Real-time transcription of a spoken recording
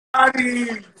Got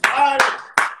him.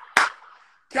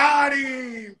 Got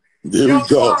him. There Yo, we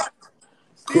go. Bust.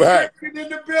 Crack. Steve in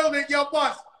the building. Yo,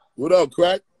 Bust. What up,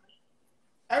 Crack?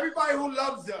 Everybody who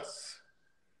loves us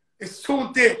is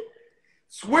tuned in.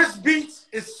 Swiss Beats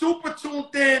is super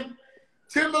tuned in.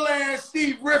 Timberland,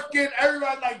 Steve Rifkin,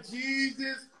 everybody like,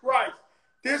 Jesus Christ.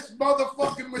 This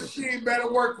motherfucking machine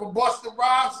better work for Busta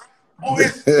Rhymes. Oh,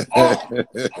 it's off.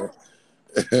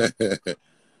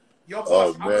 Yo,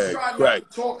 Bust, I'm going to try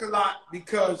not to talk a lot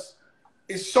because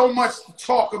it's so much to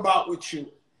talk about with you.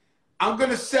 I'm going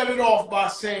to set it off by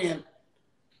saying,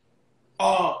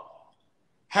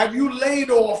 have you laid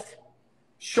off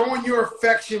showing your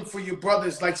affection for your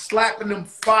brothers, like slapping them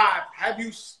 5? Have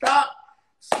you stopped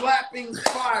slapping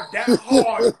 5 that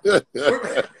hard?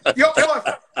 Yo, Bust,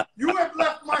 you have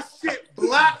left my shit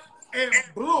black and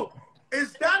blue.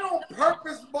 Is that on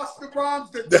purpose, Busta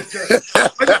Rhymes?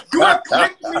 You have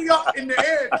picked me up in the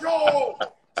air, Joe.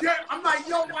 Yeah, I'm like,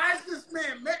 yo, why is this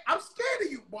man? I'm scared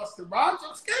of you, Busta Rhymes.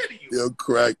 I'm scared of you. Yo,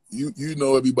 Crack, you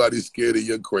know everybody's scared of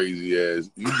your crazy ass.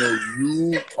 You know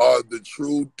you are the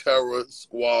true terror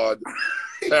squad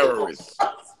terrorist.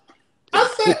 I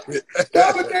said, the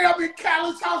other day I'm in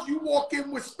Callum's house, you walk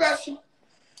in with Special.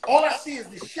 All I see is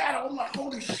the shadow. I'm like,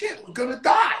 holy shit, we're gonna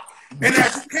die. And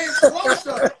as it came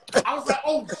closer, I was like,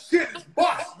 oh shit, it's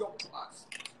Bust. Yo, Bust,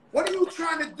 what are you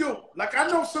trying to do? Like, I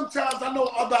know sometimes, I know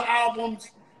other albums,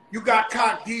 you got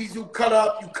Cock Diesel cut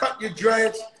up, you cut your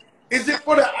dreads. Is it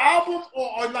for the album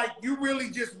or like you really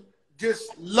just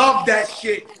love that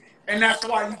shit and that's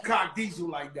why you Cock Diesel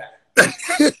like that?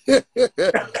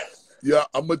 Yeah,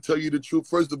 I'm gonna tell you the truth.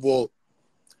 First of all,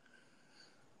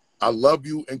 I love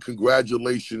you and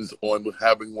congratulations on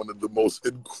having one of the most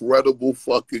incredible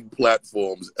fucking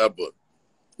platforms ever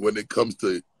when it comes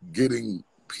to getting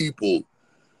people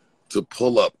to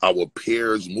pull up, our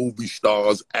peers, movie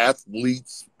stars,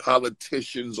 athletes,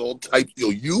 politicians, all types. Yo,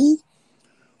 you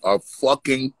are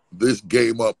fucking this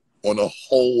game up on a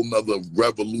whole nother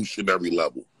revolutionary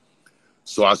level.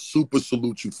 So I super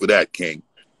salute you for that, King.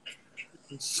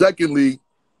 Secondly,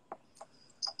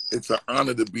 it's an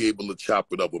honor to be able to chop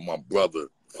it up with my brother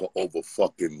for over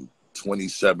fucking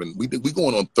 27. We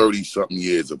going on 30-something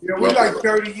years of yeah, we like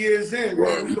 30 years in.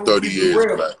 Well, we 30 years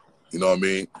back. You know what I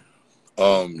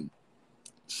mean?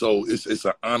 So it's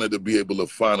an honor to be able to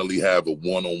finally have a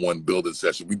one-on-one building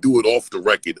session. We do it off the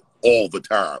record all the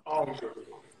time.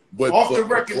 But off the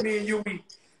record, me and you,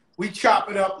 we chop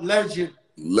it up, legendary.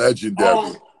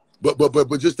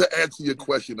 But just to answer your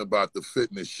question about the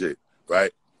fitness shit,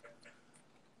 right?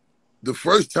 The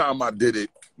first time I did it,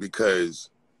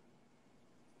 because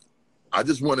I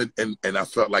just wanted, and I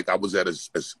felt like I was at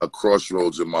a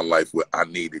crossroads in my life where I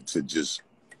needed to just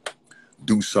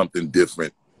do something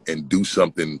different and do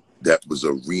something that was a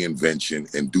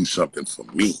reinvention and do something for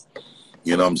me.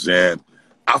 You know what I'm saying?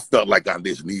 I felt like I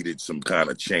just needed some kind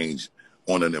of change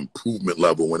on an improvement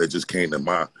level when it just came to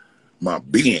my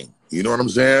being. You know what I'm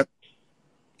saying?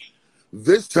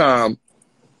 This time,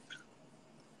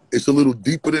 it's a little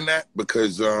deeper than that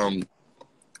because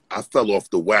I fell off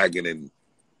the wagon, and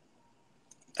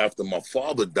after my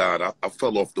father died, I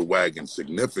fell off the wagon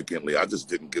significantly. I just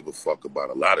didn't give a fuck about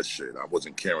a lot of shit. I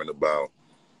wasn't caring about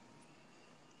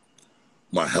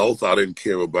my health. I didn't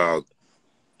care about.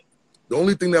 The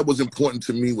only thing that was important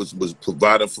to me was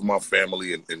providing for my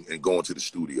family and going to the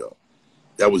studio.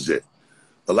 That was it.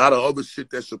 A lot of other shit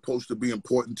that's supposed to be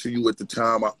important to you at the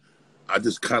time, I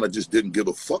just kind of just didn't give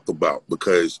a fuck about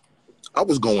because I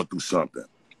was going through something.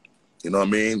 You know what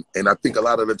I mean? And I think a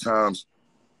lot of the times,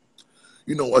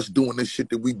 you know, us doing this shit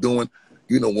that we doing,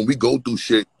 you know, when we go through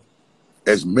shit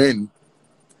as men,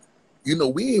 you know,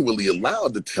 we ain't really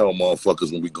allowed to tell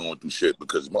motherfuckers when we going through shit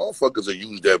because motherfuckers will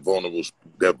use that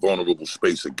vulnerable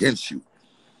space against you.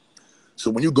 So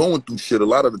when you're going through shit, a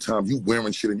lot of the time you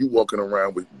wearing shit and you walking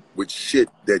around with shit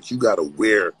that you got to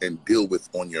wear and deal with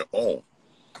on your own.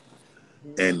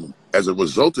 And as a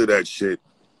result of that shit,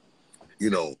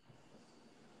 you know,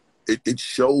 it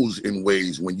shows in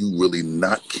ways when you really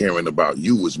not caring about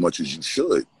you as much as you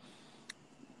should.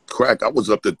 Crack, I was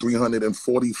up to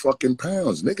 340 fucking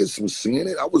pounds. Niggas was seeing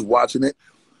it. I was watching it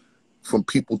from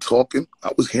people talking.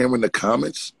 I was hearing the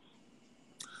comments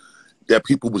that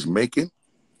people was making.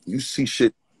 You see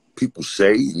shit people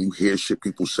say and you hear shit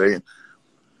people saying.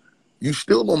 You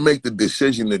still don't make the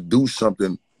decision to do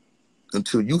something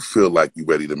until you feel like you're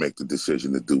ready to make the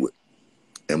decision to do it.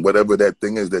 And whatever that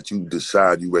thing is that you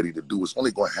decide you're ready to do, it's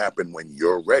only going to happen when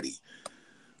you're ready.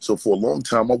 So for a long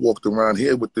time, I walked around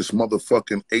here with this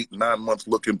motherfucking 8-9 month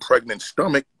looking pregnant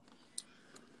stomach.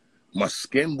 My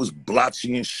skin was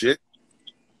blotchy and shit.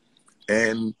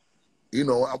 And you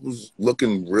know, I was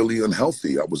looking really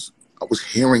unhealthy. I was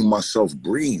hearing myself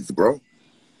breathe, bro.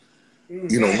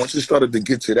 You know, once it started to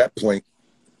get to that point,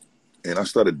 and I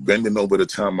started bending over to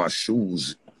tie my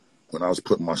shoes when I was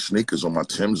putting my sneakers on, my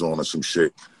Timbs on or some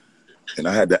shit, and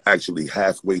I had to actually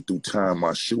halfway through tying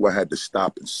my shoe, I had to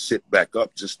stop and sit back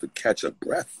up just to catch a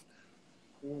breath.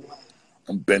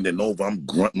 I'm bending over, I'm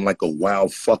grunting like a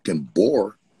wild fucking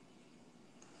boar.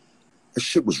 That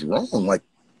shit was wrong. Like,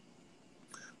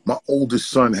 my oldest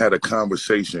son had a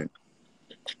conversation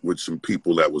with some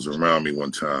people that was around me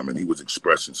one time, and he was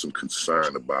expressing some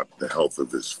concern about the health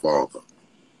of his father.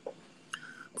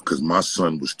 Because my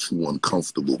son was too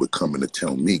uncomfortable with coming to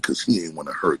tell me because he ain't want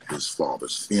to hurt his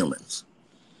father's feelings.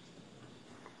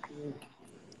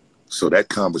 So that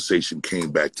conversation came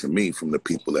back to me from the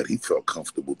people that he felt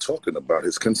comfortable talking about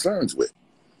his concerns with.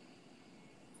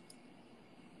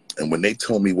 And when they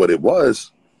told me what it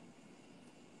was,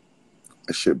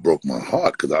 that shit broke my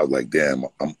heart because I was like, damn,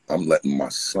 I'm letting my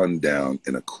son down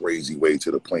in a crazy way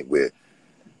to the point where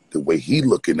the way he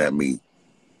looking at me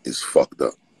is fucked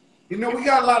up. You know, we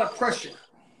got a lot of pressure.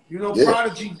 You know, Yeah.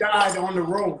 Prodigy died on the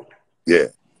road. Yeah.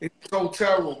 It's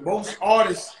hotel room. Most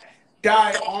artists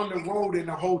die on the road in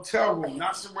a hotel room,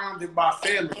 not surrounded by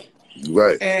family.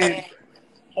 Right. And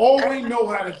all we know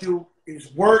how to do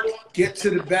is work, get to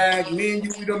the bag. Me and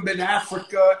you, we done been to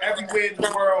Africa, everywhere in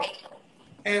the world.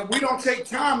 And we don't take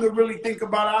time to really think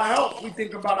about our health. We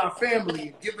think about our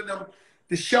family, giving them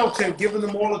the shelter, giving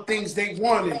them all the things they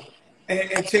wanted,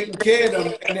 and taking care of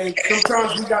them. And then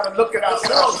sometimes we got to look at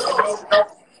ourselves and know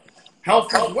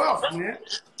health is wealth, man.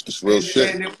 It's real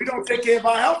shit. And if we don't take care of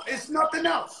our health, it's nothing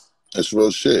else. That's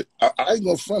real shit. I ain't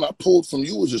gonna front. I pulled from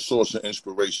you as a source of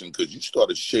inspiration because you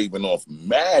started shaving off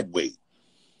mad weight.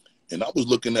 And I was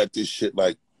looking at this shit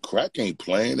like crack ain't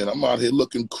playing, and I'm out here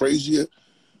looking crazier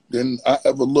than I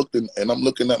ever looked. And I'm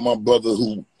looking at my brother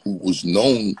who was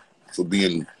known for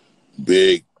being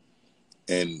big,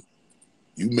 and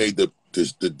you made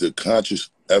the conscious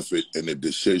effort and the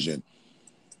decision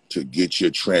to get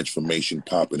your transformation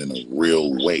popping in a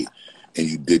real way. And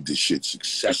you did this shit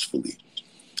successfully.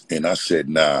 And I said,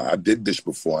 nah, I did this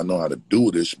before. I know how to do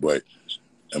this, but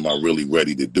am I really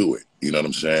ready to do it? You know what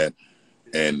I'm saying?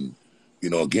 And, you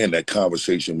know, again, that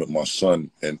conversation with my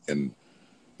son and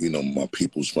you know, my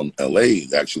people's from L.A.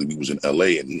 Actually, we was in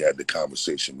L.A. and he had the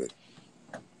conversation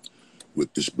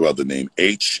with this brother named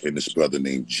H and this brother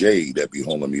named J that be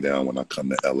holding me down when I come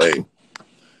to L.A.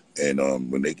 And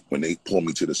when they pulled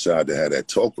me to the side to have that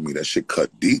talk with me, that shit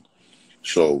cut deep.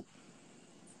 So,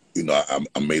 you know,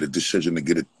 I made a decision to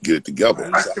get it together.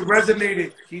 It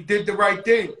resonated. He did the right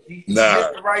thing. He did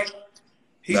the right.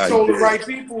 He told the right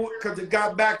people because it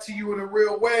got back to you in a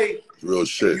real way. Real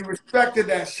shit. You respected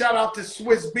that. Shout out to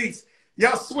Swiss Beats.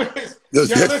 Y'all Swiss. Yo,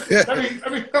 listen, let me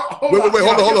wait,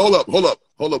 hold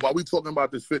up. While we talking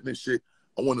about this fitness shit,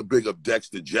 I want to big up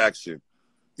Dexter Jackson,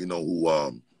 you know,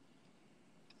 who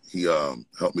he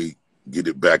helped me get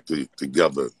it back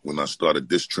together when I started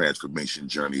this transformation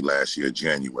journey last year,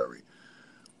 January.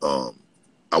 I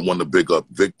want to big up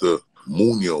Victor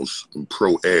Munoz from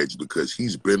Pro Edge because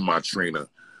he's been my trainer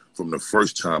from the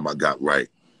first time I got right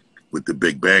with the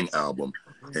Big Bang album.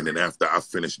 And then after I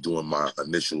finished doing my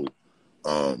initial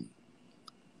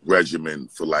regimen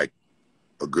for like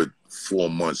a good 4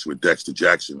 months with Dexter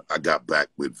Jackson, I got back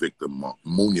with Victor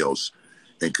Munoz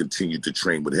and continued to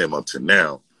train with him up to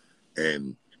now.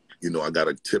 And, you know, I got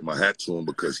to tip my hat to him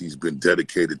because he's been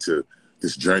dedicated to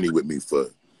this journey with me for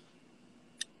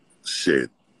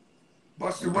shit.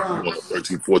 Busta Rhymes.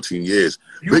 13, 14 years.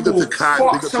 You will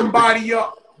fuck somebody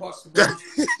up, Busta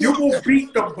Rhymes. You will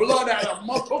beat the blood out of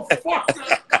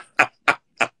motherfucker.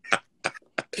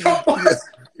 Come on.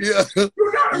 Yeah.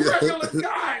 You're not a regular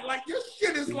guy. Like, your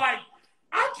shit is like,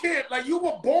 I can't, like, you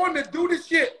were born to do this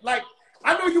shit. Like,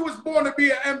 I know you was born to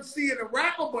be an MC and a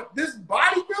rapper, but this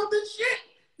bodybuilding shit,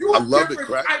 you a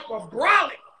different type of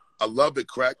brolic. I love it,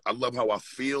 Crack. I love how I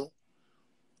feel.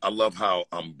 I love how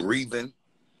I'm breathing.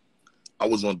 I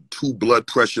was on 2 blood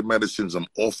pressure medicines. I'm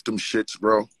off them shits,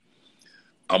 bro.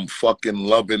 I'm fucking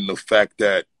loving the fact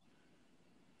that,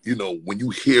 you know, when you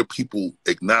hear people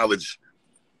acknowledge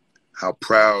how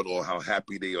proud or how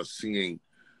happy they are seeing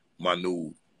my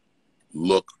new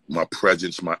look, my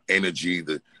presence, my energy,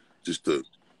 the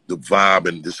vibe,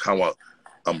 and just how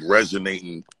I'm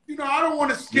resonating. You know, I don't want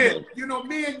to skip. You know,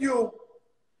 me and you,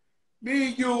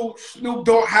 Snoop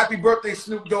Dogg. Happy birthday,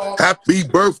 Snoop Dogg. Happy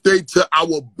birthday to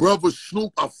our brother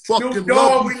Snoop. I fucking Snoop love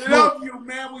Dogg, you, we Snoop. love you,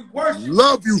 man. We worship you.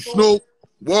 Love you, Snoop.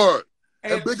 Word.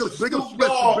 And big up Snoop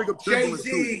Dogg,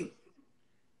 Jay-Z,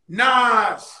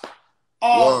 Nas.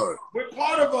 Word. We're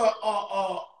part of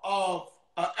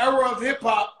an era of hip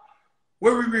hop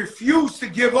where we refuse to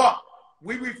give up.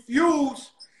 We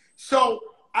refuse. So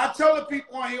I tell the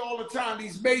people on here all the time,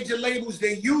 these major labels,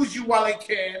 they use you while they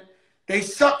can. They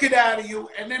suck it out of you,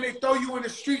 and then they throw you in the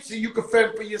streets so you can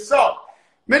fend for yourself.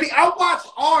 I watch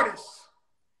artists,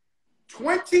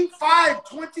 25,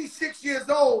 26 years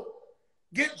old,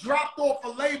 get dropped off a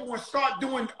label and start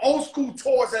doing old school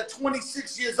tours at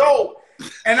 26 years old.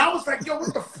 And I was like, yo,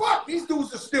 what the fuck? These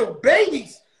dudes are still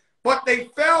babies. But they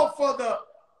fell for the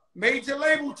major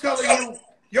label telling you,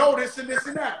 yo, this and this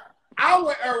and that.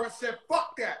 Our era said,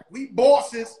 fuck that. We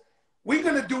bosses. We're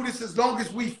going to do this as long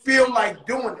as we feel like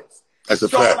doing this. That's a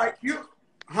fact. Like you,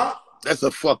 huh? That's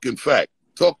a fucking fact.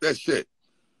 Talk that shit.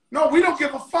 No, we don't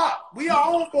give a fuck. We are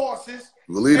our own bosses.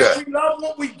 Believe that. We love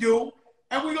what we do,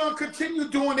 and we're going to continue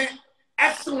doing it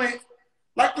excellent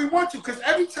like we want to. Because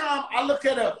every time I look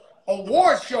at a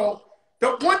award show,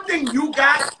 the one thing you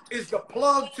got is the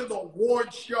plug to the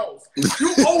award shows.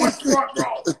 You always front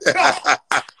row.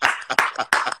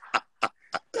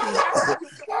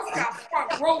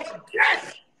 Front row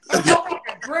again. I'm talking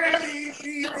Grammy,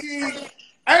 BET,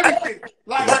 everything.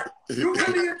 Like, you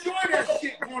really enjoy that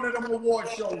shit going to them award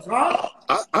shows, huh?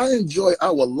 I enjoy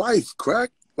our life,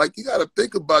 crack. Like, you gotta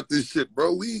think about this shit,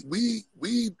 bro. We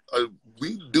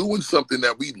doing something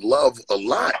that we love a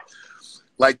lot.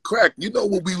 Like, crack, you know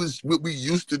what we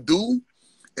used to do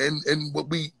and what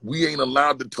we ain't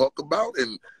allowed to talk about.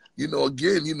 And, you know,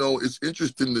 again, you know, it's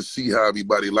interesting to see how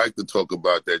everybody like to talk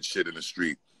about that shit in the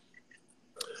street.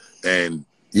 And,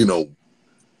 you know,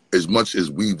 as much as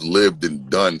we've lived and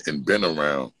done and been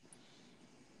around,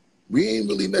 we ain't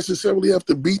really necessarily have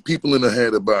to beat people in the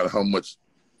head about how much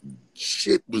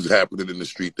shit was happening in the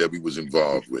street that we was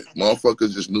involved with.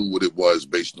 Motherfuckers just knew what it was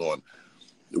based on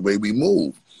the way we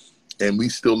move. And we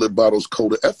still live by those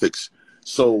code of ethics.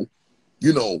 So,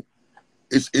 you know,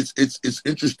 it's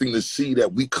interesting to see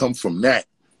that we come from that.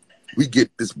 We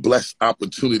get this blessed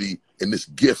opportunity and this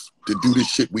gift to do this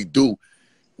shit we do.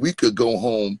 We could go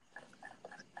home,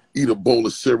 eat a bowl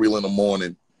of cereal in the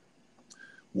morning,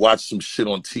 watch some shit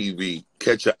on TV,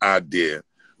 catch an idea,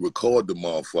 record the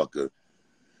motherfucker,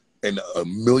 and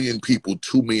 1 million people,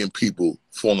 2 million people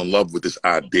fall in love with this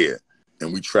idea.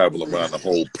 And we travel around the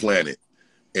whole planet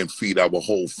and feed our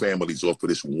whole families off of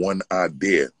this one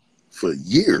idea for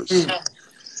years.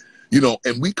 You know,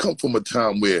 and we come from a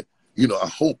time where, you know, I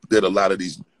hope that a lot of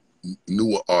these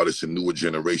newer artists and newer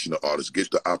generation of artists get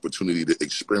the opportunity to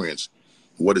experience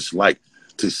what it's like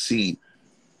to see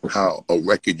how a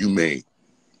record you made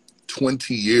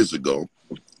 20 years ago,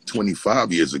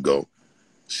 25 years ago,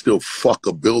 still fuck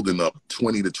a building up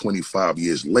 20 to 25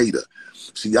 years later.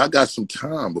 See, y'all got some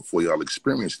time before y'all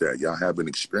experience that. Y'all haven't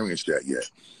experienced that yet.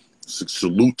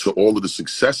 Salute to all of the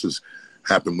successes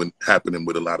happening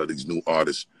with a lot of these new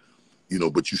artists, you know,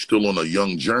 but you're still on a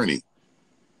young journey.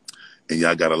 And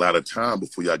y'all got a lot of time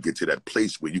before y'all get to that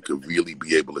place where you could really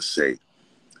be able to say,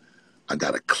 I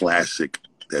got a classic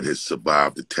that has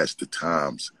survived the test of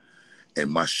times. And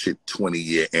my shit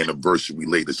 20-year anniversary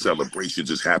later celebrations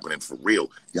is happening for real.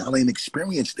 Y'all ain't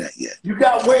experienced that yet. You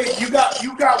got way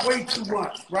too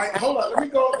much, right? Hold on, let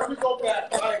me go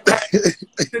back. Right?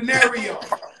 Scenario.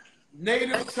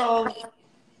 Native tongue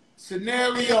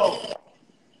scenario.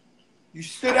 You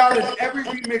stood out in every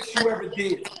remix you ever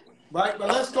did. Right? But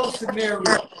let's go scenario.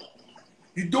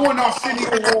 You're doing Arsenio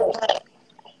Hall.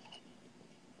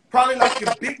 Probably like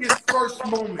your biggest first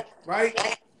moment,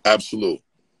 right? Absolutely.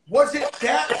 Was it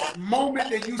that moment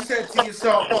that you said to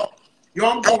yourself, yo,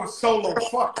 I'm going solo,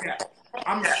 fuck that.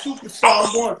 I'm a superstar,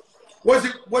 I'm going. Was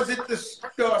it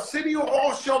the Arsenio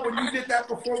Hall show when you did that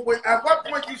before? At what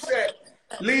point you said,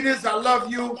 leaders, I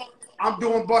love you, I'm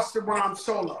doing Busta Rhymes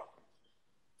solo?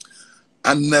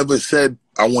 I never said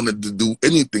I wanted to do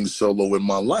anything solo in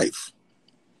my life.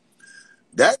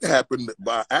 That happened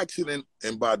by accident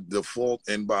and by default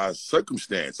and by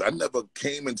circumstance. I never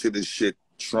came into this shit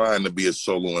trying to be a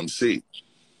solo MC.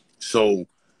 So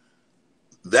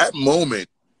that moment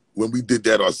when we did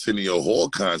that Arsenio Hall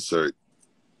concert,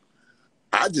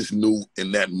 I just knew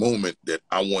in that moment that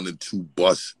I wanted to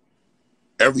bust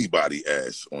everybody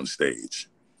ass on stage,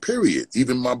 period,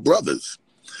 even my brothers.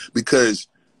 Because,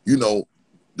 you know,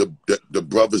 the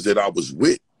brothers that I was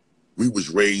with, we was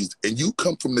raised, and you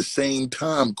come from the same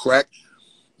time, crack.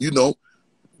 You know,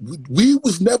 we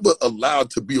was never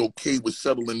allowed to be okay with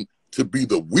settling to be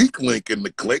the weak link in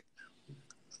the clique.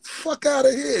 Fuck out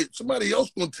of here. Somebody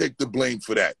else gonna take the blame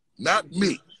for that. Not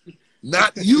me.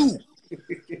 Not you.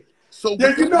 So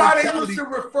yeah, you know how they used to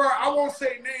refer, I won't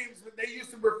say names, but they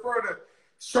used to refer to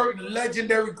certain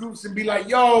legendary groups and be like,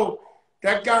 yo,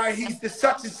 that guy, he's the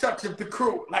such and such of the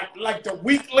crew, like the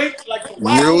weak link, like the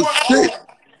Real one. shit.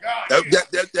 Oh, God,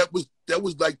 That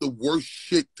was like the worst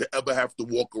shit to ever have to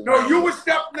walk around. No, you was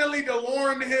definitely the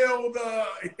Lauryn Hill, the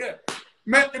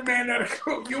Method Man of the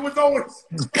crew. You was always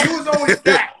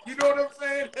that. You know what I'm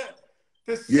saying?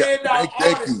 The standout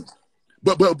thank you.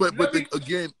 But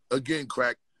again,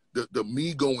 Crack, the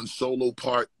me going solo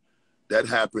part, that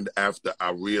happened after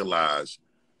I realized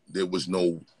there was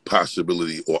no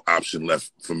possibility or option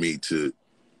left for me to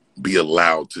be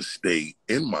allowed to stay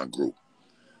in my group.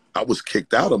 I was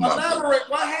kicked out of my group.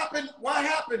 What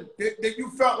happened that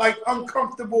you felt like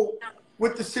uncomfortable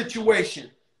with the situation?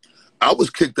 I was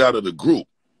kicked out of the group.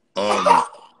 Come on.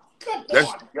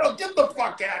 Yo, get the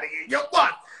fuck out of here. Yo,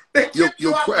 what?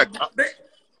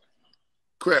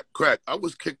 Crack. I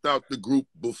was kicked out the group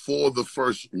before the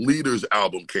first Leaders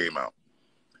album came out.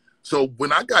 So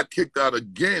when I got kicked out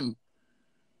again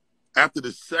after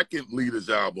the second Leaders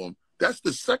album, that's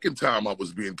the second time I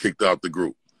was being kicked out the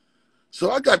group. So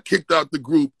I got kicked out the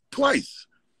group twice.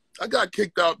 I got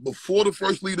kicked out before the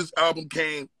first Leaders album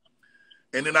came,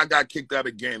 and then I got kicked out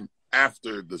again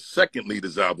after the second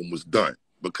Leaders album was done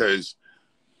because,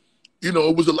 you know,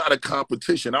 it was a lot of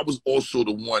competition. I was also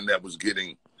the one that was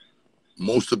getting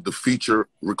most of the feature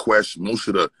requests, most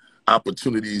of the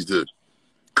opportunities to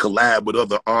collab with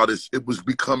other artists. It was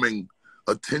becoming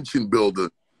a tension builder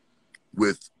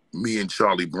with me and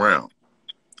Charlie Brown.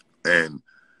 And,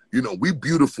 you know, we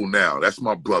beautiful now. That's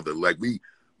my brother. Like we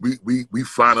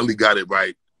finally got it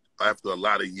right after a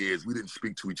lot of years. We didn't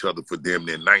speak to each other for damn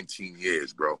near 19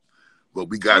 years, bro. But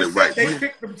we got it right. They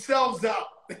picked themselves out.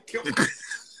 They killed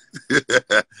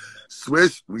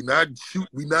Swish, we not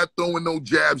throwing no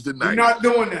jabs tonight. We're not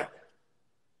doing that.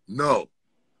 No.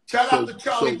 Shout out to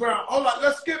Charlie Brown. Hold on,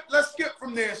 let's skip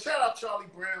from there. Shout out Charlie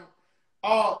Brown.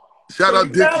 Shout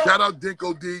out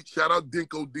Dinko D. Shout out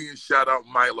Dinko D and shout out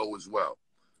Milo as well.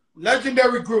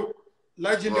 Legendary group,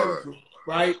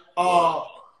 right?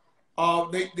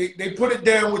 They put it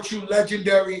down with you,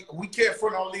 legendary. We can't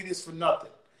front our leaders for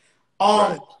nothing.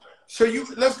 Right. So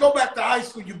let's go back to high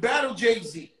school. You battled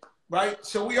Jay-Z, right?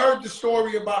 So we heard the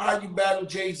story about how you battled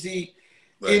Jay-Z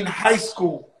in high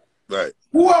school. Right.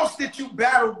 Who else did you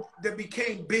battle that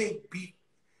became big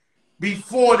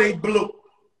before they blew?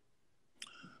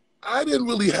 I didn't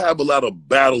really have a lot of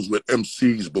battles with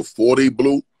MCs before they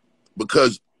blew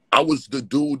because I was the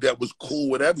dude that was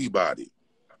cool with everybody.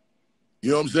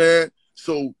 You know what I'm saying?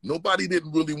 So nobody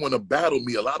didn't really want to battle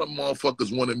me. A lot of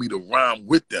motherfuckers wanted me to rhyme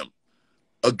with them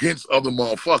against other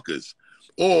motherfuckers.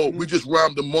 Or we just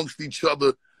rhymed amongst each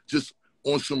other just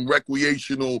on some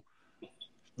recreational,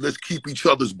 let's keep each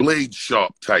other's blades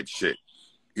sharp type shit.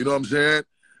 You know what I'm saying?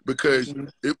 Because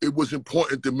it was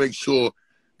important to make sure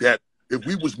that if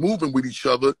we was moving with each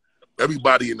other,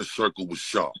 everybody in the circle was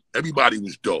sharp. Everybody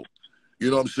was dope.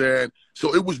 You know what I'm saying?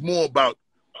 So it was more about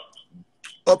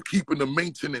upkeeping the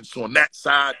maintenance on that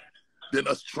side than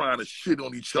us trying to shit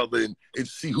on each other and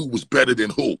see who was better than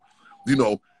who. You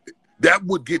know, that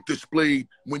would get displayed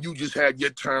when you just had your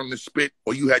turn to spit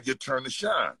or you had your turn to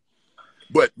shine.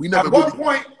 But we never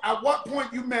At what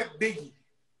point you met Biggie?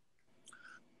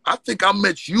 I think I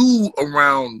met you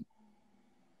around,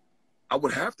 I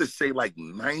would have to say like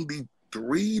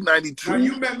 93, 92. Now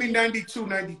you met me 92,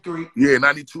 93. Yeah,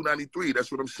 92, 93.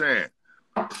 That's what I'm saying.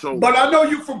 So, but I know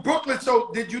you from Brooklyn,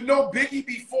 so did you know Biggie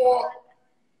before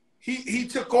he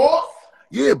took off?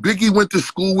 Yeah, Biggie went to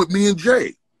school with me and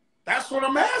Jay. That's what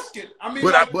I'm asking. I mean,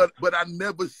 but I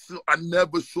never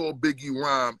saw Biggie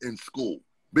rhyme in school.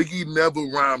 Biggie never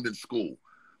rhymed in school.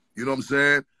 You know what I'm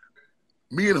saying?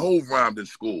 Me and Hov rhymed in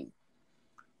school.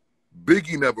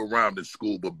 Biggie never rhymed in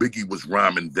school, but Biggie was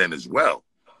rhyming then as well.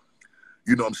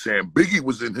 You know what I'm saying? Biggie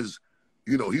was in his,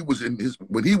 you know,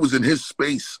 when he was in his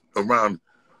space around,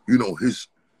 you know, his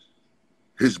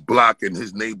block and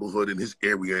his neighborhood and his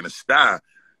area and his style,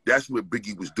 that's where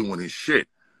Biggie was doing his shit.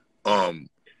 So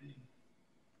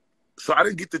I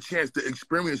didn't get the chance to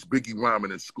experience Biggie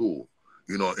rhyming in school.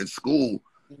 You know, in school,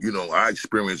 you know, I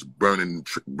experienced burning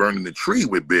the tree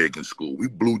with Big in school. We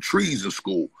blew trees in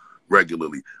school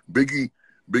regularly. Biggie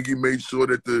made sure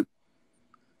that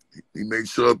he made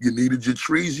sure if you needed your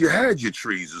trees, you had your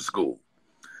trees in school.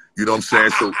 You know what I'm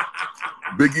saying? So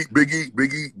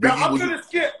Biggie. Now, I'm gonna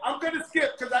skip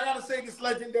because I gotta say this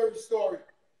legendary story.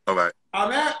 All right.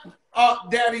 I'm at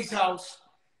Daddy's house.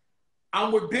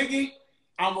 I'm with Biggie.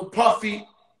 I'm with Puffy,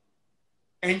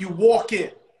 and you walk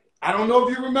in. I don't know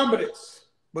if you remember this,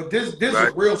 but this is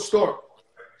a real story.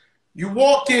 You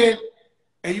walk in,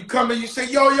 and you come in, you say,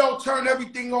 yo, turn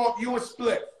everything off, you and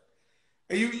Split.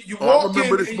 And you walk in. I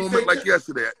remember this moment like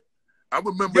yesterday. I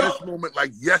remember Yo, this moment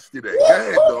like yesterday. Go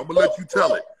ahead, though. I'm gonna let you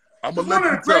tell it. I'm gonna let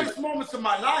you tell it. One of the greatest moments of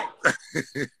my life.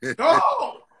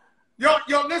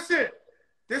 Yo, listen.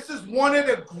 This is one of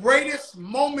the greatest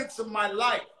moments of my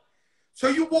life. So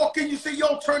you walk in, you say,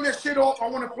 yo, turn that shit off. I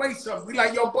want to play something. We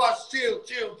like, yo, boss, chill.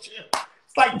 It's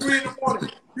like 3 in the morning.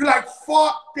 You like,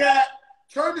 fuck that.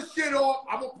 Turn the shit off.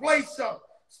 I'm going to play something.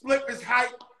 Split is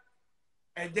hype.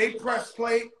 And they press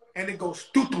play, and it goes,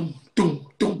 doom, doom,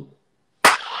 doom.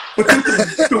 And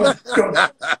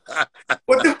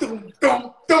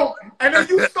then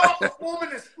you start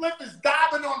performing, and Split is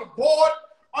diving on the board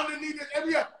underneath it.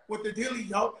 With the dilly,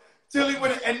 yo. Dilly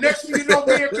with it. And next thing you know,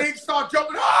 me and Big start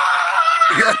jumping.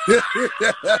 Ah!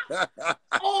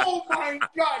 Oh, my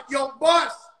God. Yo,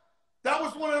 Bus, that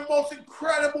was one of the most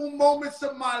incredible moments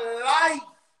of my life.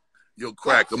 Yo,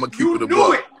 Crack, I'm going to keep it a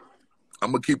buck.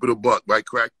 I'm going to keep it a buck, right,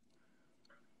 Crack?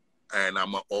 And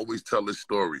I'm going to always tell this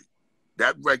story.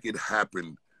 That record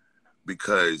happened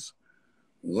because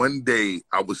one day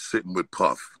I was sitting with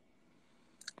Puff,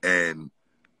 and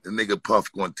the nigga Puff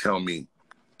going to tell me,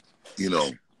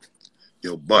 yo,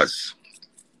 Bus,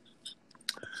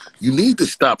 you need to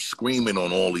stop screaming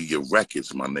on all of your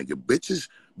records, my nigga.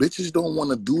 Bitches don't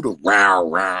want to do the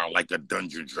row like a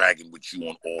Dungeon Dragon with you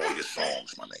on all your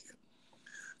songs, my nigga.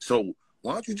 So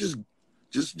why don't you just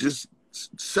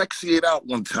sexy it out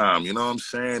one time, you know what I'm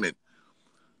saying? And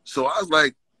so I was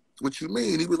like, what you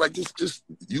mean? He was like, just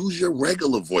use your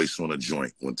regular voice on a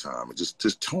joint one time and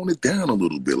just tone it down a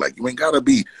little bit. Like, you ain't gotta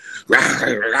be you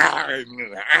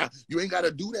ain't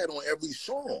gotta do that on every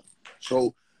song.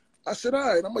 So I said, all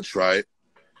right, I'm gonna try it.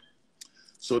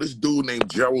 So this dude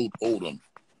named Gerald Odom,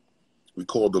 we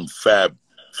called him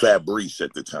Fabrice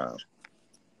at the time.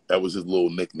 That was his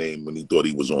little nickname when he thought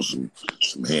he was on some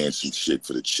handsome shit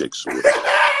for the chicks or whatever.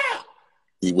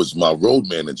 He was my road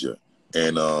manager,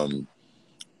 and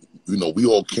we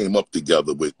all came up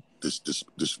together with this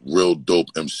real dope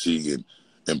MC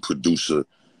and producer,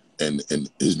 and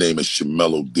his name is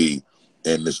Shamello D,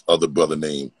 and this other brother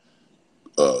named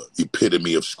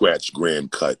Epitome of Scratch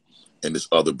Grand Cut, and this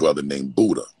other brother named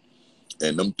Buddha.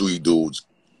 And them 3 dudes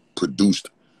produced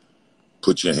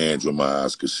Put Your Hands Where My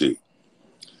Eyes Could See.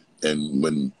 And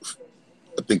when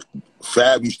I think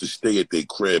Fab used to stay at their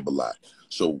crib a lot,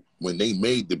 so when they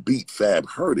made the beat, Fab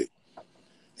heard it,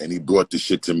 and he brought the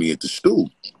shit to me at the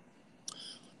stool.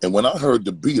 And when I heard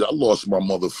the beat, I lost my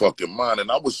motherfucking mind,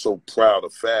 and I was so proud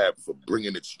of Fab for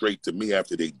bringing it straight to me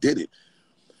after they did it,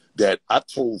 that I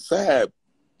told Fab,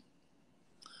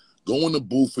 go in the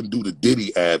booth and do the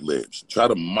Diddy ad-libs. Try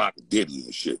to mock Diddy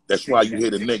and shit. That's why you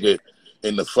hear the nigga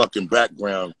in the fucking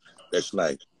background that's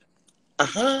like,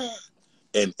 aha,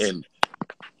 and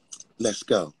let's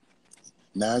go.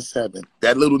 9-7.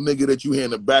 That little nigga that you hear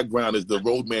in the background is the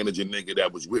road manager nigga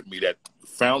that was with me that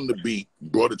found the beat,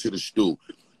 brought it to the stool,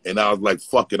 and I was like,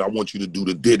 fuck it, I want you to do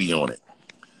the Diddy on it.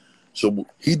 So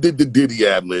he did the Diddy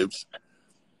ad-libs.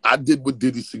 I did what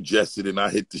Diddy suggested, and I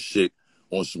hit the shit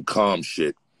on some calm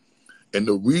shit. And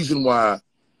the reason why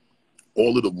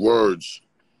all of the words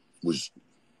was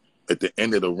at the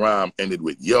end of the rhyme ended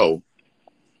with yo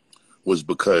was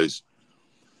because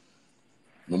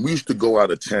when we used to go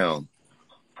out of town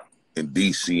in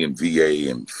DC and VA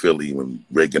and Philly when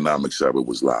Reaganomics era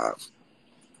was live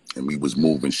and we was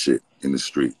moving shit in the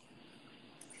street.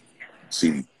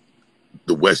 See,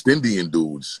 the West Indian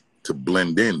dudes, to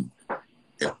blend in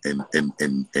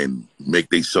and make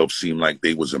themselves seem like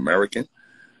they was American,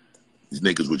 these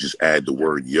niggas would just add the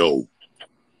word yo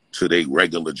to their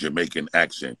regular Jamaican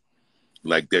accent,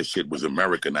 like that shit was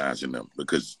Americanizing them.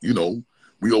 Because,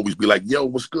 we always be like, yo,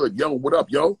 what's good? Yo, what up,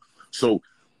 yo? So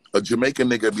a Jamaican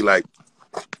nigga be like,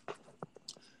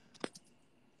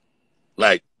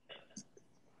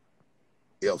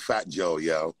 yo, Fat Joe,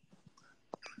 yo,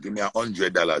 give me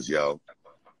 $100, yo.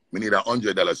 We need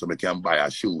 $100 so we can buy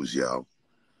our shoes, yo.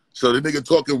 So the nigga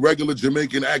talking regular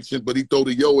Jamaican accent, but he throw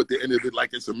the yo at the end of it like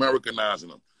it's Americanizing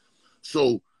him.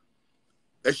 So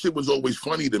that shit was always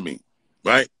funny to me,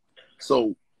 right?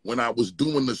 So when I was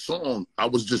doing the song, I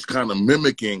was just kind of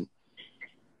mimicking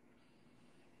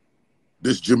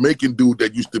this Jamaican dude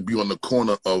that used to be on the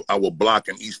corner of our block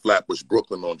in East Flatbush,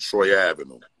 Brooklyn, on Troy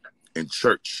Avenue, in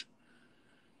Church,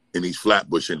 in East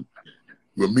Flatbush. And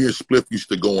when me and Spliff used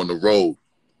to go on the road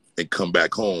and come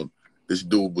back home, this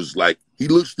dude was like, he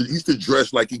used to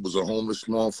dress like he was a homeless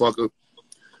motherfucker,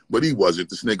 but he wasn't.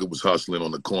 This nigga was hustling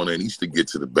on the corner, and he used to get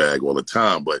to the bag all the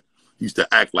time, but he used to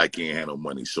act like he ain't had no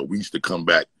money. So we used to come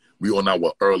back. We on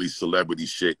our early celebrity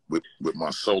shit with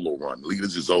my solo run.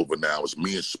 Leaders is over now. It's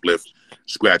me and Spliff,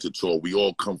 Scratch a Tour. We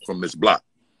all come from this block.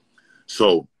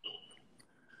 So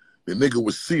the nigga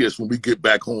would see us when we get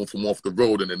back home from off the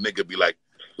road, and the nigga be like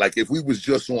if we was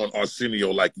just on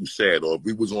Arsenio, like you said, or if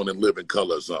we was on In Living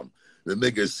Color or something, the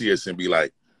nigga see us and be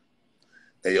like,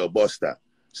 hey, yo, Busta,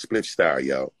 split star,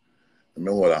 yo. I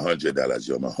me hold $100,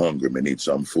 yo. I'm hungry, man, need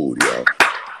some food, yo.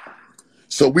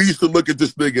 So we used to look at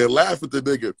this nigga and laugh at the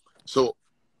nigga. So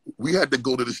we had to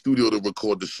go to the studio to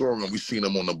record the song, and we seen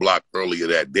him on the block earlier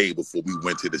that day before we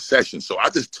went to the session. So I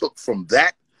just took from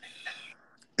that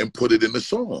and put it in the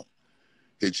song.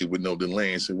 Hit you with no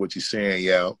delay and say, what you saying,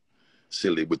 yo?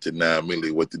 Silly with the 9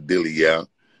 milli, what the dilly, yo?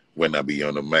 When I be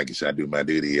on the mic, I do my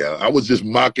duty, yo. I was just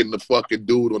mocking the fucking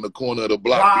dude on the corner of the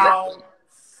block. Wow,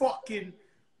 fucking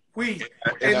weed.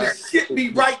 And the shit be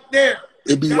right there.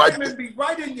 It be right there. Be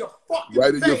right in your fucking face.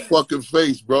 Right in your fucking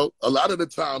face, bro. A lot of the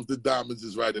times the diamonds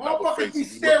is right in our face. Be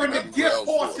staring the gift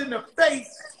horse in the face.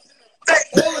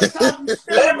 All the time you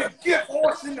staring the gift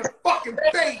horse in the fucking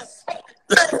face.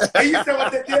 And you say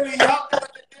what the deal is, yo?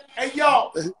 Hey,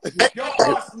 yo,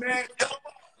 us, man.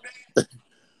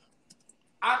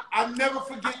 I never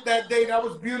forget that day. That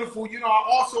was beautiful. You know, I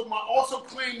also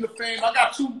claim the fame. I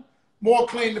got 2 more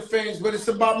claim to fame, but it's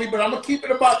about me. But I'm gonna keep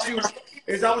it about you.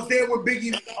 As I was there with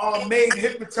Biggie made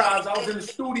Hypnotized. I was in the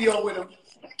studio with him.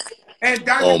 And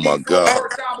Diamond D's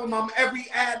first album, I'm every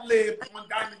ad lib on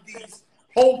Diamond D's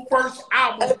whole first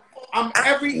album. I'm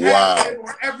every ad lib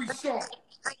on every song.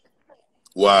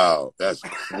 Wow, that's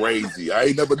crazy. I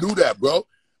ain't never knew that, bro.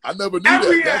 I never knew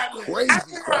that. That's crazy.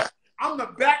 I'm the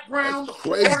background. That's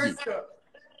crazy.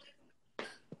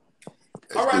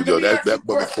 All right, yo, that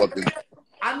motherfucking.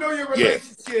 I know your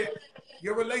relationship.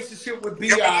 Your relationship with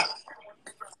B.I.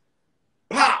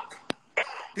 Pac.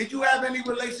 Did you have any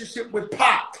relationship with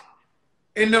Pac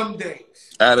in them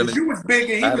days? You was big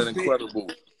and he was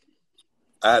big.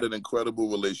 I had an incredible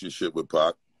relationship with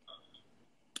Pac.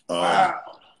 Wow.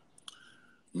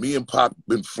 Me and Pac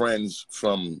been friends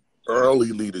from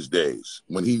early Leaders days,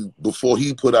 before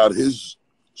he put out his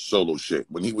solo shit,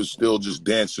 when he was still just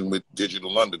dancing with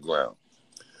Digital Underground.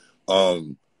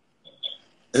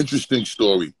 Interesting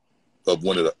story of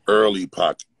one of the early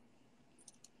Pac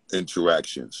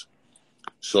interactions.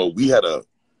 So we had a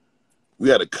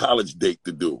college date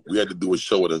to do. We had to do a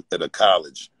show at a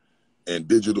college, and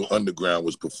Digital Underground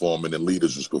was performing and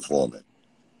Leaders was performing.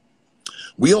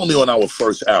 We only on our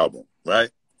first album, right?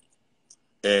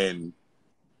 And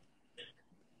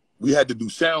we had to do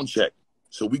sound check.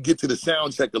 So we get to the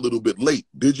sound check a little bit late.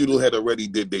 Digital had already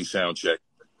did their sound check,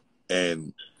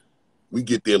 and we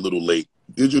get there a little late.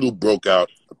 Digital broke out.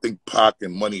 I think Pac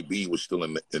and Money B was still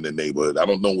in the neighborhood. I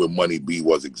don't know where Money B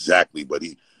was exactly, but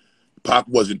Pac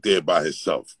wasn't there by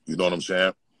himself. You know what I'm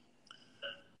saying?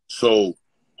 So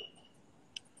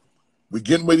we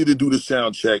getting ready to do the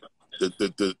sound check.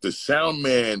 The sound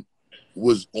man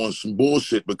was on some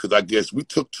bullshit because I guess we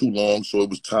took too long, so it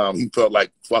was time. He felt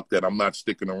like, fuck that, I'm not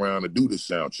sticking around to do this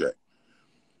sound check,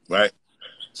 right?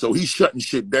 So he's shutting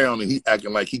shit down and he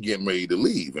acting like he getting ready to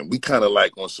leave. And we kind of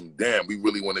like on some, damn, we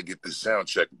really want to get this sound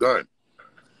check done.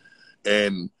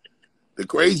 And the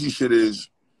crazy shit is,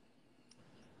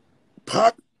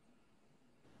 Pac,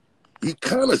 he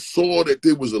kind of saw that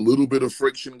there was a little bit of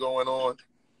friction going on,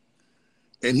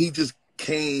 and he just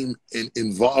came and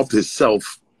involved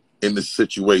himself in the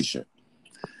situation.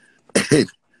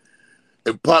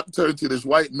 And Pac turned to this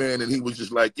white man and he was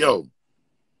just like, yo,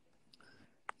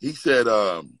 he said,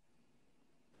 I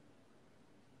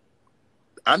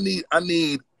need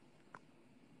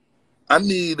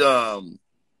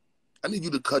you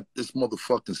to cut this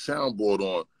motherfucking soundboard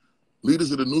on.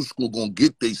 Leaders of the New School gonna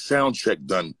get their sound check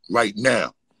done right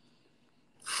now.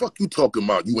 Fuck you talking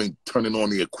about? You ain't turning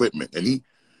on the equipment. And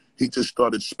he just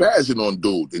started spazzing on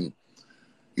dude. And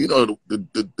you know,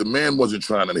 the man wasn't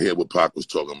trying to hear what Pac was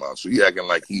talking about. So he acting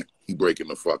like he breaking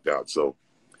the fuck out. So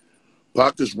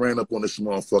Pac just ran up on this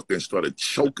motherfucker and started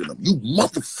choking him. You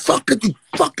motherfucker, you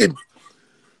fucking.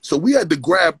 So we had to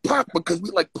grab Pac because we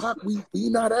like, Pac, we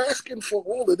not asking for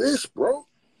all of this, bro.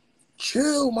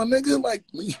 Chill, my nigga. Like,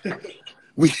 we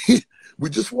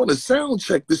just want to sound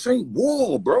check. This ain't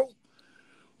war, bro.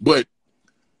 But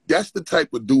that's the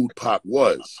type of dude Pac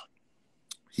was.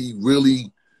 He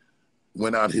really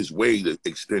went out his way to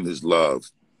extend his love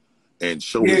and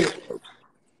show his love.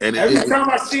 And every time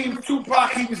I seen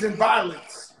Tupac, he was in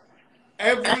violence.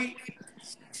 Every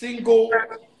single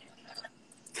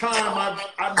time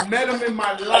I met him in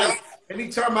my life,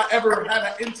 anytime I ever had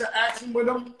an interaction with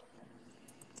him,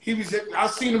 I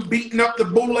seen him beating up the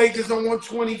bull agents on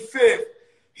 125th.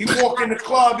 He walk in the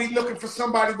club, he looking for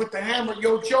somebody with the hammer.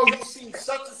 Yo, Joe, you seen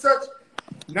such and such?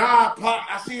 Nah, Pac,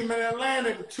 I see him in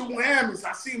Atlanta with 2 hammers.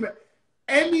 I see him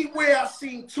anywhere I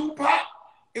seen Tupac,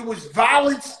 it was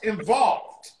violence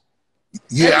involved.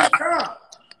 Yeah, Every time.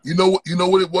 you know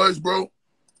what it was, bro?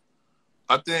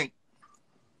 I think,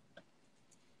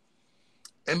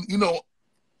 and you know,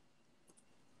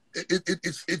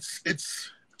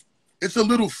 it's a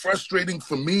little frustrating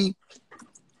for me,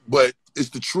 but it's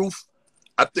the truth.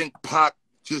 I think Pac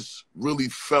just really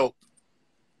felt,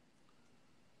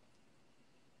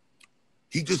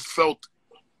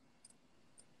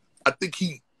 I think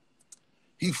he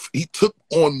took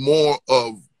on more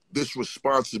of this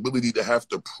responsibility to have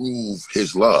to prove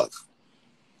his love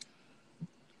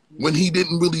when he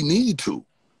didn't really need to.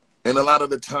 And a lot of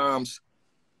the times,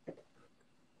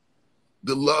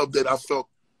 the love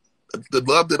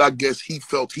that I guess he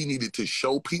felt he needed to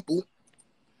show people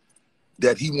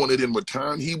that he wanted in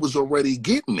return, he was already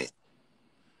getting it.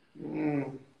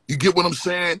 You get what I'm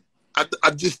saying? I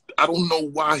don't know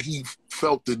why he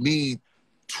felt the need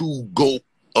to go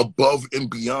above and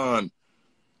beyond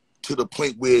to the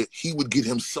point where he would get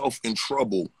himself in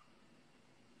trouble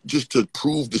just to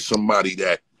prove to somebody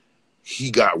that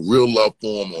he got real love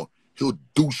for him, or he'll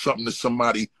do something to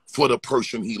somebody for the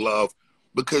person he loved,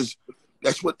 because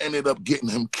that's what ended up getting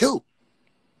him killed.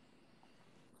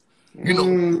 You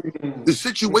know, the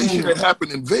situation that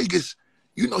happened in Vegas,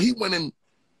 you know, he went and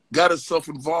got himself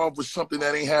involved with something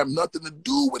that ain't have nothing to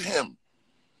do with him.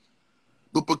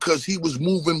 But because he was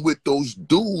moving with those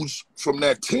dudes from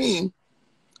that team,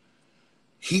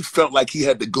 he felt like he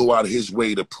had to go out of his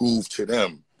way to prove to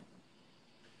them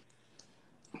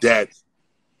that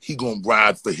he gonna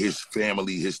ride for his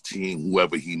family, his team,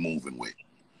 whoever he moving with.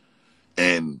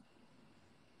 And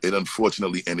it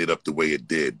unfortunately ended up the way it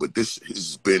did. But this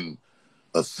has been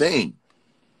a thing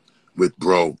with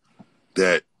bro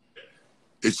that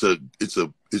it's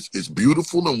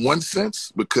beautiful in one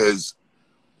sense, because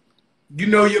you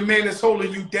know your man is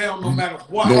holding you down no matter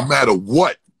what. No matter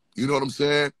what. You know what I'm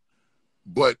saying?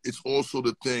 But it's also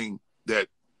the thing that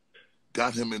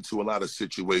got him into a lot of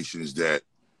situations that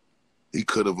he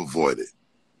could have avoided.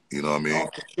 You know what I mean? Oh,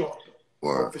 for sure.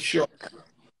 Or, for sure.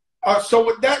 So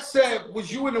with that said,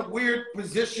 was you in a weird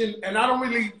position? And I don't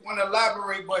really want to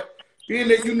elaborate, but being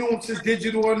that you knew him since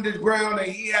Digital Underground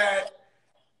and he had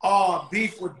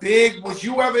beef with Big, was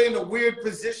you ever in a weird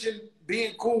position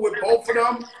being cool with both of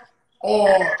them?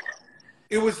 Or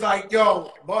it was like,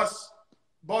 yo, Bus,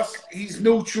 he's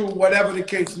neutral, whatever the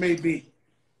case may be?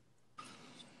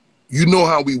 You know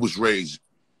how we was raised,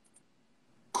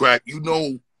 Crack. You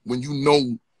know, when you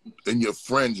know and you're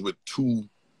friends with two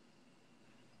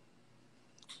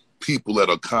people that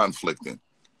are conflicting,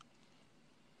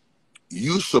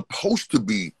 you're supposed to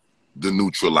be the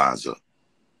neutralizer.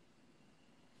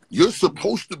 You're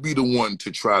supposed to be the one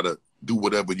to try to do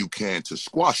whatever you can to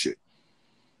squash it.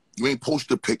 You ain't supposed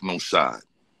to pick no side.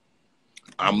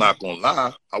 I'm not gonna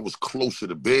lie, I was closer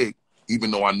to Big,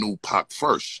 even though I knew Pac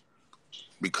first,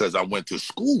 because I went to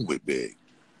school with Big.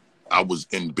 I was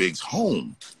in Big's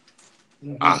home.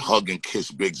 I hug and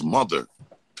kiss Big's mother.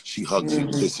 She hugs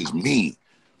and kisses me.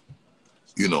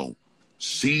 You know,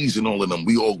 C's and all of them,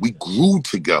 we grew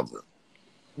together.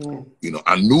 You know,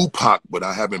 I knew Pac, but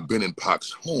I haven't been in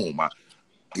Pac's home. I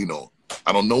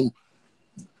don't know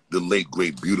the late,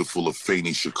 great, beautiful Afeni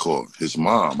Shakur, his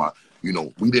mom.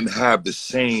 We didn't have the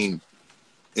same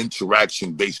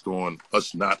interaction based on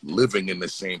us not living in the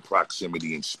same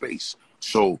proximity and space.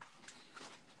 So,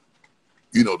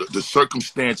 you know, the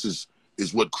circumstances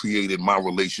is what created my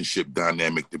relationship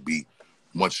dynamic to be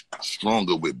much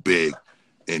stronger with Big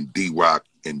and D-Rock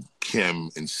and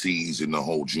Kim and C's and the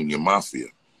whole Junior Mafia.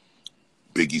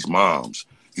 Biggie's moms,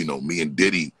 you know, me and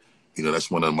Diddy, you know,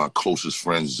 that's one of my closest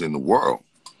friends in the world.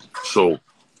 So,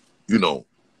 you know,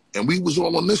 and we was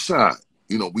all on this side.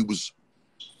 You know, we was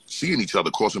seeing each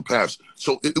other, crossing paths.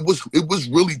 So it was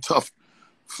really tough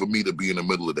for me to be in the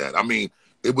middle of that. I mean,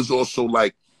 it was also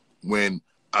like when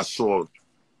I saw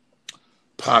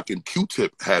Pac and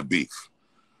Q-Tip had beef.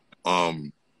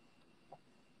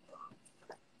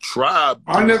 Tribe.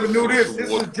 I never knew this. This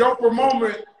is Joprah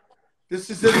moment. This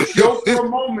is a Joprah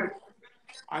moment.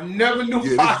 I never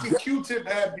knew Pac and Q-Tip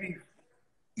had beef.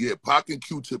 Yeah, Pac and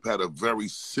Q-Tip had a very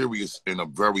serious and a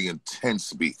very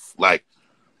intense beef. Like,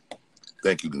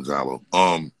 thank you, Gonzalo.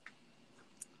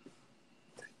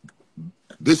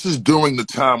 This is during the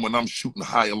time when I'm shooting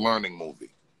Higher Learning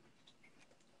movie,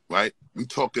 right? We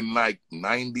talking like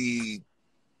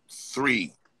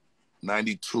 93,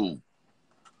 92.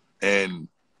 And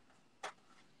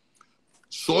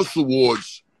Source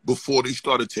Awards, before they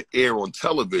started to air on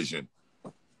television,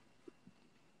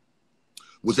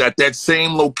 was at that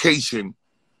same location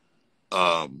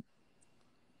at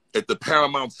the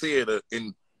Paramount Theater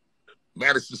in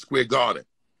Madison Square Garden.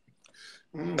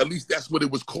 At least that's what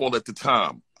it was called at the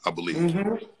time, I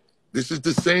believe. This is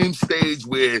the same stage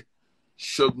where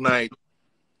Suge Knight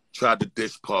tried to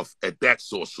diss Puff at that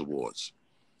Source Awards.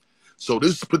 So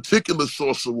this particular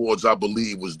Source Awards, I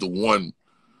believe, was the one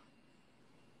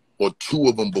or two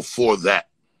of them before that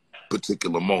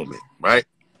particular moment, right?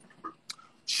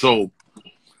 So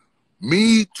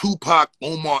me, Tupac,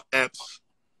 Omar Epps,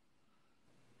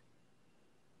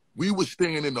 we were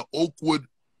staying in the Oakwood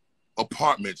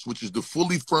Apartments, which is the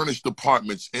fully furnished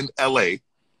apartments in LA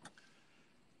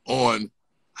on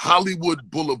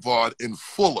Hollywood Boulevard in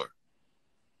Fuller.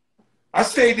 I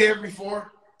stayed there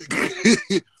before.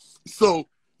 So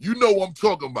you know what I'm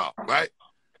talking about, right?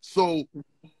 So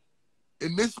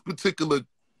in this particular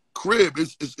crib,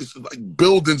 it's like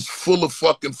buildings full of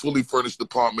fucking fully furnished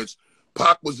apartments.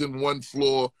 Pac was in one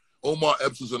floor, Omar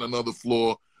Epps was on another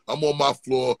floor, I'm on my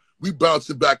floor. We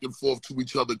bouncing back and forth to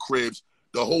each other cribs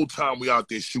the whole time we out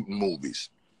there shooting movies.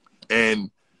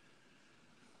 And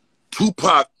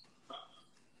Tupac,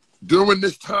 during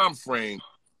this time frame,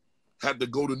 had to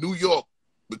go to New York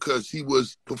because he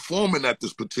was performing at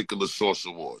this particular Source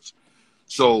Awards.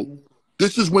 So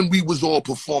this is when we was all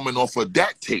performing off of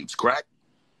DAT tapes, crack?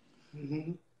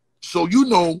 So you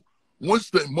know, once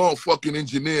the motherfucking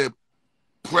engineer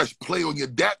press play on your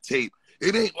DAT tape,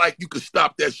 it ain't like you could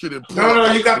stop that shit and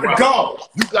No, you got to go.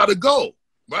 You got to go,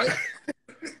 right?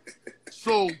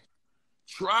 So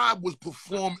Tribe was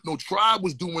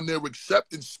doing their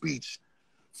acceptance speech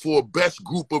for Best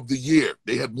Group of the Year.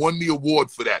 They had won the award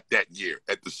for that year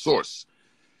at the Source.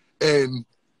 And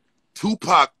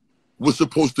Tupac was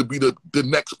supposed to be the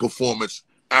next performance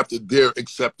after their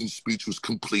acceptance speech was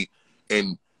complete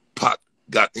and Pac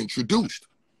got introduced,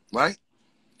 right?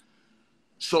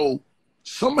 So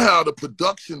somehow the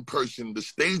production person, the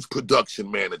stage production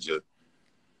manager,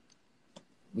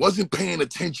 wasn't paying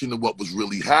attention to what was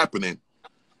really happening.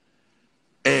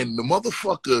 And the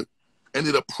motherfucker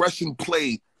ended up pressing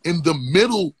play in the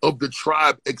middle of the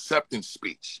Tribe acceptance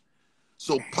speech.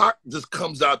 So Pac just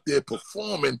comes out there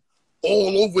performing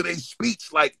all over their speech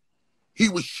like he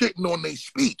was shitting on their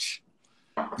speech.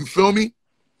 You feel me?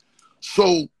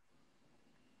 So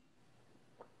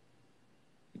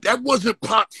that wasn't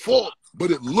Pac's fault, but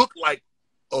it looked like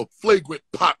a flagrant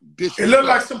Pac disrespect. It looked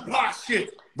like some Pac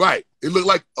shit. Right. It looked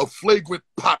like a flagrant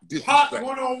Pac disrespect. Pac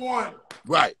 101.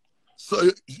 Right.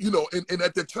 So, you know, and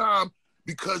at the time,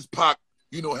 because Pac,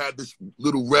 you know, had this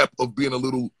little rep of being a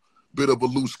little bit of a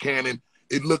loose cannon,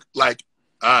 it looked like,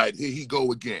 all right, here he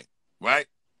go again, right?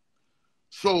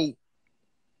 So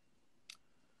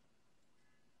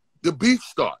the beef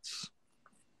starts.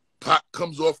 Pac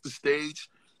comes off the stage,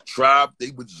 Tribe, they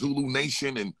with Zulu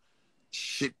Nation, and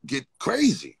shit get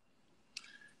crazy.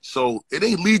 So it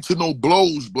ain't lead to no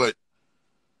blows, but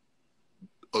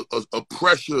a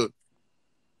pressure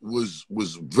was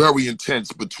very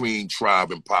intense between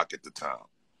Tribe and Pac at the time.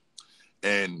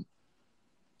 And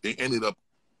they ended up,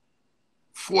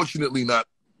 fortunately, not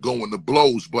going to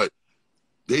blows, but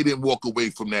they didn't walk away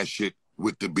from that shit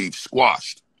with the beef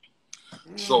squashed.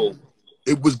 So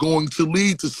it was going to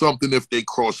lead to something if they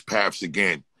crossed paths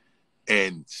again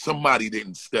and somebody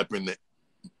didn't step in to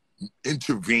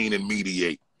intervene and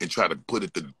mediate and try to put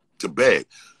it to bed.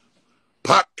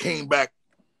 Pac came back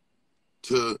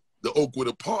to the Oakwood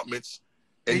Apartments.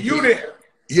 And you there?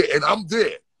 Yeah, and I'm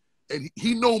there. And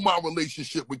he know my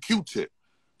relationship with Q-Tip.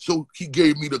 So he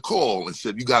gave me the call and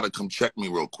said, you got to come check me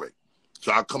real quick.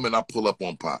 So I come and I pull up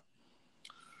on Pac.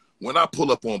 When I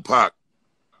pull up on Pac,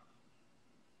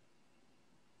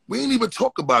 we ain't even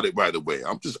talk about it right away.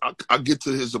 I get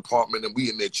to his apartment and we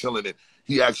in there chilling, and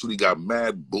he actually got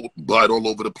mad blood all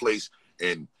over the place,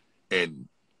 and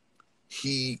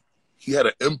he had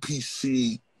an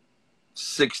MPC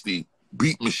 60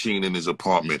 beat machine in his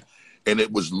apartment, and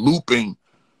it was looping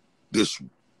this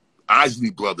Isley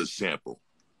Brothers sample,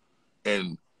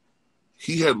 and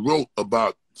he had wrote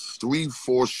about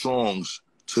 3-4 songs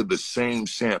to the same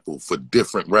sample for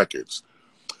different records,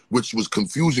 which was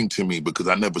confusing to me because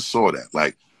I never saw that.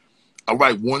 Like, I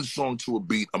write one song to a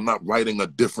beat, I'm not writing a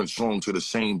different song to the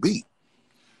same beat.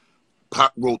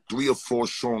 Pac wrote 3 or 4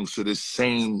 songs to this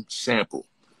same sample,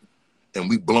 and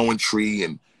we blowing tree,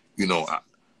 and, you know,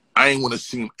 I ain't want to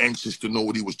seem anxious to know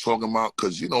what he was talking about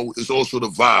because, you know, it's also the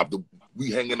vibe.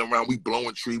 We hanging around, we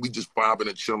blowing tree, we just vibing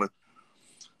and chilling.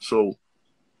 So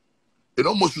it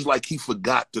almost was like he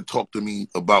forgot to talk to me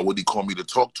about what he called me to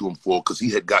talk to him for because he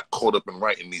had got caught up in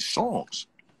writing these songs.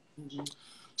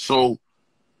 So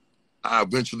I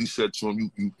eventually said to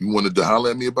him, you wanted to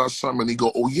holler at me about something? And he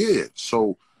go, oh, yeah.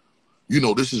 So, you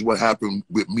know, this is what happened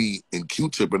with me and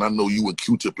Q-Tip, and I know you and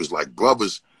Q-Tip is like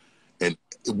brothers. And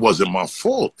it wasn't my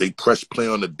fault. They press play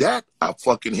on the DAC. I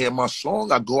fucking hear my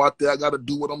song. I go out there. I got to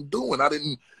do what I'm doing. I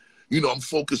didn't, you know, I'm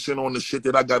focusing on the shit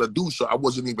that I got to do. So I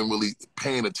wasn't even really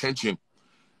paying attention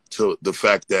to the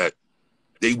fact that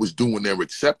they was doing their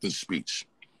acceptance speech.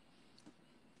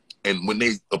 And when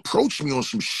they approached me on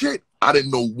some shit, I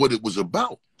didn't know what it was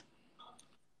about.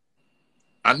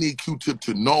 I need Q-Tip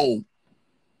to know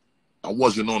I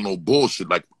wasn't on no bullshit.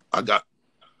 Like, I got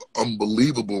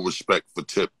unbelievable respect for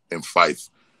Tip and Fife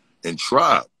and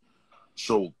Tribe.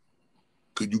 So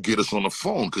could you get us on the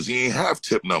phone? Because he ain't have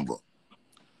Tip number.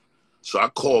 So I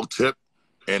called Tip,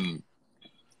 and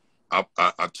I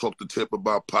talked to Tip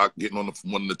about Pac getting on the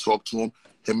wanting to talk to him.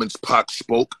 Him and Pac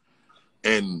spoke.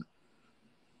 And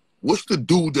what's the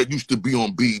dude that used to be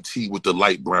on BET with the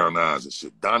light brown eyes and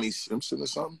shit? Donnie Simpson or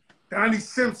something? Donnie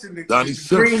Simpson, the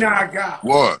Simpson. green-eyed guy.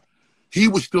 What? He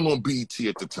was still on BET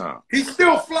at the time. He's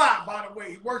still fly, by the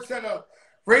way. He works at a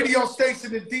radio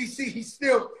station in D.C. He's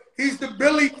the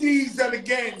Billy D's of the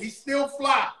game. He's still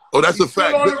fly. Oh, that's a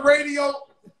fact. Still on the radio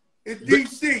in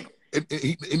D.C. And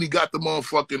he got the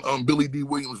motherfucking Billy D.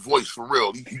 Williams voice for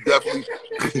real. He definitely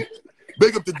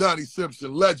big up to Donnie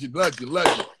Simpson, legend.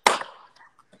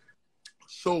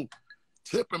 So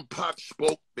Tip and Pac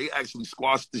spoke. They actually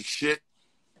squashed the shit,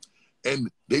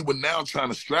 and they were now trying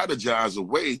to strategize a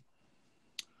way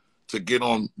to get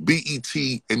on BET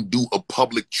and do a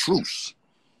public truce.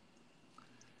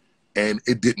 And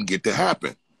it didn't get to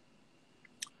happen.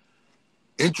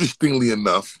 Interestingly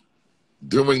enough,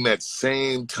 during that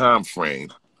same time frame,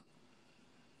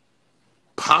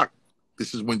 Pac,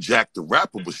 this is when Jack the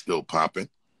Rapper was still popping.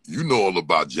 You know all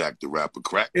about Jack the Rapper,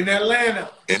 crack. In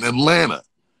Atlanta. Jack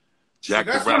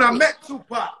That's the Rapper. when I met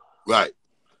Tupac. Right.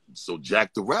 So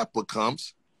Jack the Rapper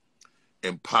comes,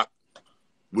 and Pac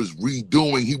was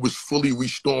redoing, he was fully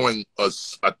restoring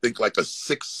us, I think like a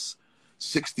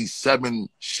 67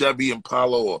 Chevy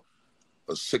Impala or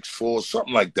a 64,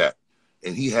 something like that.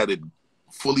 And he had it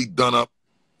fully done up.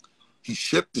 He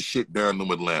shipped the shit down to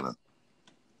Atlanta.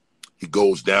 He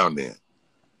goes down there.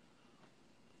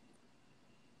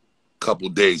 Couple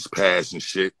days pass and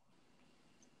shit.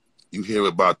 You hear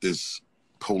about this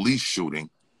police shooting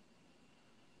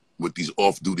with these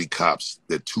off-duty cops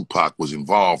that Tupac was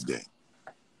involved in.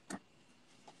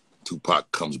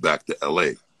 Tupac comes back to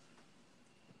L.A.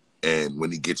 And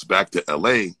when he gets back to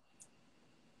L.A.,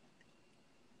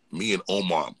 me and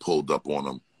Omar pulled up on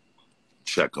him,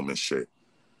 check him and shit.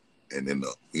 And then,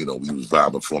 you know, we was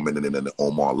vibing for a minute, and then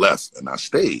Omar left, and I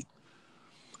stayed.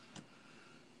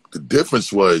 The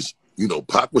difference was, you know,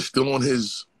 Pac was still on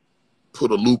his,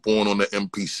 put a loop on the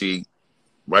MPC,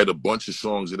 write a bunch of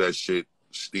songs of that shit,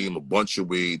 steam a bunch of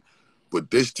weed.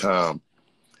 But this time,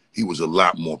 he was a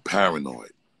lot more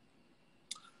paranoid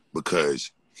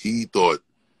because he thought,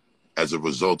 as a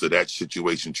result of that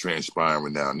situation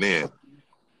transpiring down there,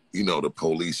 you know, the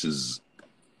police is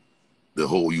the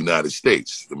whole United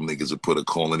States. Them niggas would put a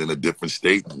calling in a different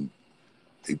state, and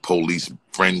they police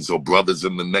friends or brothers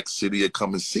in the next city that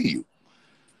come and see you.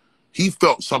 He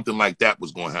felt something like that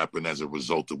was going to happen as a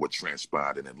result of what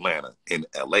transpired in Atlanta, in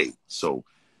L.A. So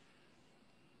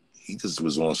he just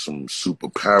was on some super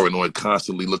paranoid,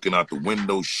 constantly looking out the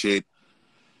window shit.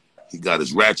 He got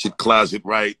his ratchet closet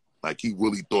right. Like, he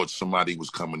really thought somebody was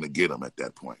coming to get him at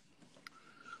that point.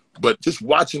 But just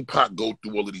watching Pac go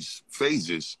through all of these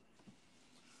phases,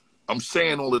 I'm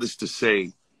saying all of this to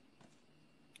say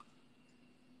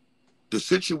the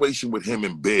situation with him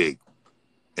and Big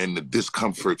and the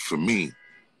discomfort for me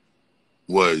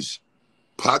was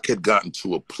Pac had gotten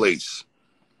to a place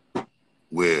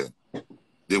where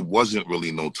there wasn't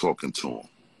really no talking to him.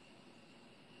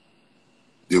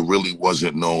 There really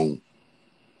wasn't no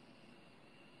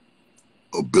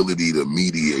ability to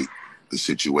mediate the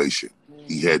situation.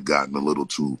 He had gotten a little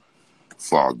too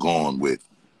far gone with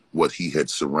what he had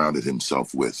surrounded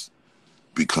himself with,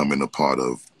 becoming a part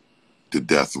of the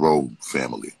Death Row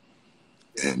family.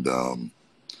 And,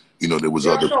 you know, there was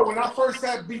other... I know, when I first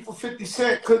had beef with 50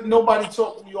 Cent, couldn't nobody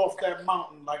talk me off that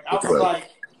mountain. Like, I was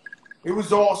like, it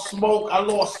was all smoke. I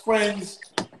lost friends.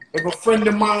 If a friend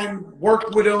of mine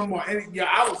worked with him or anything, yeah,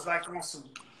 I was like on some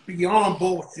beyond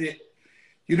bullshit.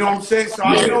 You know what I'm saying? So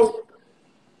I know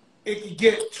it could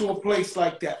get to a place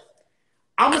like that.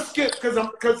 I'm gonna skip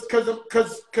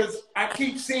because I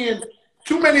keep seeing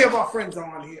too many of our friends are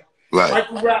on here. Right.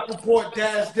 Michael Rappaport,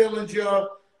 Daz Dillinger.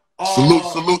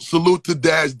 Salute to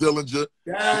Daz Dillinger.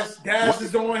 Daz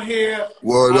is on here.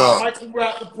 Word up. Michael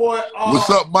Rappaport. What's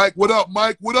up, Mike? What up,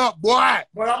 Mike? What up, boy?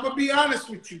 But I'm gonna be honest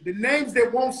with you. The names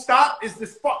that won't stop is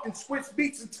this fucking Switch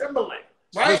Beats and Timberland.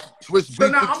 right? Swiss So Beats now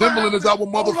and I'm gonna Timberland have is our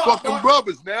motherfucking up,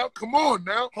 brothers now. Come on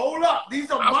now. Hold up.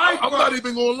 These are my I'm brothers. not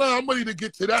even gonna lie. I'm ready to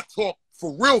get to that talk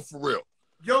for real, for real.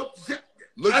 Yo,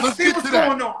 Let's see get what's to that.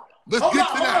 going on. Let's get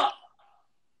to that.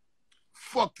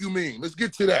 Fuck you mean? Let's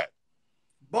get to that.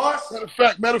 Boss.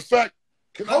 Matter of fact.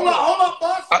 Hold up,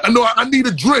 boss. I know I need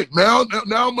a drink now.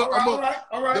 Now I'm all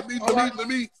right. Let me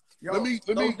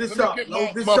Load this get up.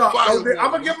 my fire water.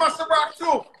 I'm gonna get my Ciroc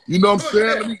too. You know what I'm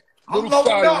saying? Let me I'm little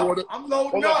loading fire up. water. I'm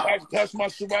loading Hold up. Pass my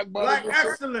Ciroc bottle. Black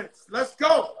excellence. Let's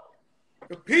go.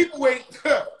 The people ain't.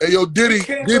 Hey yo, Diddy,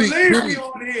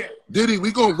 Diddy,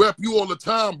 we gonna rep you all the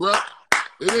time, bruh.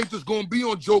 It ain't just gonna be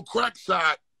on Joe Crack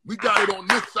side. We got it on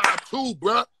this side too,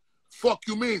 bruh. Fuck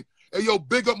you mean? Hey yo,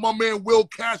 big up my man Will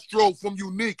Castro from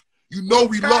Unique. You know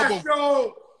we love him.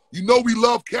 You know we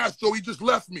love Castro. He just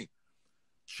left me.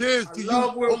 Cheers to you.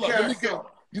 Hold on, let me get.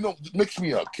 Mix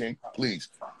me up, King, please.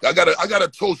 I gotta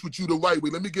toast with you the right way.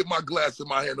 Let me get my glass in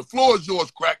my hand. The floor is yours,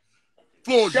 Crack.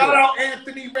 Shout out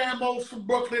Anthony Ramos from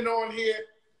Brooklyn on here.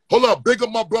 Hold up, big up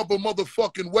my brother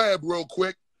motherfucking Webb real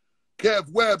quick. Kev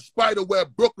Webb,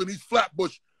 Spiderweb, Brooklyn, he's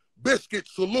Flatbush. Biscuit,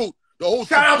 salute. The whole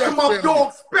shout out to my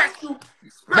dog Special.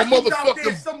 My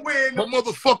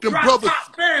motherfucking brother.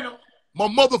 My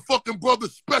motherfucking brother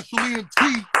Special ENT.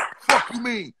 Fuck you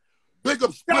mean. Big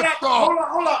up Split Star.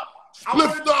 Hold up.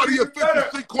 Split Star to your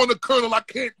 53 corner colonel. I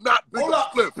can't not big up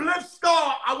Split. Split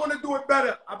Star, I want to do it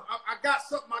better. I got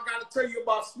something I got to tell you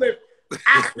about Split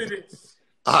after this.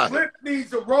 Split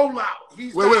needs a rollout.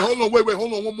 Wait,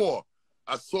 hold on, one more.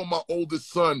 I saw my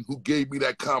oldest son who gave me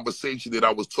that conversation that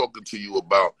I was talking to you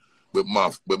about with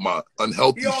my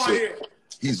unhealthy shit. Here.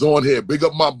 He's on here. Big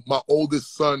up my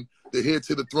oldest son, the heir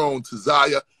to the throne,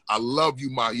 Tazaya. I love you,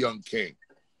 my young king.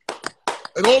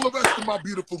 And all the rest of my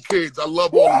beautiful kids. I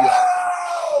love all of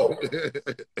y'all.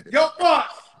 Yo, boss.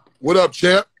 What up,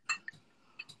 champ?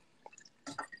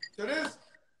 So this.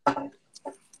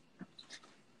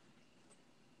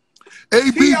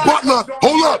 AB Butler,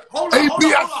 hold up.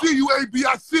 AB, I see you, AB.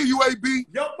 I see you, AB.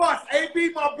 Yo, boss,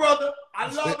 AB, my brother. I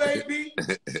love AB.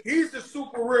 He's the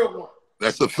super real one.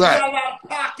 That's a fact. He got a lot of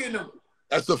pack in him.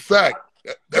 That's a fact.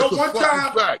 That's a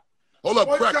fucking fact. Hold up,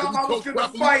 Crack. Can we toast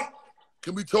properly?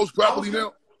 Can we toast properly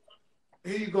now?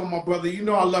 Here you go, my brother. You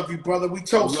know I love you, brother. We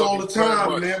toast all the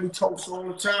time, man. We toast all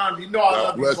the time. You know I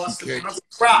love you,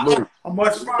 Busta. I'm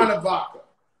much finer vodka.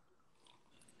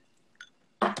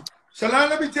 So now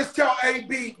let me just tell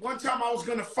AB, one time I was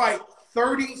going to fight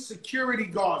 30 security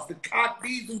guards, the cock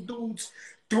diesel dudes,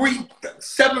 3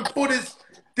 7-footers,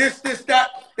 this, that.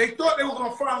 They thought they were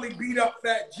going to finally beat up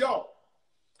Fat Joe.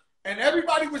 And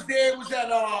everybody was there. It was at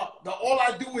the All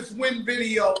I Do Is Win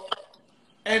video.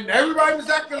 And everybody was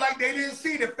acting like they didn't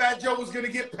see that Fat Joe was going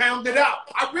to get pounded out.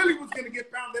 I really was going to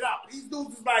get pounded out. These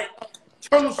dudes was like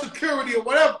internal security or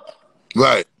whatever.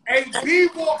 Right. AB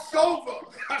walks over.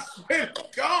 I swear to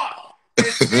God. And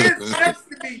stands next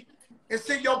to me and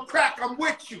said, yo, Crack, I'm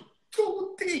with you.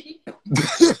 Too deep.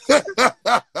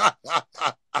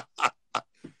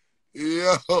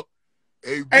 Yo.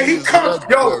 AB and he comes,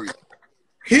 yo.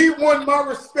 He won my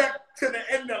respect to the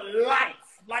end of life.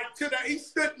 Like, he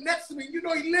stood next to me. You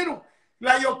know, he little.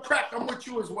 Like, yo, Crack, I'm with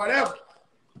you as whatever.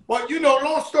 But, you know,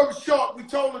 long story short, we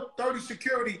told the 30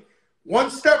 security, one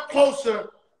step closer,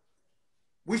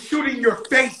 we shooting your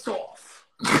face off.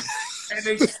 And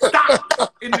they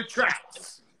stopped in the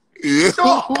tracks. Yeah. So,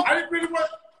 I didn't really want,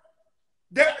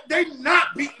 they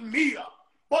not beating me up.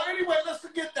 But anyway, let's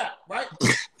forget that, right?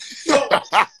 So,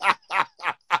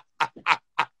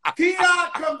 T.I.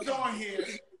 comes on here.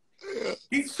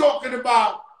 He's talking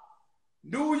about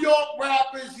New York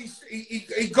rappers.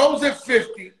 He goes at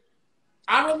 50.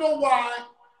 I don't know why.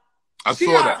 I saw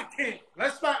T.I.'s that. the king.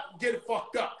 Let's not get it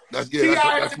fucked up.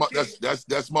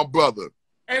 That's my brother.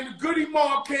 And the Goody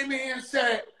Mob came in here and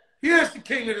said, here's the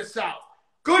king of the South.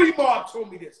 Goody Mob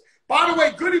told me this. By the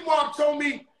way, Goody Mob told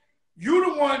me you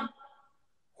the one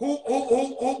who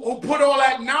put all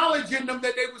that knowledge in them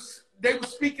that they were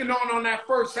speaking on that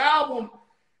first album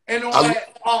and all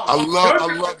that. I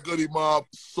love Goody Mob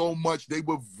so much. They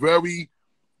were very,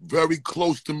 very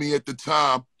close to me at the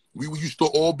time. We used to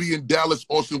all be in Dallas,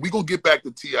 Austin. We're gonna get back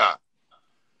to T.I.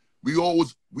 We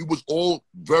was all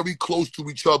very close to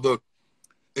each other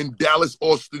in Dallas,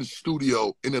 Austin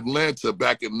studio in Atlanta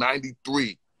back in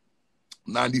 93,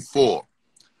 94.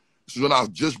 This is when I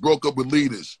just broke up with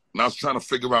Leaders, and I was trying to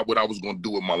figure out what I was going to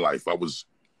do with my life. I was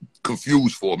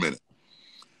confused for a minute.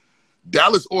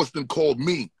 Dallas Austin called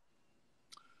me.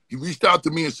 He reached out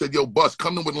to me and said, yo, Bus,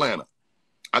 come to Atlanta.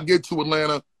 I get to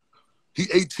Atlanta. He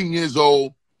 18 years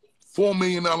old, $4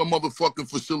 million motherfucking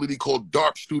facility called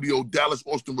DARP Studio, Dallas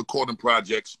Austin Recording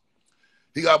Projects.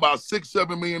 He got about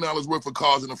 $6-7 million worth of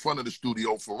cars in the front of the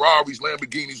studio, Ferraris,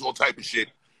 Lamborghinis, all type of shit.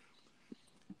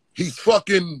 His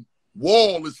fucking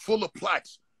wall is full of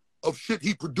plaques of shit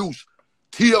he produced.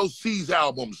 TLC's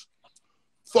albums,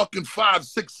 fucking 5,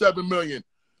 6, 7 million.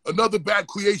 Another Bad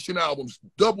Creation albums,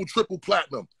 double, triple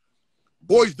platinum.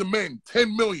 Boys to Men,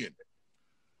 10 million.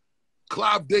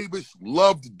 Clive Davis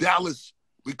loved Dallas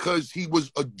because he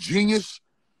was a genius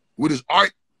with his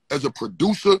art as a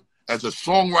producer, as a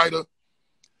songwriter,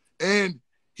 and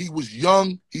he was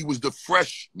young. He was the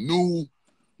fresh, new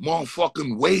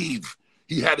motherfucking wave.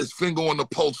 He had his finger on the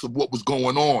pulse of what was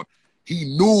going on. He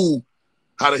knew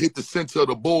how to hit the center of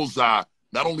the bullseye,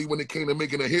 not only when it came to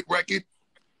making a hit record,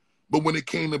 but when it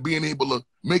came to being able to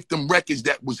make them records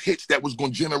that was hits that was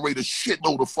going to generate a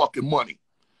shitload of fucking money.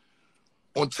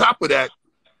 On top of that,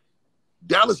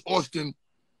 Dallas Austin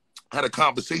had a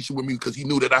conversation with me because he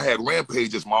knew that I had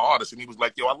Rampage as my artist, and he was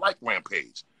like, yo, I like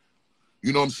Rampage.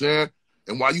 You know what I'm saying?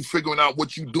 And while you figuring out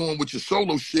what you doing with your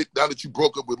solo shit, now that you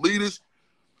broke up with Leaders,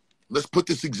 let's put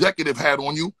this executive hat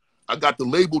on you. I got the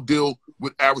label deal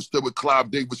with Arista, with Clive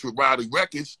Davis, with Riley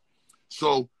Records.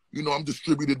 So, you know, I'm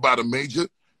distributed by the major,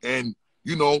 and,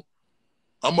 you know,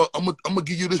 I'm gonna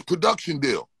give you this production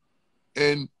deal.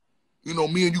 And, you know,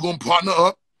 me and you gonna partner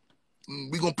up.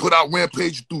 We gonna put out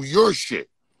Rampage through your shit.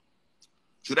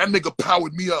 So that nigga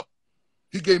powered me up.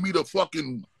 He gave me the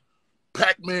fucking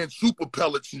Pac-Man super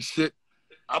pellets and shit.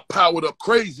 I powered up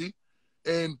crazy,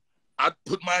 and I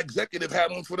put my executive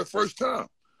hat on for the first time.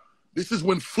 This is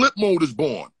when Flip Mode is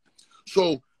born.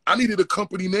 So I needed a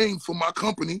company name for my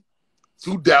company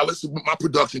through Dallas, my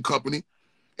production company.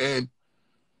 And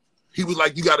he was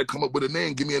like, you got to come up with a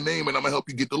name. Give me a name, and I'm going to help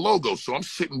you get the logo. So I'm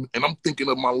sitting, and I'm thinking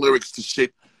of my lyrics to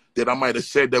shit that I might have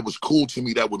said that was cool to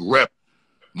me, that would rep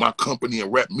my company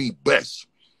and rep me best.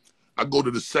 I go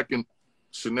to the second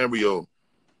scenario,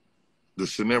 the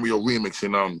scenario remix,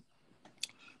 and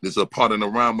there's a part in the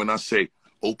rhyme when I say,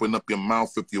 open up your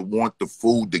mouth if you want the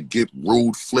food to get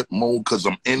rude, Flip Mode, because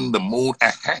I'm in the mood.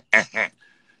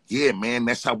 Yeah, man,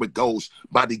 that's how it goes.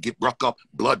 Body get rough up,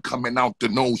 blood coming out the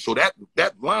nose. So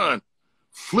that line,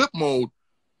 Flip Mode,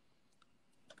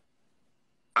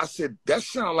 I said, that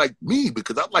sound like me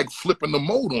because I like flipping the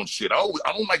mode on shit. I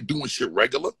don't like doing shit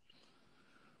regular.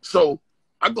 So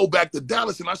I go back to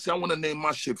Dallas and I say, I want to name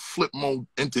my shit Flip Mode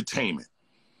Entertainment.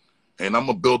 And I'm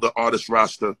going to build the artist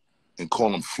roster and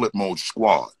call them Flip Mode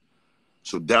Squad.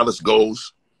 So Dallas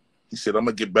goes. He said, I'm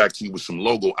going to get back to you with some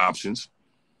logo options.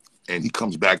 And he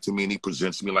comes back to me and he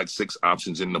presents me like 6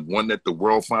 options. And the one that the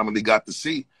world finally got to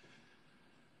see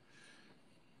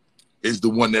is the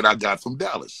one that I got from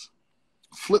Dallas.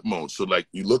 Flip Mode. So like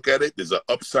you look at it, there's an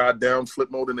upside down Flip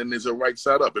Mode and then there's a right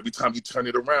side up. Every time you turn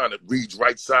it around, it reads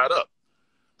right side up.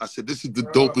 I said, this is the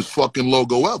dopest fucking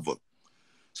logo ever.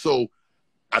 So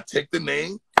I take the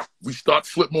name, we start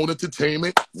Flip Mode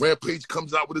Entertainment. Rampage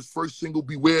comes out with his first single,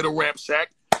 Beware the Ramp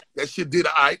Sack. That shit did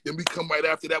all right. Then we come right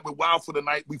after that with Wild for the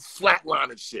Night. We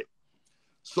flatlining shit.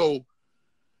 So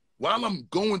while I'm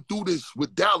going through this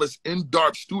with Dallas in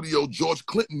Dark Studio, George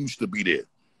Clinton used to be there.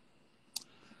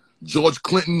 George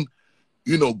Clinton,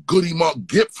 you know, Goody Mob,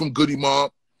 Gip from Goody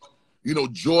Mob, you know,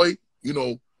 Joy, you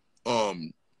know,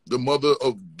 the mother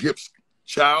of Gip's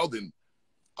child and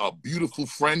a beautiful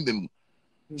friend, and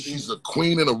she's a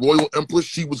queen and a royal empress.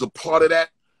 She was a part of that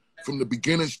from the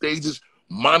beginning stages.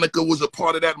 Monica was a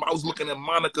part of that. I was looking at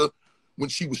Monica when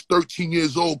she was 13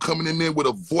 years old, coming in there with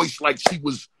a voice like she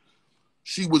was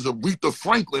Aretha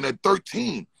Franklin at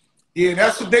 13. Yeah,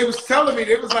 that's what they was telling me.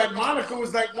 They was like, Monica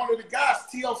was like one of the guys.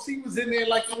 TLC was in there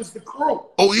like it was the crew.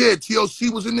 Oh, yeah,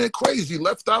 TLC was in there crazy.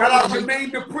 Left out. Shout out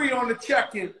Jermaine Dupri on the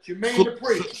check-in. Jermaine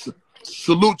Dupri.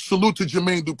 Salute to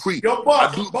Jermaine Dupri. Yo,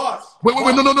 boss. Wait,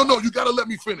 no. You got to let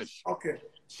me finish. Okay.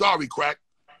 Sorry, Crack.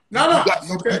 No.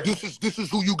 Okay. This is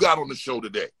who you got on the show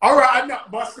today. All right, I know.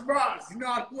 Busta Rhymes. You know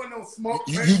I don't want no smoke.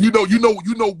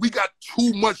 You know, we got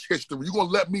too much history. You're going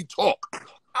to let me talk.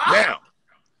 Now,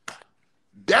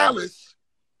 Dallas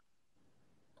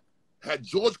had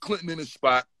George Clinton in his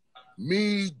spot,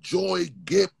 me, Joy,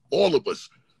 Gip, all of us,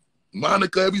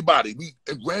 Monica, everybody. We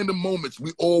at random moments,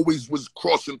 we always was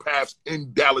crossing paths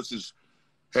in Dallas's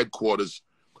headquarters.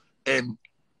 And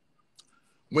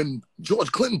when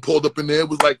George Clinton pulled up in there, it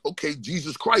was like, okay,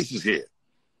 Jesus Christ is here.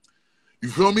 You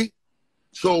feel me?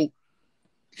 So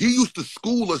he used to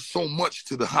school us so much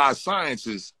to the high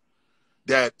sciences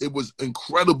that it was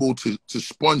incredible to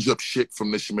sponge up shit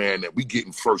from this man that we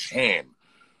getting firsthand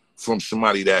from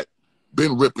somebody that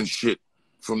been ripping shit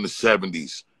from the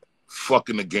 70s,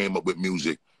 fucking the game up with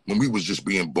music when we was just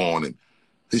being born. And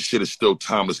his shit is still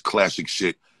timeless classic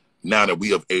shit now that we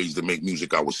have age to make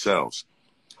music ourselves.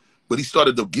 But he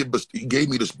started to give us, he gave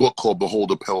me this book called Behold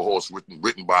the Pale Horse,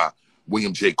 written by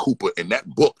William J. Cooper. And that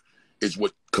book is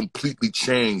what completely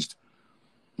changed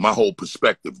my whole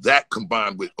perspective. That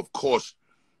combined with, of course,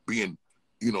 being,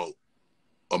 you know,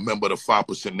 a member of the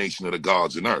 5% Nation of the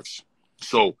Gods and Earths.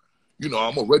 So, you know,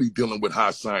 I'm already dealing with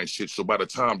high science shit. So by the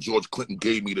time George Clinton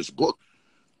gave me this book,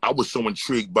 I was so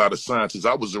intrigued by the sciences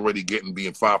I was already getting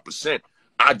being 5%.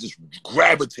 I just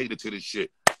gravitated to this shit.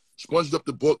 Sponged up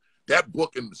the book. That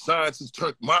book and the sciences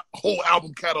turned my whole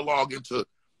album catalog into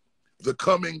The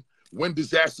Coming, When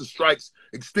Disaster Strikes,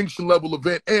 Extinction Level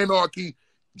Event, Anarchy,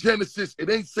 Genesis, It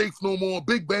Ain't Safe No More,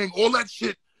 Big Bang. All that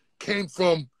shit came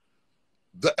from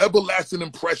the everlasting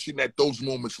impression that those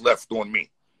moments left on me.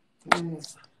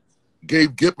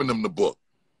 Gave Gippin them the book.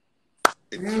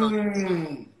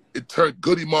 It turned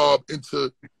Goody Mob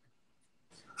into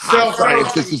high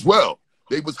scientists as well.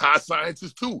 They was high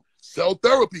scientists too. Cell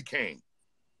therapy came.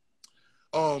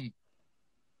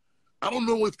 I don't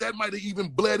know if that might have even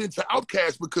bled into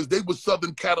Outkast because they were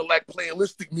Southern Cadillac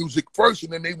playalistic music first,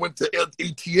 and then they went to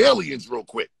AT Aliens real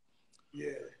quick. Yeah.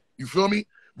 You feel me?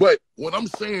 But what I'm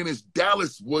saying is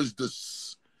Dallas was the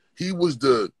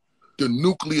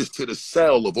nucleus to the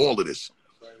cell of all of this.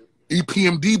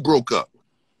 EPMD broke up.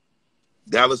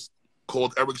 Dallas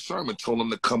called Eric Sermon, told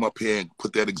him to come up here and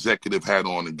put that executive hat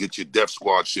on and get your Def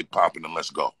Squad shit popping and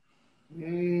let's go.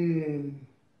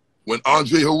 When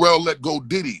Andre Harrell let go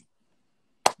Diddy,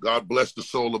 God bless the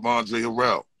soul of Andre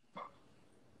Harrell,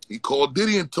 he called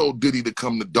Diddy and told Diddy to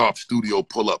come to Darp Studio,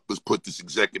 pull up. Let's put this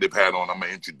executive hat on. I'm going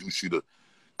to introduce you to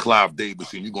Clive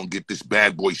Davis, and you're going to get this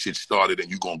bad boy shit started, and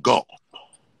you're going to go.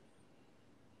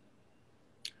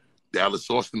 Dallas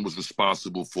Austin was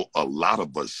responsible for a lot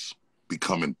of us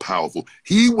becoming powerful.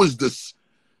 He was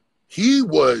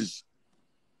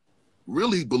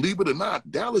really, believe it or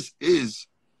not, Dallas is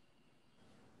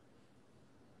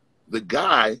the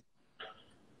guy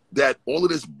that all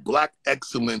of this black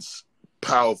excellence,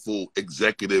 powerful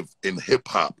executive in hip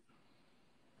hop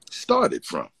started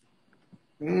from.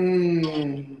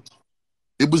 It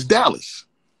was Dallas.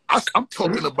 I'm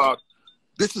talking about,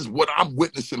 this is what I'm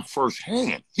witnessing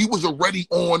firsthand. He was already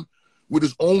on with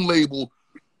his own label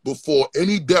before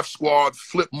any Def Squad,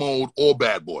 Flip Mode, or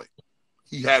Bad Boy.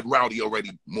 He had Rowdy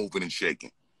already moving and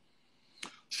shaking.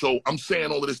 So I'm saying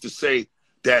all of this to say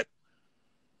that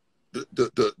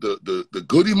the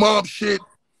Goody Mob shit,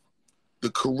 the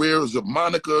careers of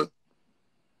Monica,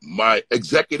 my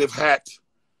executive hat,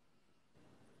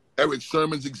 Eric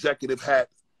Sermon's executive hat,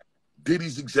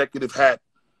 Diddy's executive hat,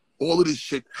 all of this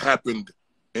shit happened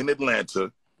in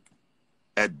Atlanta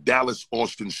at Dallas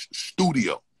Austin's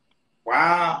studio.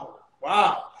 Wow.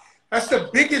 Wow. That's the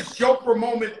biggest Joprah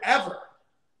moment ever.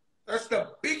 That's the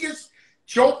biggest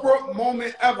Joprah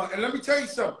moment ever. And let me tell you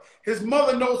something. His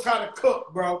mother knows how to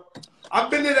cook, bro. I've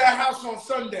been to that house on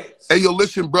Sundays. Hey, yo,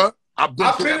 listen, bro. I've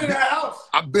been to that house.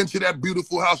 I've been to that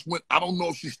beautiful house. I don't know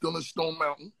if she's still in Stone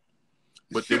Mountain.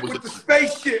 But shit with the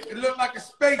spaceship. It looked like a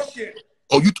spaceship.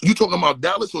 Oh, you talking about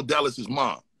Dallas or Dallas's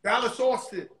mom? Dallas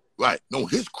Austin. Right. No,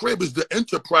 his crib is the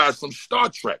Enterprise from Star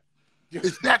Trek.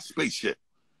 It's that spaceship.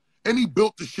 And he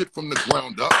built the shit from the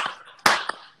ground up.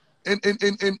 And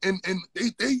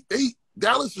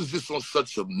Dallas is just on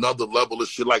such another level of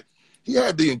shit. Like, he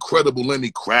had the incredible Lenny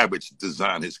Kravitz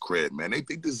design his crib, man. They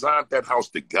designed that house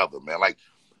together, man. Like,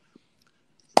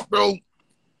 bro,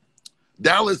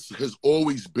 Dallas has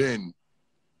always been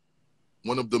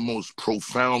one of the most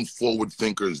profound forward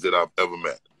thinkers that I've ever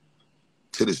met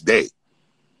to this day.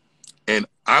 And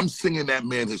I'm singing that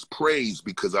man his praise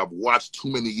because I've watched too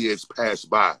many years pass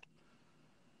by.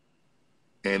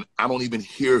 And I don't even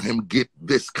hear him get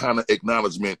this kind of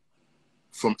acknowledgement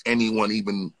from anyone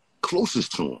even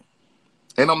closest to him.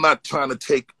 And I'm not trying to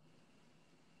take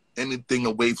anything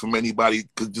away from anybody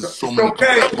because there's so many people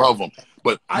that love him.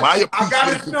 But my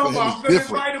appreciation for him is different. I'm going to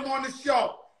invite him on the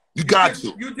show. You got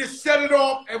to. You just set it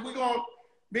off, and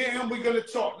me and him, we're going to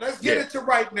talk. Let's get into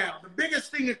right now. The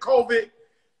biggest thing in COVID,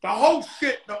 the whole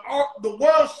shit, the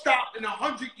world stopped in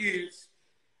 100 years,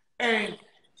 and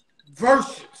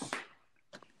Verzuz.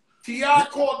 T.I.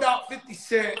 called out 50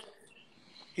 Cent.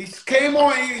 He came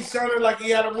on here, he sounded like he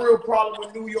had a real problem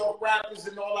with New York rappers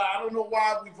and all that. I don't know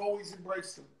why we've always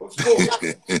embraced him. But it's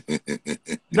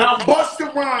cool. Now,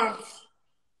 Busta Rhymes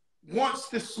wants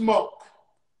to smoke.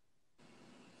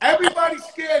 Everybody's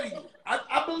scared of you.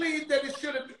 I believe that it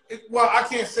should have been, well, I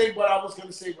can't say what I was going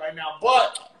to say right now,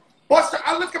 but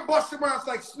I look at Busta Rhymes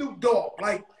like Snoop Dogg.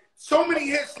 Like, so many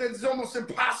hits that it's almost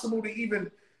impossible to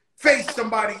even face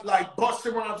somebody like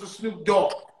Busta Rhymes or Snoop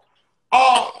Dogg.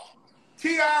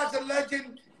 T.I.'s a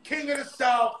legend, king of the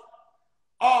South.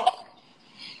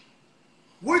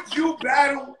 would you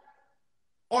battle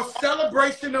or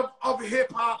celebration of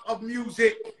hip-hop, of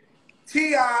music,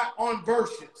 T.I. on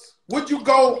Versus? Would you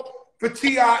go for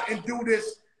T.I. and do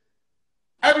this?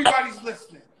 Everybody's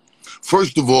listening.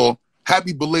 First of all,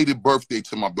 happy belated birthday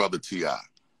to my brother T.I.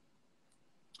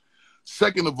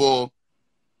 Second of all,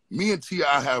 me and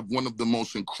T.I. have one of the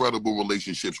most incredible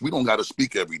relationships. We don't got to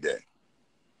speak every day.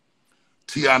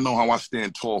 T.I. know how I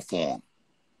stand tall for him.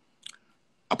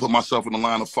 I put myself in the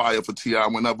line of fire for T.I.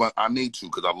 whenever I need to,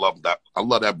 because I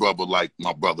love that brother like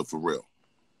my brother for real.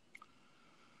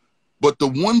 But the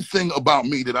one thing about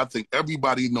me that I think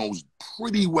everybody knows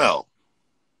pretty well,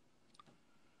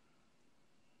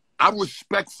 I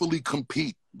respectfully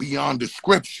compete beyond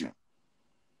description.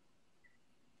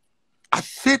 I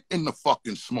sit in the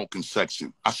fucking smoking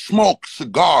section. I smoke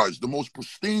cigars, the most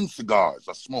pristine cigars.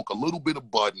 I smoke a little bit of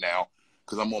bud now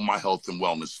because I'm on my health and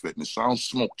wellness fitness. So I don't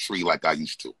smoke tree like I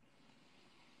used to.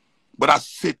 But I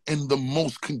sit in the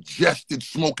most congested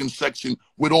smoking section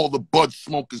with all the bud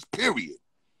smokers, period.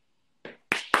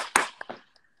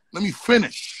 Let me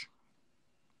finish.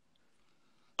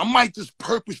 I might just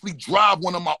purposely drive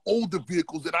one of my older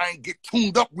vehicles that I ain't get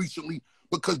tuned up recently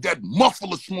because that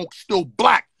muffler smoke's still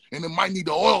black and it might need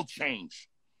an oil change.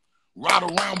 Ride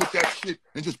around with that shit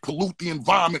and just pollute the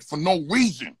environment for no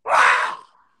reason.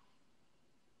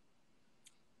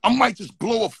 I might just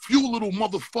blow a few little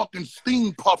motherfucking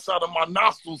steam puffs out of my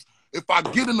nostrils if I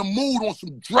get in the mood on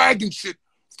some dragon shit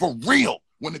for real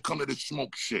when it comes to this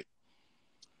smoke shit.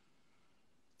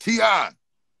 T.I.,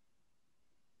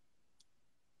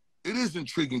 it is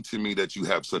intriguing to me that you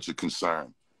have such a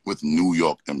concern with New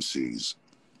York MCs.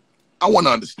 I want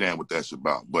to understand what that's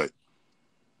about, but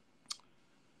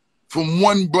from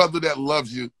one brother that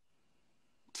loves you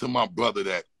to my brother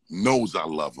that knows I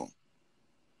love him,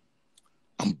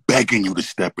 I'm begging you to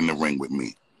step in the ring with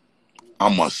me.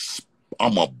 I'm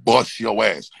a bust your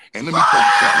ass. And let me tell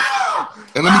you something.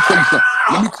 And let me tell you something.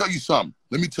 Let me tell you something.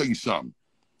 Let me tell you something.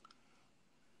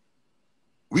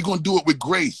 We're gonna do it with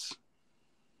grace.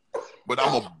 But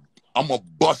I'm a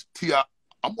bust T.I.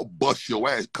 I'm gonna bust your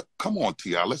ass. Come on,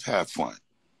 T.I. Let's have fun.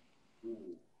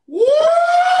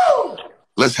 Woo!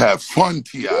 Let's have fun,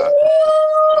 T.I.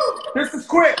 Woo! This is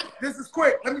quick. This is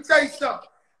quick. Let me tell you something.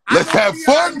 Let's have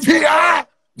fun, T.I.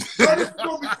 But it's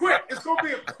gonna be quick. It's gonna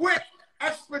be a quick,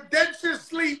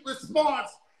 expeditiously response.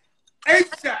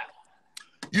 ASAP.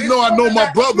 You know, I know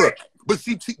my brother. Quick. But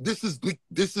see, this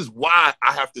is why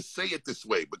I have to say it this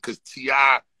way, because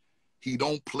T.I., he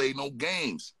don't play no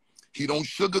games. He don't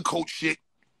sugarcoat shit,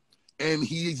 and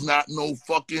he's not no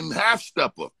fucking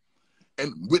half-stepper.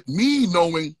 And with me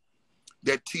knowing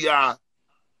that T.I.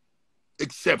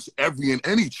 accepts every and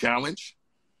any challenge,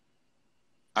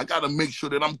 I got to make sure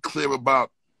that I'm clear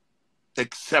about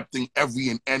accepting every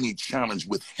and any challenge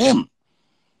with him.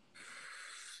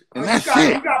 And that's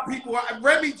it. You got people.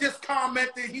 Remy just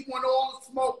commented he want all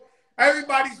the smoke.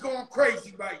 Everybody's going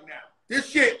crazy right now. This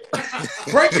shit,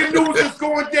 breaking news is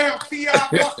going down. T.I.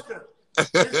 Busta.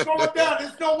 It's going down.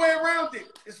 There's no way around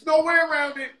it. It's no way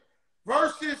around it.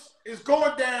 Versus is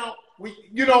going down.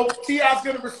 T.I.'s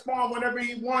going to respond whenever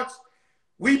he wants.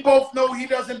 We both know he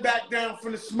doesn't back down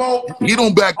from the smoke. He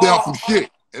don't back down from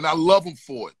shit. And I love him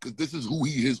for it, because this is who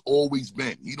he has always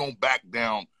been. He don't back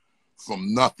down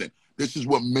from nothing. This is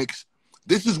what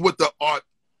the art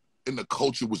and the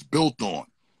culture was built on.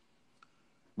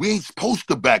 We ain't supposed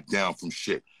to back down from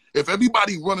shit. If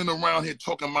everybody running around here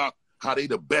talking about how they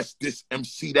the best, this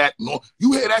MC, that, and all,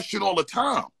 you hear that shit all the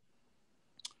time.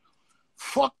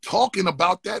 Fuck talking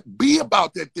about that. Be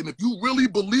about that then. If you really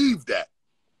believe that,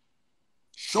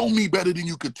 show me better than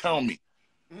you could tell me.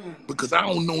 Because I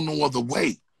don't know no other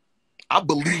way. I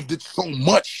believed it so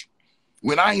much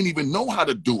when I ain't even know how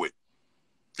to do it.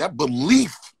 That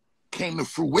belief came to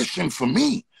fruition for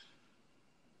me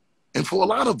and for a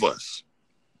lot of us,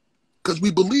 because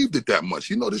we believed it that much.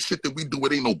 You know, this shit that we do,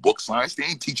 it ain't no book science. They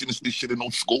ain't teaching us this shit in no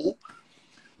school.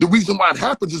 The reason why it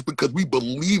happens is because we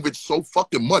believe it so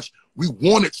fucking much. We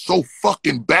want it so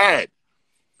fucking bad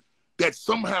that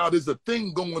somehow there's a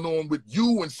thing going on with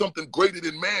you and something greater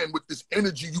than man with this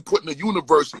energy you put in the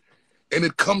universe, and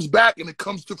it comes back and it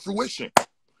comes to fruition.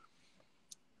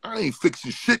 I ain't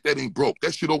fixing shit that ain't broke.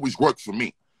 That shit always worked for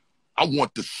me. I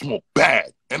want the smoke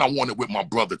bad, and I want it with my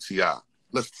brother T.I.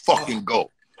 Let's fucking go.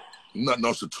 Nothing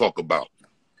else to talk about.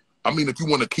 I mean, if you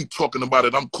want to keep talking about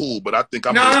it, I'm cool, but I think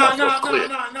I'm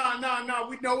No.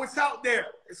 We know it's out there.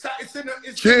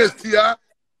 Cheers, T.I.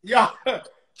 Yo.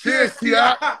 Cheers,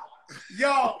 T.I.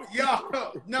 Yo.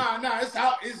 Nah. It's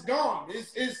out. It's gone.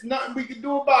 It's nothing we can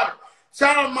do about it.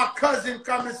 Shout out to my cousin,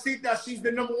 Carmencita. She's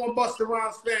the #1 Busta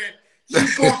Rhymes fan.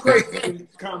 She's going crazy in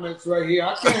these comments right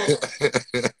here.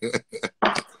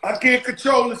 I can't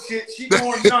control the shit. She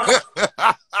going nuts.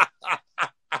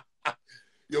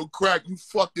 Yo, Crack, you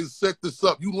fucking set this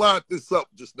up. You lined this up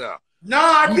just now. Nah,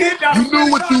 I did not. You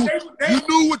knew what you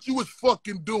knew what you was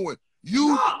fucking doing.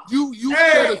 You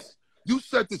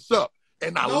set this up,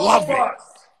 and I love it.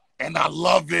 And I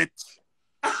love it.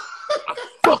 I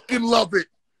fucking love it.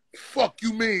 Fuck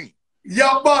you mean?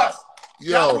 Yo, Bust.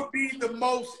 Yo. That would be the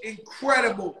most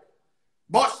incredible.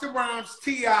 Busta Rhymes,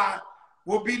 T.I.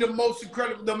 will be the most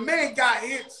incredible. The man got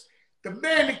hits. The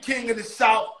man, the king of the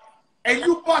South. And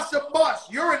you bust a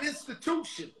bust. You're an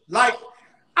institution. Like,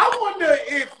 I wonder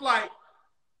if, like,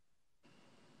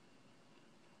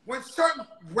 when certain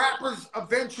rappers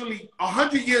eventually,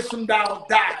 100 years from now,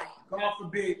 die, God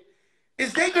forbid,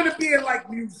 is they going to be in, like,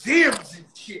 museums and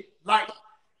shit? Like,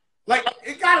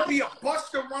 it gotta be a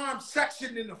Busta Rhymes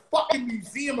section in the fucking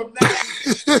Museum of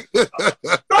Natural.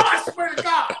 No, I swear to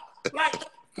God. Like,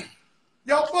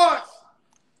 yo, Bust.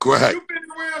 Correct. You've been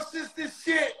around since this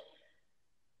shit.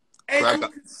 And you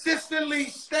consistently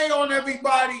stay on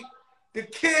everybody. The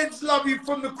kids love you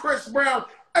from the Chris Brown.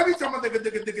 Every time I think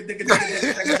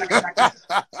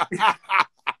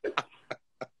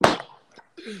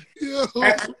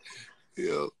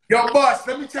Yo, Bust,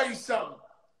 let me tell you something.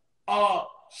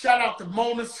 Shout out to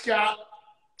Mona Scott.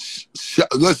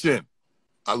 Listen.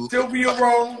 Sylvia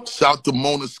Rome. Shout to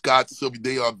Mona Scott, Sylvia.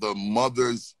 They are the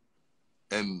mothers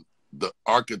and the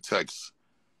architects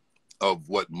of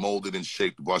what molded and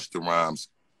shaped Busta Rhymes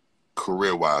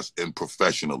career-wise and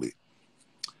professionally.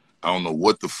 I don't know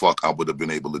what the fuck I would have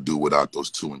been able to do without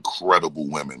those two incredible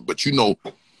women. But you know,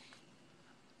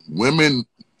 women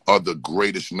are the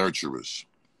greatest nurturers.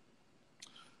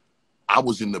 I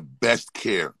was in the best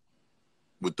care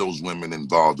with those women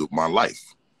involved with my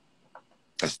life.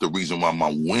 That's the reason why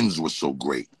my wins were so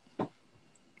great.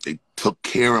 They took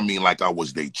care of me like I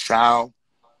was their child,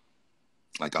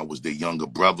 like I was their younger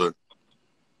brother.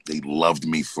 They loved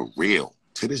me for real.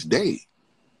 To this day,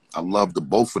 I love the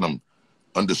both of them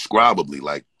undescribably.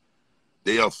 Like,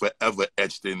 they are forever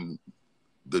etched in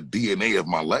the DNA of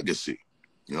my legacy.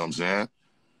 You know what I'm saying?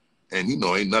 And, you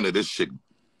know, ain't none of this shit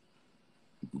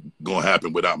gonna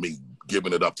happen without me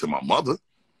giving it up to my mother.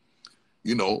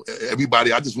 You know,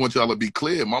 everybody, I just want y'all to be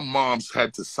clear. My mom's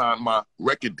had to sign my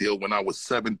record deal when I was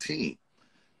 17,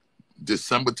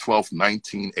 December 12th,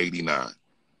 1989.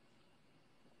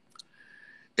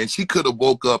 And she could have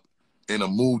woke up in a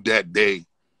mood that day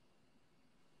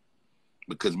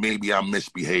because maybe I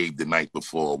misbehaved the night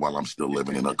before while I'm still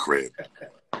living in her crib.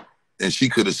 And she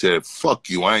could have said, fuck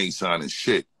you, I ain't signing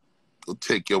shit. Go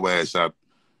take your ass out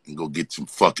and go get some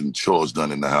fucking chores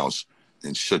done in the house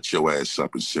and shut your ass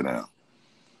up and sit down.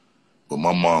 But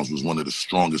my mom was one of the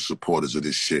strongest supporters of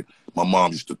this shit. My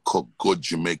mom used to cook good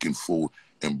Jamaican food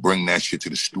and bring that shit to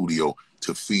the studio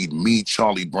to feed me,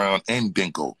 Charlie Brown, and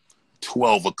Dinko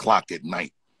 12 o'clock at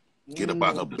night. Get up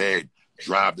out her bed,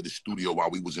 drive to the studio while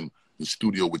we was in the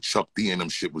studio with Chuck D and them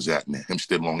shit was at in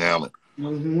Hempstead, Long Island.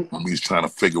 And we was trying to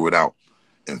figure it out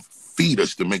and feed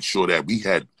us to make sure that we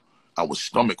had our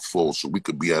stomach full so we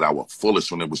could be at our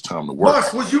fullest when it was time to work.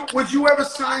 Bus, was you ever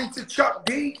signed to Chuck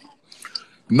D?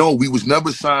 No, we was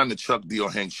never signed to Chuck D or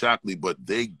Hank Shockley, but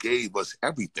they gave us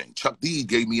everything. Chuck D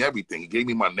gave me everything. He gave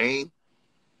me my name,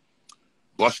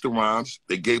 Busta Rhymes.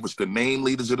 They gave us the name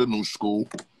leaders of the new school.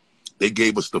 They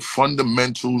gave us the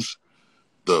fundamentals,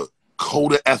 the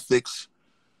code of ethics,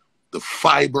 the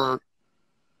fiber,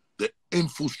 the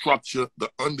infrastructure, the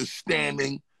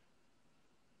understanding,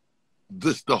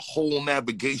 the whole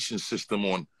navigation system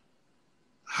on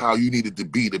how you needed to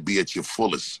be at your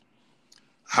fullest.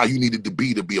 How you needed to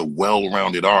be a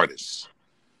well-rounded artist.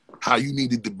 How you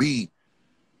needed to be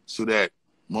so that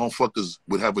motherfuckers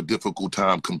would have a difficult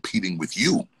time competing with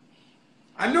you.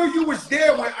 I know you was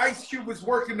there when Ice Cube was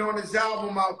working on his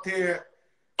album out there.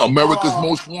 America's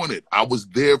Most Wanted. I was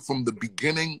there from the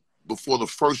beginning before the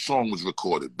first song was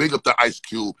recorded. Big up to Ice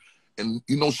Cube. And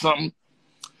you know something?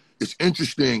 It's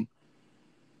interesting,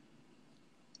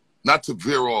 not to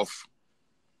veer off.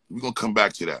 We're going to come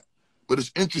back to that. But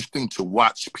it's interesting to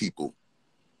watch people,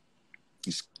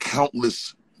 these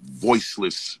countless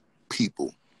voiceless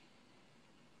people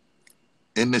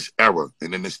in this era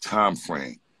and in this time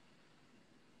frame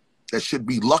that should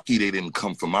be lucky they didn't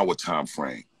come from our time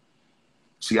frame.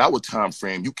 See, our time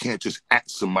frame, you can't just at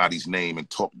somebody's name and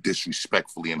talk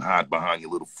disrespectfully and hide behind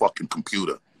your little fucking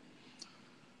computer.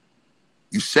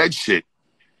 You said shit,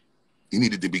 you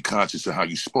needed to be conscious of how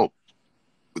you spoke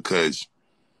because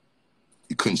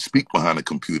you couldn't speak behind a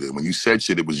computer. When you said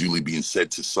shit, it was usually being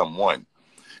said to someone.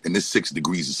 And this 6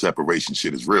 degrees of separation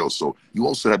shit is real. So you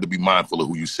also have to be mindful of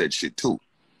who you said shit to.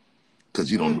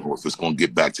 Because you don't know if it's going to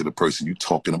get back to the person you're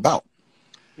talking about.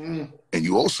 And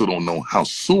you also don't know how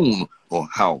soon or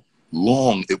how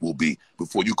long it will be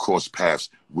before you cross paths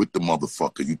with the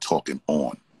motherfucker you talking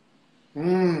on.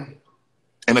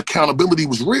 And accountability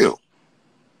was real.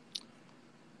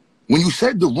 When you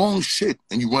said the wrong shit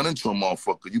and you run into a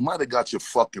motherfucker, you might have got your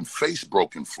fucking face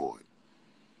broken for it.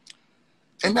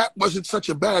 And that wasn't such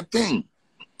a bad thing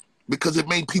because it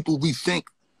made people rethink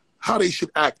how they should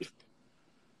act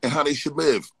and how they should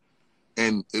live.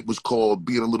 And it was called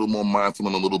being a little more mindful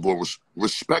and a little more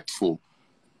respectful.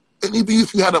 And even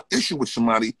if you had an issue with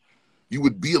somebody, you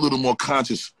would be a little more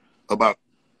conscious about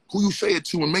who you say it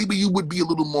to. And maybe you would be a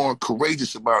little more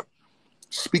courageous about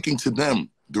speaking to them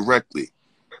directly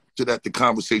so that the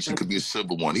conversation could be a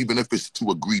civil one, even if it's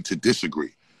to agree to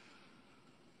disagree.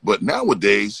 But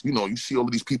nowadays, you know, you see all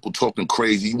of these people talking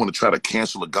crazy. You want to try to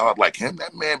cancel a God like him.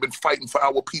 That man been fighting for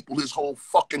our people his whole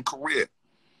fucking career.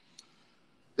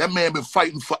 That man been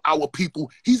fighting for our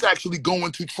people. He's actually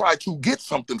going to try to get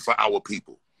something for our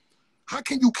people. How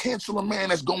can you cancel a man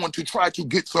that's going to try to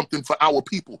get something for our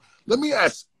people? Let me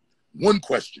ask one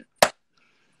question.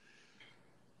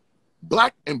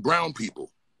 Black and brown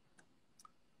people,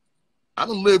 I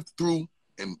done lived through,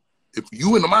 and if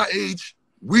you and my age,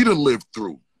 we done lived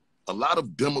through a lot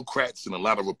of Democrats and a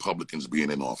lot of Republicans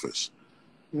being in office.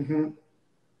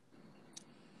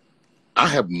 I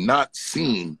have not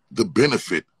seen the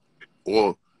benefit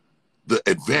or the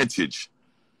advantage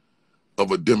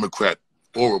of a Democrat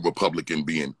or a Republican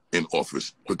being in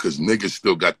office because niggas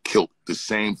still got killed the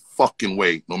same fucking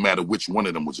way, no matter which one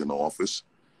of them was in the office.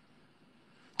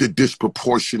 The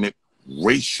disproportionate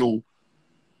racial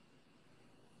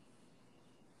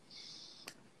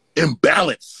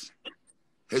imbalance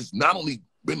has not only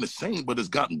been the same, but has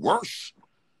gotten worse.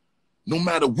 No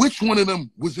matter which one of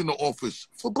them was in the office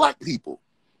for black people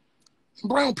and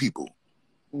brown people.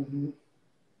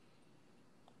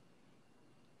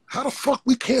 How the fuck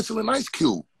we canceling Ice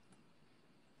Cube?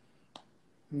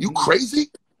 You crazy?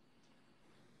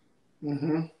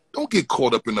 Don't get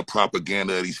caught up in the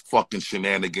propaganda of these fucking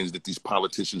shenanigans that these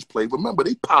politicians play. Remember,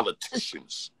 they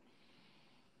politicians.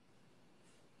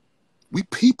 We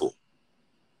people.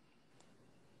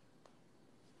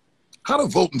 How the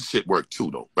voting shit work too,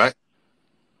 though, right?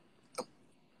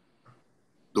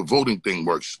 The voting thing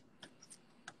works.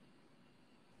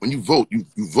 When you vote, you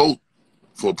vote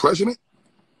for a president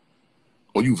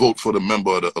or you vote for the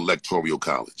member of the electoral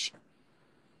college?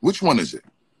 Which one is it?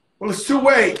 Well, it's two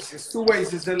ways. It's two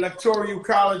ways. It's the electoral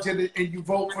college and you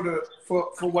vote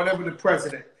for whatever the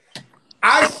president.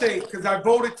 I say, because I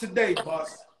voted today,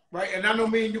 Bus, right? And I know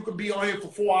me and you could be on here for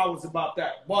 4 hours about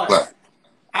that. But Right.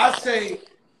 I say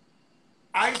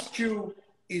Ice Cube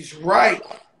is right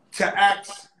to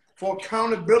ask for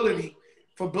accountability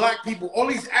for black people. All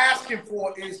he's asking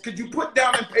for is, could you put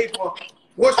down in paper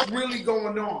what's really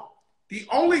going on? The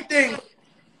only thing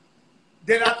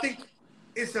that I think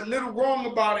is a little wrong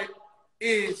about it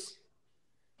is,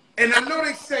 and I know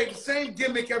they say the same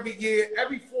gimmick every year,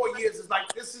 every 4 years is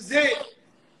like, this is it.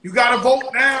 You got to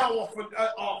vote now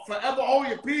or forever hold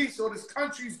your peace or this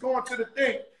country's going to the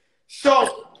thing.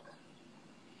 So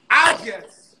I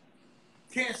just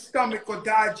can't stomach or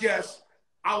digest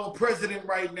our president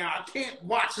right now. I can't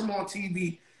watch him on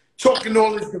TV talking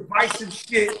all this divisive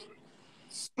shit,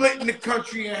 splitting the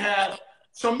country in half.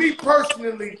 So me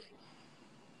personally,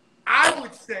 I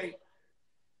would say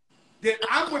that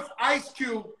I'm with Ice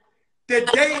Cube the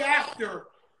day after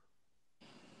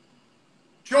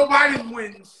Joe Biden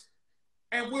wins,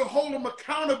 and we'll hold him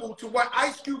accountable to what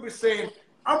Ice Cube is saying.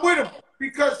 I'm with him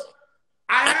because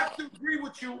I have to agree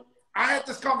with you. I had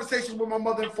this conversation with my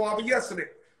mother and father yesterday.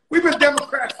 We've been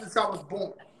Democrats since I was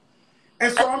born.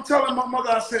 And so I'm telling my mother,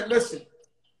 I said, listen,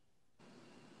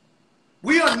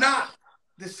 we are not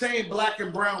the same black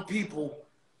and brown people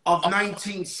of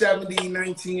 1970,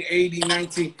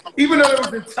 1980, even though it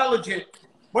was intelligent,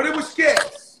 but it was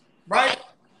scarce, right?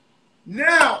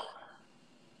 Now,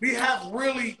 we have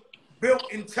really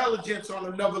built intelligence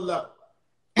on another level.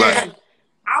 Right. And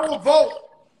our vote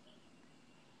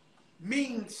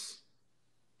means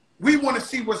we want to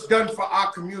see what's done for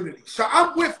our community. So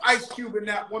I'm with Ice Cube in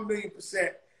that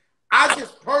 1,000,000%. I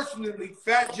just personally,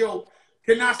 Fat Joe,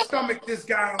 cannot stomach this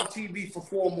guy on TV for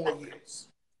 4 more years.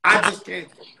 I just can't.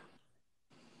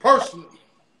 Personally.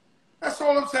 That's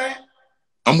all I'm saying.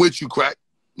 I'm with you, Crack.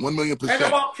 1,000,000%. And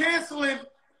about canceling,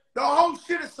 the whole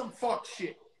shit is some fuck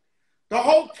shit. The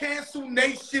whole cancel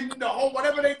nation, the whole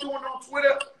whatever they doing on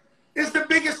Twitter is the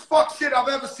biggest fuck shit I've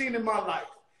ever seen in my life.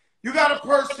 You got a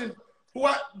person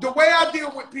The way I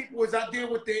deal with people is I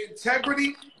deal with their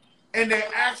integrity and their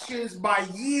actions by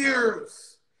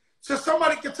years. So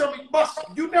somebody can tell me, Bus,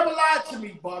 you never lied to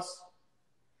me, Bus.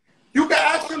 You can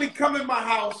actually come in my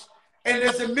house and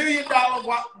there's $1 million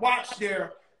watch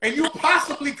there, and you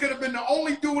possibly could have been the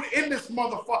only dude in this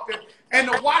motherfucker, and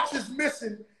the watch is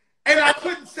missing, and I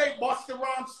couldn't say Busta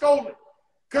Rhymes stole it.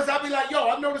 Because I'd be like, yo,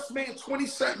 I know this man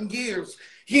 20-something years.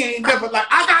 He ain't never like,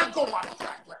 I gotta go on the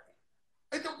track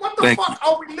record. What the fuck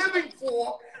are we living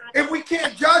for if we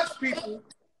can't judge people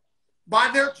by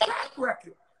their track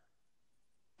record?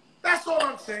 That's all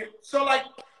I'm saying. So, like,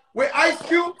 with Ice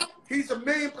Cube, he's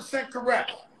 1,000,000%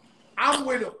 correct. I'm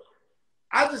with him.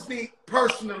 I just need,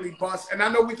 personally, Bus, and I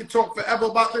know we can talk forever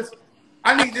about this,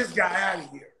 I need this guy out of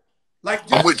here. Like,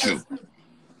 I'm with you.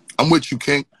 I'm with you,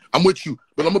 King. I'm with you.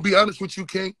 But I'm going to be honest with you,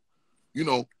 King. You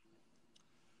know,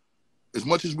 as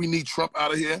much as we need Trump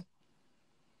out of here,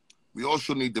 we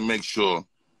also need to make sure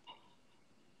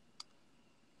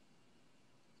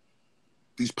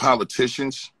these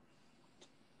politicians,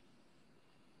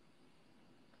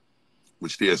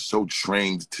 which they are so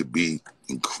trained to be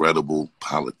incredible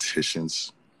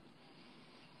politicians,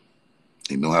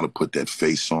 they know how to put that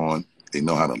face on. They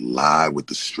know how to lie with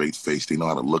the straight face. They know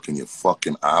how to look in your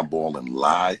fucking eyeball and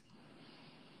lie.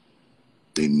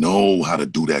 They know how to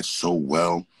do that so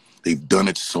well. They've done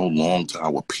it so long to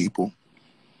our people.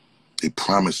 They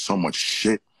promise so much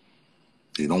shit.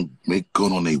 They don't make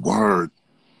good on their word.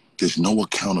 There's no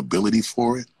accountability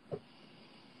for it.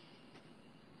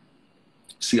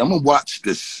 See, I'm going to watch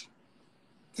this,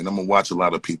 and I'm going to watch a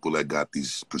lot of people that got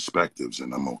these perspectives,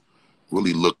 and I'm going to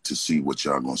really look to see what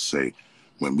y'all going to say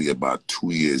when we about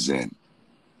 2 years in,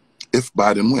 if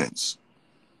Biden wins.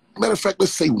 Matter of fact,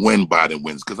 let's say when Biden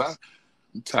wins, because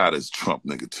I'm tired of this Trump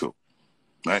nigga too,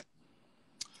 right?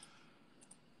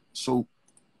 So,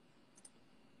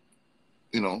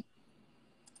 you know,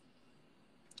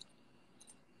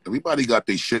 everybody got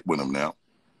their shit with them now.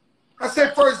 I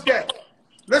said first day.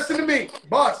 Listen to me,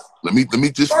 Bus. Let me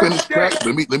just finish, crack.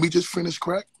 Let me just finish,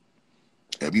 crack.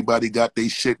 Everybody got their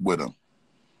shit with them.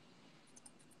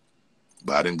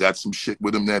 Biden got some shit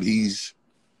with him that he's,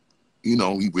 you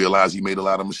know, he realized he made a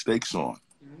lot of mistakes on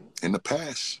in the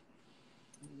past.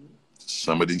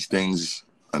 Some of these things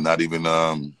are not even,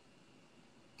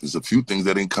 there's a few things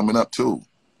that ain't coming up too.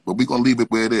 But we're going to leave it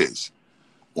where it is.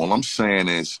 All I'm saying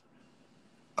is,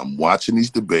 I'm watching these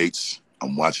debates.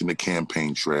 I'm watching the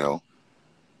campaign trail.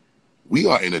 We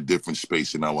are in a different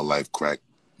space in our life, crack.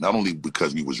 Not only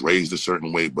because we was raised a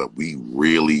certain way, but we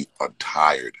really are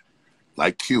tired,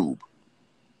 like Cube,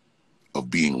 of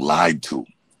being lied to.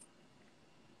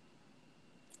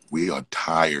 We are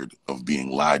tired of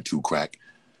being lied to, crack.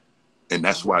 And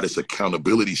that's why this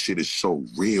accountability shit is so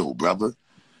real, brother.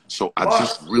 So I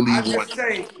just really want to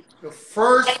say the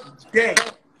first day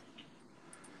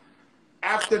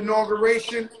after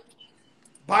inauguration,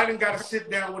 Biden got to sit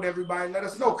down with everybody and let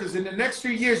us know, because in the next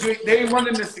few years they ain't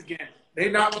running this again. They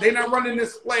not running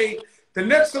this play. The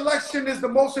next election is the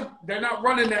most. They're not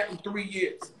running that in 3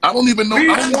 years. I don't even know.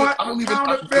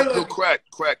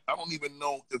 Crack. I don't even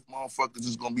know if motherfuckers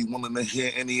is gonna be willing to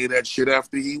hear any of that shit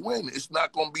after he win. It's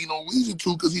not gonna be no reason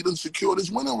to, because he done secured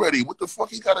his win already. What the fuck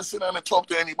he gotta sit down and talk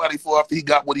to anybody for after he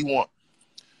got what he want?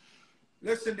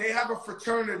 Listen, they have a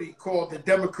fraternity called the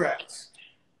Democrats.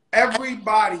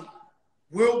 Everybody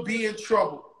will be in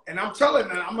trouble, and I'm telling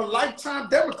you, I'm a lifetime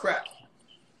Democrat.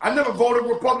 I never voted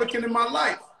Republican in my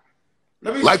life.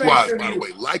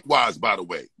 Likewise, by the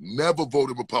way, never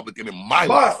voted Republican in my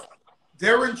life.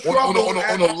 They're in trouble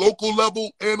on a local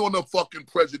level and on a fucking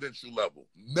presidential level.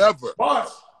 Never.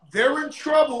 But they're in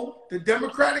trouble. The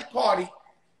Democratic Party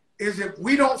is if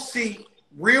we don't see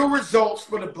real results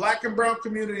for the black and brown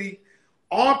community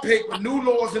on paper, new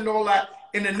laws and all that.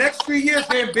 In the next 3 years,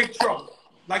 they're in big trouble.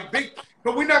 Like big,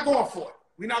 but we're not going for it.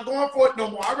 We're not going for it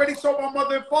no more. I already told my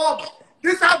mother and father.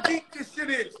 This is how deep this shit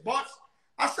is, boss.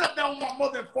 I sat down with my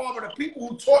mother and father, the people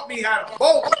who taught me how to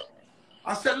vote.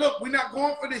 I said, look, we're not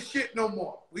going for this shit no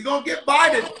more. We're going to get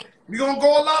Biden. We're going to go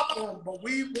all out for him, but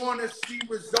we want to see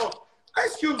results.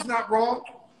 Ice Cube's not wrong,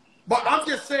 but I'm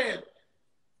just saying,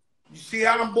 you see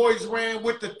how them boys ran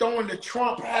with the throwing the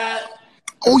Trump hat?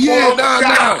 Oh, yeah,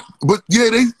 nah. But, yeah,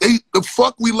 the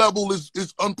fuckery level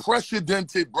is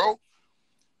unprecedented, bro.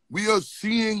 We are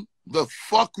seeing the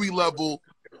fuckery level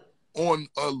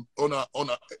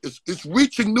it's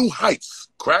reaching new heights,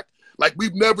 crack. Like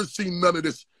we've never seen none of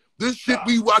this. This shit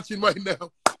we watching right now,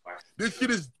 this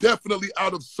shit is definitely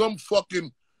out of some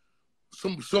fucking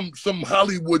some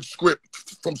Hollywood script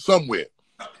from somewhere.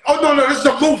 Oh no, this is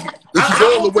a movie. This is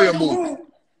all the way a movie.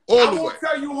 All the way. I won't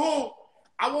tell you who.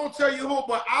 I won't tell you who,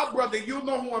 but our brother, you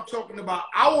know who I'm talking about.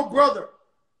 Our brother.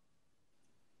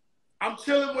 I'm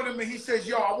chilling with him and he says,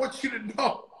 yo, I want you to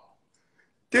know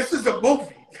this is a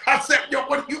movie. I said, yo,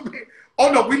 what do you mean?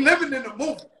 Oh no, we living in a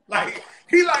movie. Like,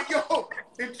 he like, yo,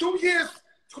 in 2 years,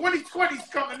 2020's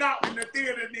coming out in the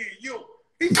theater near you.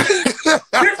 He said,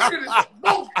 this shit is a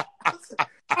movie.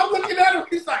 I'm looking at him,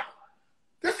 he's like,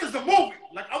 this is a movie.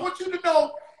 Like, I want you to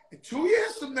know, in 2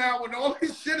 years from now, when all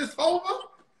this shit is over,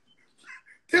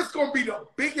 this is gonna be the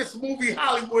biggest movie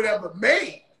Hollywood ever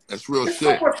made. That's real There's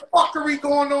shit. so much fuckery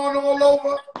going on all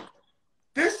over.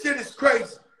 This shit is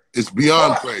crazy. It's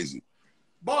beyond crazy.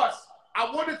 Boss,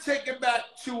 I want to take it back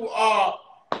to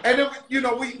and then, you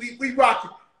know, we rock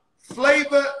it.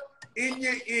 Flavor in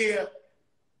Your Ear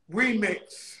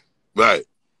remix. Right.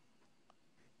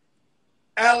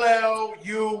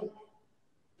 LLU.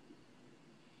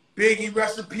 Biggie,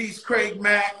 rest in peace, Craig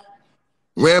Mack.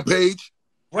 Rampage.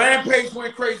 Rampage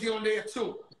went crazy on there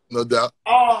too. No doubt.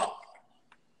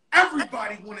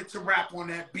 Everybody wanted to rap on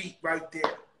that beat right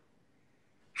there.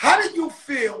 How did you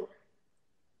feel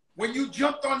when you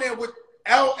jumped on there with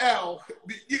LL?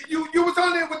 You was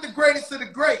on there with the greatest of the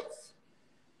greats.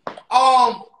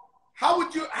 How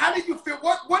did you feel?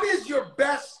 What is your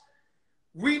best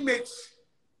remix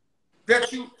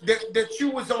that you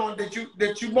was on,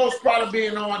 that you most proud of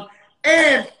being on?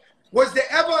 And was there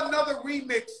ever another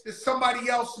remix that somebody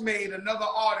else made, another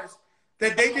artist,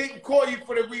 that they didn't call you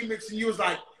for the remix and you was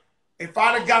like, if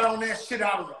I'd have got on that shit,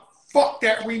 I would have fucked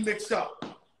that remix up?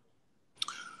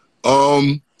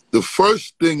 The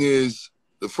first thing is,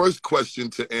 the first question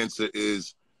to answer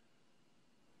is,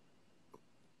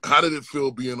 how did it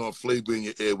feel being on Flavor in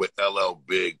Your Ear with LL,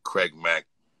 Big, Craig Mack,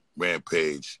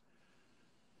 Rampage?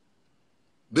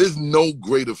 There's no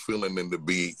greater feeling than to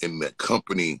be in the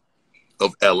company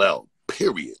of LL,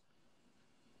 period.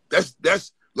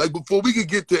 That's like, before we could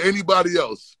get to anybody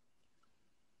else,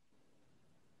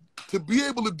 to be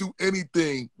able to do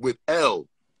anything with L,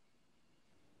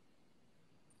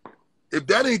 if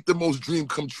that ain't the most dream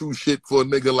come true shit for a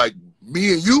nigga like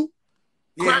me and you,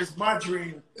 yeah, it's my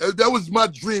dream. That was my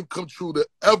dream come true, to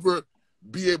ever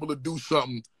be able to do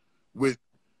something with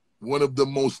one of the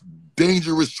most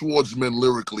dangerous swordsmen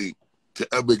lyrically to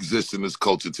ever exist in this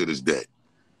culture to this day.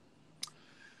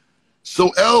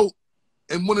 So L,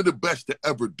 and one of the best to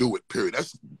ever do it, period.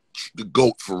 That's the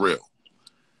GOAT for real.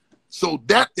 So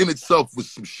that in itself was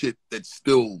some shit that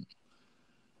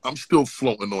I'm still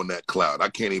floating on that cloud. I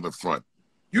can't even front.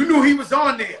 You knew he was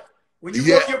on there when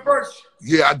you wrote your verse?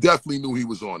 Yeah, I definitely knew he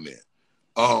was on there.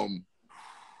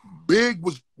 Big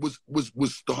was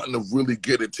starting to really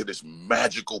get into this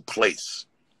magical place.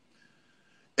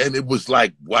 And it was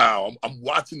like, wow, I'm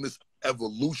watching this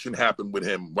evolution happen with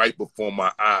him right before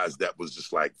my eyes. That was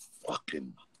just like,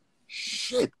 fucking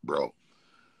shit, bro.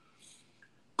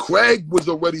 Craig was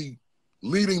already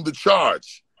leading the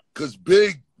charge because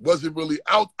Big wasn't really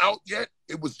out yet.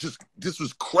 It was just, this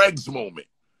was Craig's moment.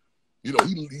 You know,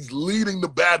 he's leading the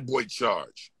bad boy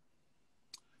charge.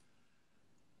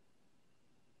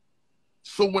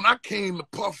 So when I came to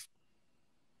Puff,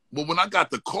 well, when I got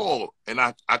the call and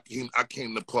I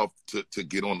came to Puff to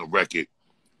get on the record,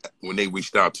 when they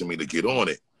reached out to me to get on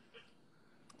it,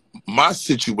 my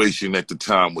situation at the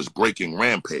time was breaking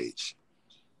Rampage.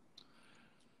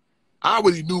 I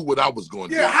already knew what I was going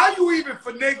to do. Yeah, how you even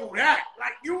finagle that?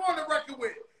 Like, you on the record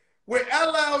with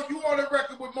LL, you on the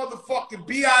record with motherfucking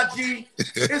B.I.G.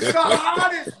 It's the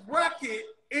hottest record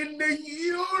in the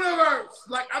universe.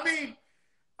 Like, I mean,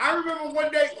 I remember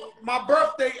one day, my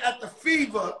birthday at the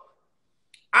Fever,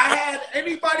 I had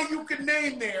anybody you could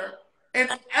name there,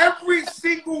 and every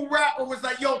single rapper was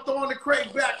like, yo, throw on the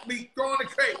Craig back beat, throw on the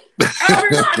Craig.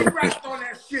 Everybody rapped on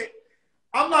that shit.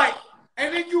 I'm like,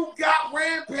 and then you got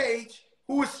Rampage,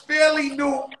 who is fairly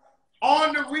new,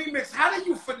 on the remix. How did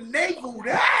you finagle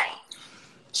that?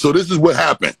 So this is what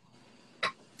happened.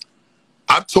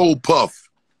 I told Puff,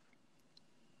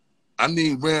 I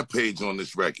need Rampage on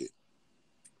this record.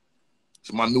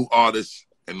 It's my new artist,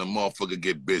 and the motherfucker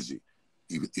get busy.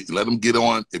 You let him get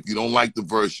on. If you don't like the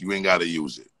verse, you ain't got to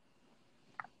use it.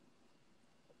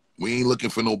 We ain't looking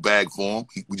for no bag for him.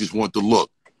 We just want the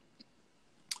look.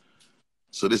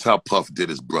 So this is how Puff did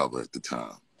his brother at the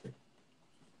time.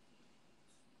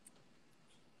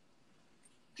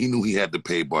 He knew he had to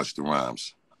pay Busta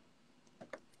Rhymes.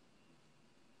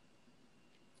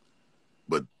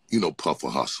 But, you know, Puff a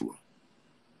hustler.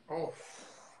 Oh.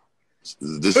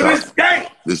 This day.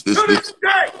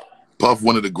 Puff,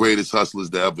 one of the greatest hustlers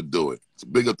to ever do it. It's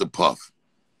big up to Puff.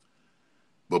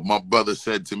 But my brother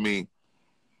said to me,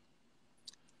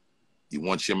 you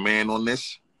want your man on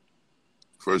this?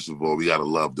 First of all, we got to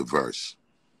love the verse.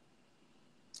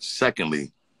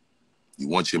 Secondly, you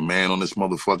want your man on this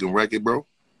motherfucking record, bro?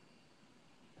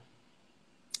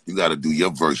 You got to do your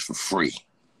verse for free.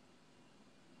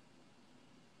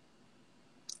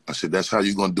 I said, that's how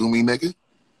you going to do me, nigga?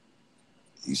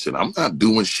 He said, I'm not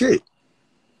doing shit.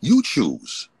 You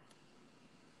choose.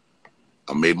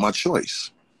 I made my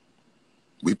choice.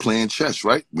 We playing chess,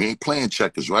 right? We ain't playing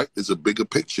checkers, right? There's a bigger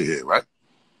picture here, right?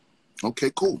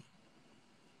 Okay, cool.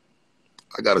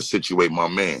 I got to situate my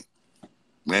man.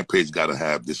 Rampage got to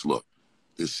have this look.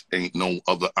 This ain't no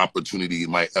other opportunity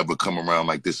might ever come around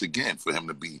like this again for him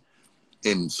to be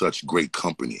in such great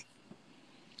company.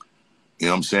 You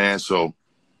know what I'm saying? So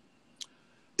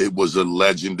it was a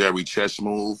legendary chess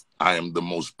move. I am the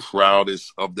most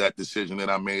proudest of that decision that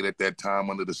I made at that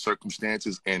time under the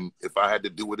circumstances. And if I had to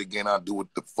do it again, I'd do it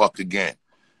the fuck again.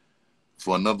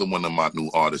 For another one of my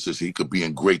new artists, is he could be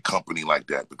in great company like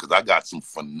that, because I got some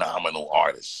phenomenal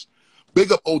artists. Big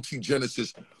up OT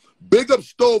Genesis. Big up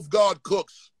Stove God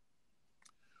Cooks.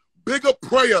 Big up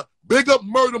Prayer. Big up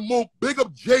Murder Mook. Big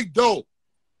up J Doe.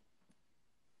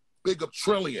 Big up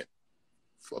Trillion.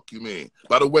 Fuck you, man.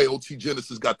 By the way, OT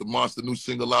Genesis got the monster new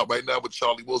single out right now with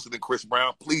Charlie Wilson and Chris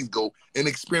Brown. Please go and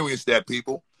experience that,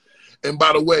 people. And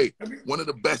by the way, one of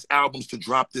the best albums to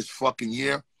drop this fucking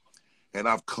year, and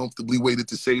I've comfortably waited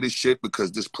to say this shit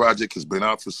because this project has been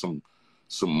out for some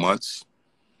months.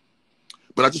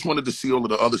 But I just wanted to see all of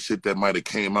the other shit that might have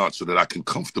came out so that I can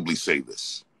comfortably say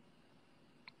this.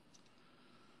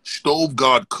 Stove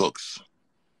God Cooks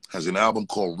has an album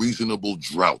called Reasonable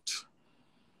Drought.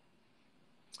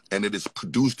 And it is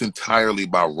produced entirely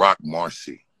by Rock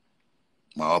Marcy,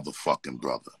 my other fucking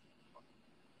brother.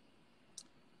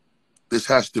 This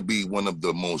has to be one of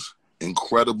the most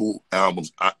incredible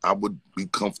albums. I would be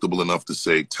comfortable enough to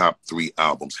say top 3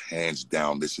 albums, hands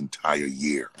down, this entire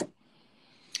year.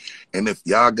 And if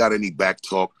y'all got any back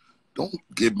talk, don't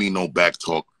give me no back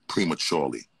talk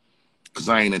prematurely, because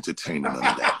I ain't entertaining none of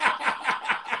that.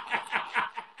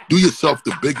 Do yourself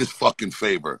the biggest fucking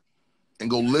favor and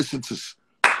go listen to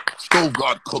Stove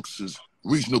God Cooks'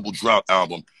 Reasonable Drought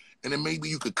album, and then maybe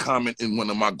you could comment in one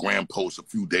of my gram posts a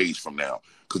few days from now,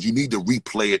 because you need to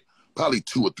replay it probably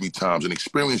 2 or 3 times and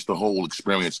experience the whole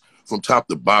experience from top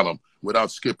to bottom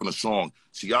without skipping a song.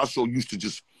 See, y'all so used to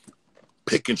just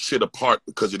picking shit apart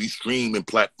because of these streaming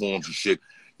platforms and shit.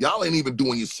 Y'all ain't even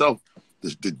doing yourself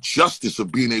the justice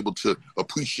of being able to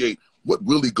appreciate what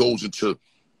really goes into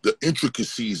the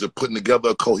intricacies of putting together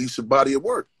a cohesive body of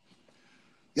work.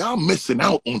 Y'all missing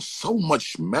out on so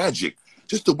much magic.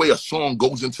 Just the way a song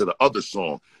goes into the other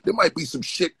song. There might be some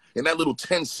shit in that little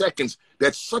 10 seconds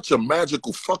that's such a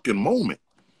magical fucking moment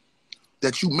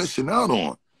that you missing out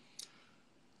on.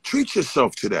 Treat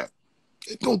yourself to that.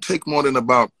 It don't take more than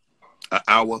about an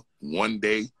hour, one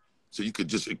day, so you could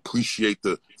just appreciate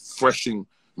the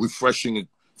refreshing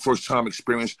first-time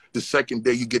experience. The second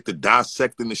day, you get to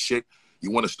dissecting the shit.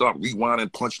 You want to start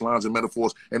rewinding punchlines and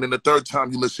metaphors. And then the third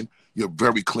time you listen, you're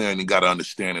very clear and you got an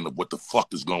understanding of what the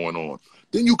fuck is going on.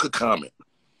 Then you could comment.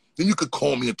 Then you could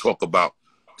call me and talk about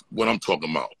what I'm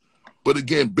talking about. But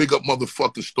again, big up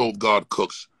motherfucking Stove God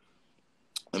Cooks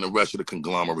and the rest of the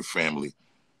conglomerate family.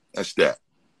 That's that.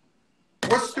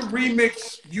 What's the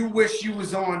remix you wish you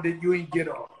was on that you ain't get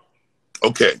on?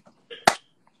 Okay.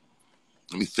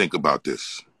 Let me think about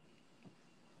this.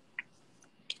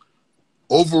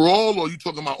 Overall, or are you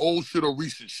talking about old shit or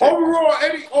recent shit?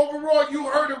 Overall, you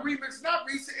heard a remix, not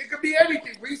recent. It could be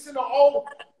anything, recent or old.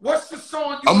 What's the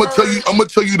song you heard? I'm gonna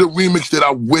tell you the remix that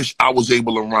I wish I was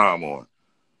able to rhyme on.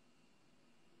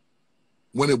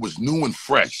 When it was new and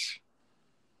fresh.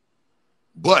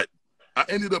 But I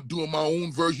ended up doing my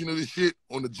own version of the shit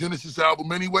on the Genesis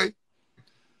album anyway.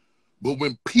 But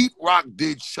when Pete Rock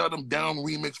did Shut 'Em Down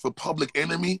remix for Public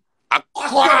Enemy, I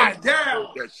cried down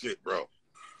that shit, bro.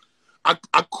 I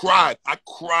cried. I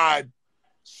cried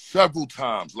several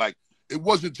times. Like, it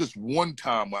wasn't just one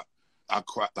time I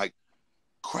cried. Like,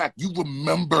 crack, you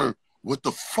remember what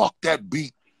the fuck that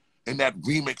beat and that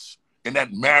remix and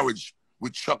that marriage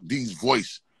with Chuck D's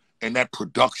voice and that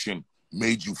production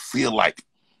made you feel like?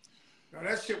 Now,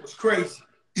 that shit was crazy.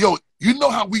 Yo, you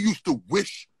know how we used to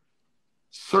wish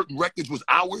certain records was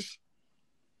ours?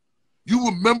 You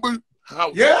remember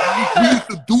how we used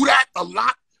to do that a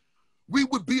lot? We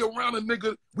would be around a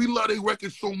nigga, we love their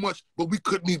record so much, but we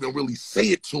couldn't even really say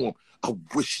it to him. I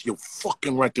wish your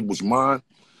fucking record was mine.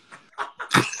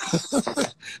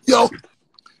 Yo,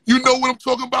 you know what I'm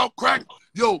talking about, crack?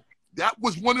 Yo, that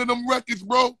was one of them records,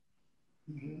 bro.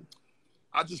 Mm-hmm.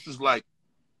 I just was like,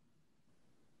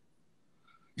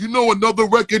 you know another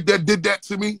record that did that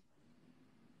to me?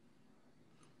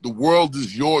 the World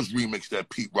Is Yours remix that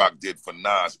Pete Rock did for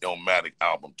Nas' Illmatic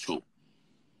album 2.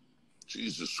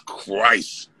 Jesus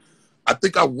Christ. I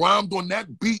think I rhymed on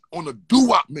that beat on a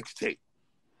doo-wop mixtape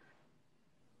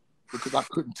because I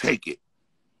couldn't take it.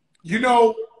 You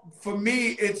know, for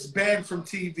me, it's banned from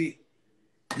TV.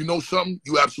 You know something?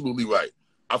 You absolutely right.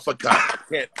 I forgot.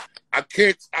 I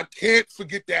can't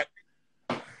forget that.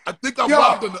 I think I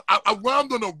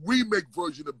rhymed on a remake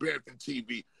version of Banned from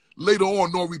TV. Later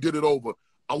on, Nori did it over.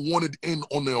 I wanted in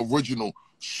on the original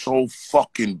so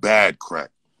fucking bad,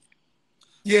 Crack.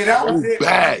 Yeah, that so was it.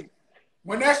 Bad.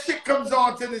 When that shit comes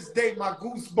on to this day, my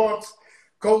goosebumps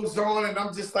goes on, and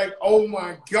I'm just like, oh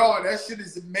my God, that shit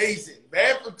is amazing.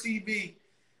 Banned from TV.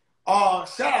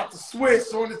 Shout out to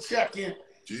Swiss on the check-in.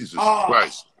 Jesus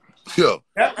Christ. Yeah.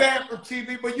 That Banned from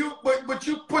TV, but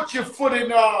you put your foot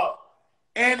in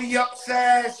Annie Up's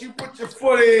ass, you put your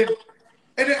foot in,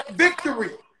 and it,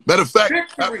 victory. Matter of fact,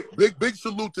 victory. big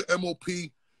salute to MOP,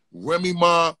 Remy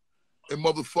Ma, and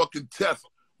motherfucking Tef,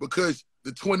 because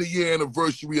the 20-year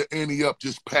anniversary of Annie Up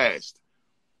just passed.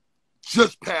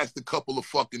 Just passed a couple of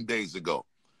fucking days ago.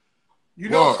 You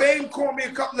know, Fame called me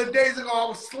a couple of days ago. I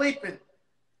was sleeping.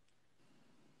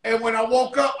 And when I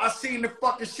woke up, I seen the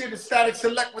fucking shit and Static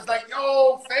Select was like,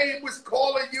 yo, Fame was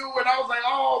calling you. And I was like,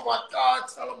 oh my God,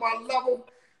 tell him I love him.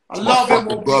 I love him.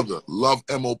 My brother. Love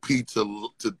MOP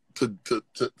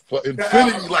for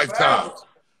infinity lifetimes.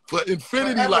 For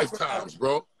infinity lifetimes,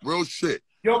 bro. Real shit.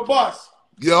 Yo, Bus.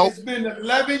 Yo. It's been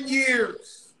 11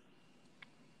 years.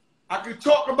 I could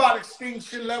talk about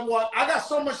Extinction Level. I got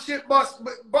so much shit, Bus.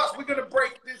 But Bus, we're gonna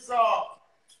break this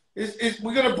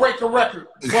we're gonna break a record.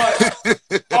 But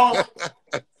all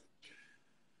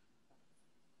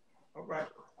right.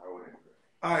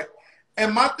 All right.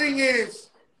 And my thing is,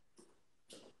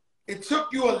 it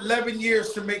took you 11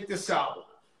 years to make this album.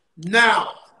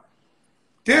 Now,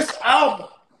 this album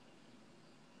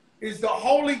is the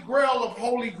holy grail of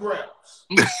holy grails.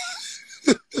 It's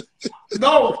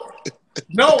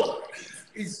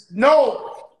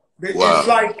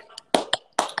like,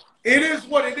 it is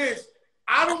what it is.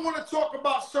 I don't want to talk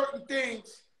about certain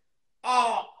things.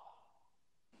 Tell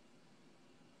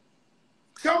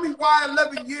me why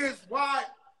 11 years, why,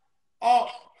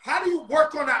 how do you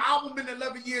work on an album in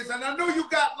 11 years? And I know you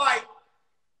got like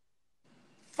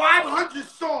 500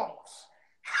 songs.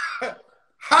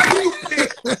 How do you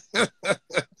pick?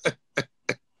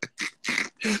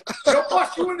 Yo,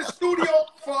 Bus, you in the studio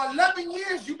for 11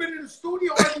 years. You've been in the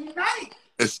studio every night.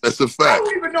 That's a fact. I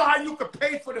don't even know how you could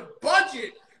pay for the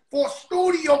budget for a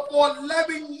studio for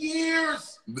 11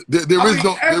 years. There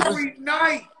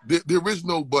is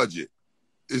no budget.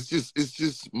 It's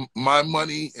just my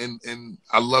money, and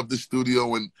I love the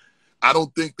studio, and I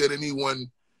don't think that anyone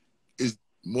is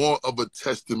more of a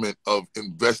testament of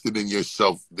investing in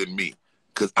yourself than me,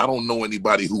 because I don't know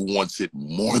anybody who wants it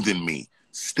more than me.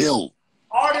 Still,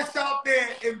 artists out there,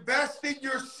 invest in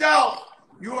yourself.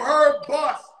 You heard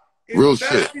Bus. Real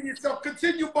invest shit. in yourself.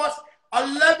 Continue, Bus.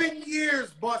 11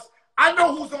 years, Bus. I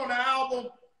know who's on the album.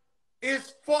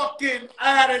 It's fucking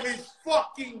out of this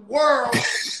fucking world.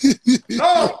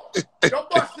 No,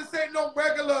 Bus, this ain't no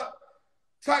regular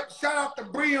type. Shout out to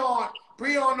Breon.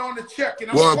 Breon on the check.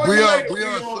 And well,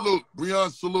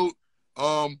 Breon salute.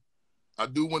 I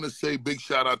do want to say big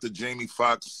shout out to Jamie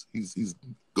Foxx. He's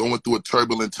going through a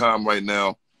turbulent time right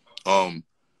now. I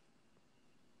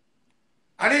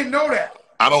didn't know that.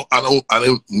 I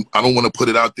don't want to put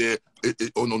it out there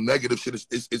on no negative shit.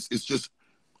 It's just,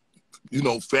 you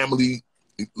know, family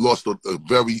lost a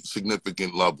very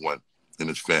significant loved one in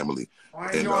his family.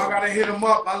 I gotta hit him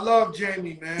up. I love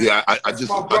Jamie, man. Yeah, I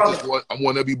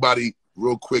want everybody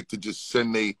real quick to just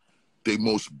send they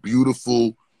most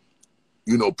beautiful,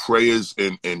 you know, prayers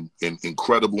and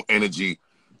incredible energy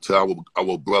to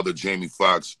our brother Jamie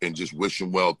Foxx, and just wish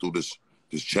him well through this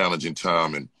challenging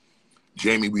time. And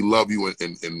Jamie, we love you,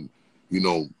 and you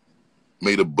know,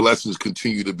 may the blessings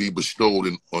continue to be bestowed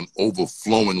on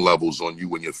overflowing levels on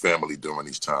you and your family during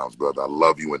these times, brother. I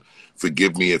love you, and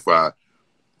forgive me if I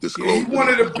disclose. He's one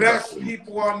of the best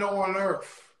people I know on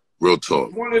earth. Real talk.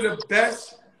 He's one of the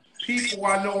best people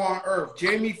I know on earth.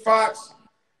 Jamie Foxx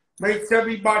makes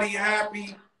everybody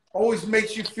happy, always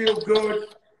makes you feel good.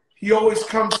 He always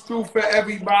comes through for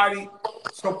everybody.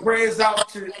 So prayers out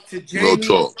to Jamie. Real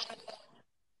talk.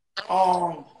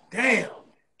 Damn.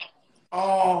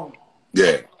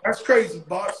 Yeah. That's crazy,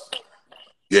 Bus.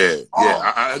 Yeah.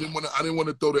 I didn't want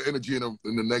to throw the energy in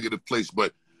the negative place,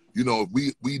 but you know,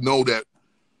 we know that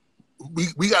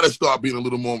we got to start being a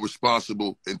little more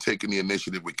responsible and taking the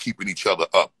initiative with keeping each other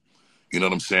up. You know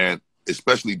what I'm saying?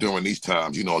 Especially during these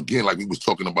times. You know, again, like we was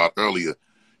talking about earlier,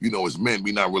 you know, as men,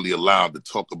 we're not really allowed to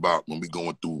talk about when we're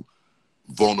going through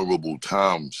vulnerable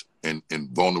times and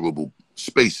vulnerable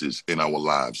spaces in our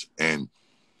lives. And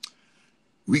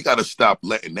we got to stop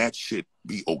letting that shit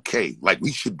be okay. Like,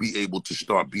 we should be able to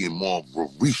start being more of a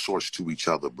resource to each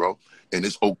other, bro. And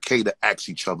it's okay to ask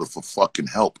each other for fucking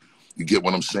help. You get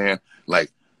what I'm saying?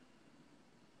 Like,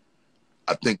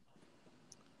 I think,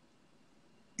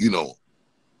 you know,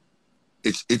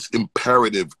 it's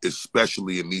imperative,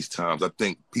 especially in these times. I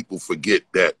think people forget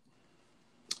that,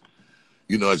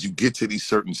 you know, as you get to these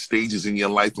certain stages in your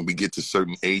life, when we get to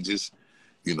certain ages,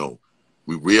 you know,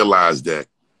 we realize that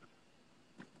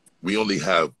we only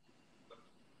have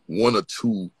 1 or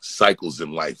 2 cycles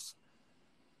in life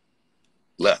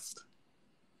left.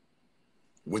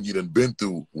 When you done been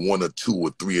through 1 or 2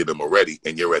 or 3 of them already,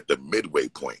 and you're at the midway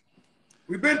point.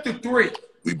 We've been through 3.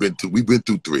 We've been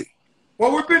through 3.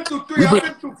 Well, we've been through 3. I've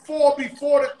been through 4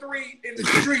 before the 3 in the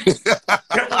streets.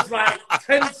 That was like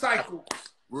 10 cycles.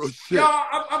 Real shit. Y'all,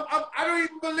 I don't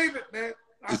even believe it, man.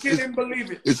 I can't even believe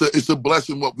it. It's a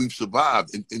blessing what we've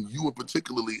survived, and you in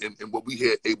particularly, and what we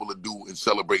had able to do in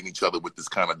celebrating each other with this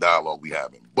kind of dialogue we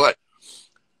having. But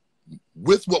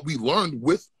with what we learned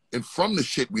with and from the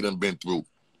shit we done been through,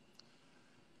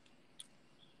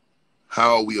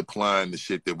 how are we applying the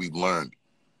shit that we've learned?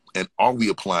 And are we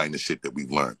applying the shit that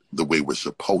we've learned the way we're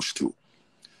supposed to?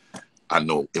 I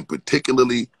know, in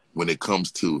particularly when it comes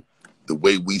to the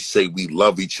way we say we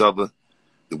love each other,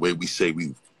 the way we say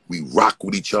we rock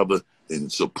with each other and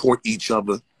support each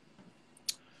other.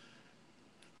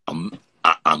 I'm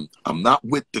not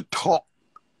with the talk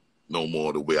no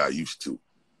more the way I used to.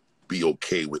 Be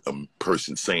okay with a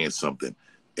person saying something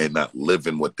and not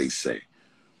living what they say.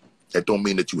 That don't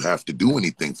mean that you have to do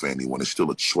anything for anyone. It's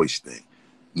still a choice thing.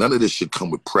 None of this should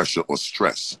come with pressure or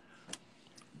stress.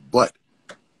 But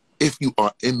if you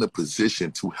are in the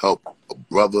position to help a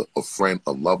brother, a friend,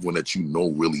 a loved one that you know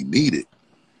really need it,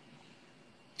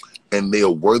 and they are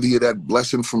worthy of that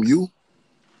blessing from you,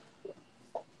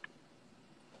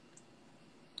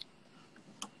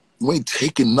 you ain't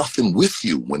taking nothing with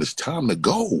you when it's time to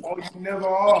go. Oh, you never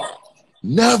are.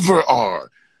 Never are.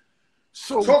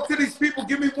 So talk to these people.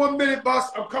 Give me 1 minute, boss.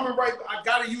 I'm coming right. I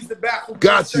gotta use the bathroom.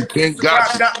 Got you, King.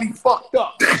 Got you. Got me fucked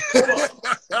up.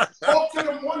 Talk to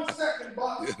them 1 second,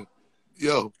 boss.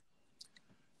 Yo,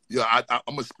 I'm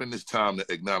gonna spend this time to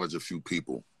acknowledge a few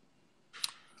people.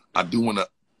 I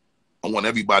want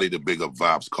everybody to big up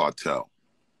Vibes Cartel.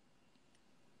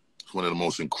 It's one of the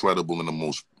most incredible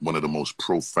and one of the most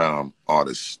profound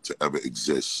artists to ever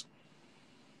exist.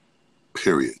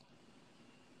 Period.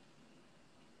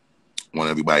 I want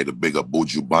everybody to big up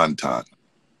Buju Banton.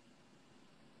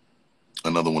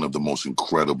 Another one of the most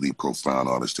incredibly profound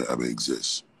artists to ever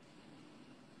exist.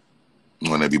 I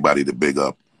want everybody to big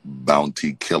up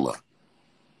Bounty Killer.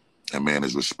 That man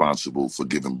is responsible for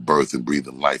giving birth and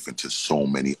breathing life into so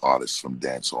many artists from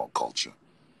dancehall culture.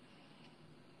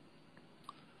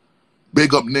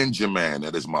 Big up Ninja Man.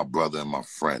 That is my brother and my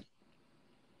friend.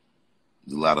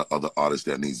 There's a lot of other artists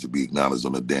that needs to be acknowledged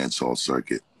on the dancehall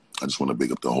circuit. I just want to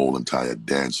big up the whole entire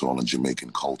dancehall and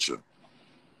Jamaican culture.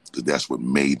 Because that's what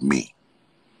made me.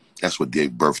 That's what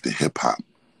gave birth to hip-hop.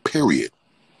 Period.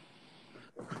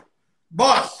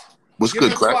 Boss. What's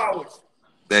good, Crack?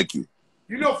 Thank you.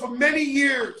 You know, for many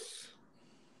years,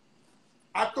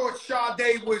 I thought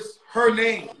Sade was her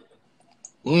name.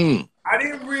 I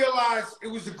didn't realize it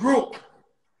was a group.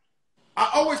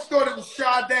 I always thought it was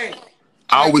Sade.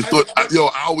 I always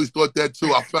thought that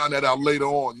too. I found that out later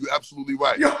on. You're absolutely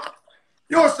right. Yo,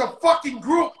 it's a fucking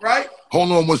group, right?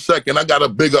 Hold on 1 second. I got to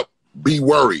big up Be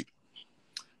Worried.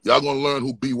 Y'all going to learn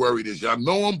who Be Worried is. Y'all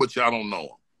know him, but y'all don't know him.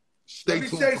 Stay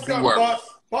tuned. Let me say something, boss.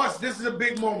 Boss, this is a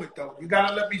big moment, though. You got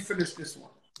to let me finish this one.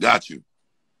 Got you.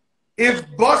 If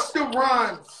Busta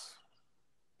Rhymes,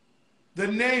 the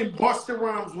name Busta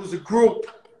Rhymes was a group,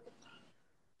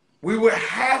 we would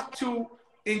have to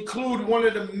include one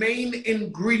of the main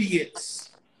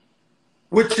ingredients,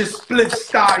 which is split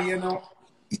star, you know.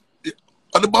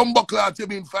 On the bomber cloud, you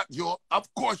mean, Fat Joe?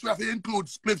 Of course, we have to include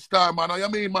split star, man. You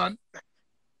mean, man?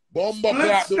 Bomber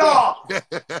Split Star.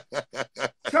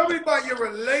 Tell me about your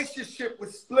relationship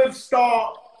with Split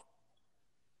Star.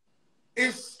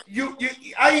 It's you.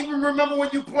 I even remember when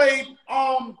you played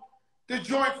the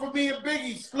joint for me and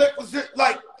Biggie. Split was it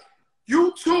like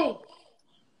you too?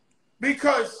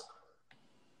 Because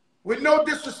with no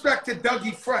disrespect to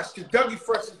Dougie Fresh, because Dougie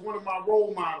Fresh is one of my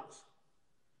role models.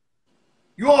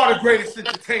 You are the greatest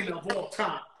entertainer of all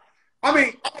time. I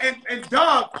mean, and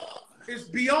Doug is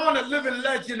beyond a living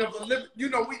legend of a living, you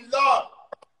know, we love,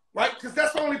 right? Because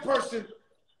that's the only person,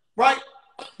 right?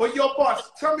 But yo,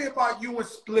 boss, tell me about you and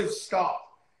Split Star.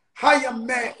 how you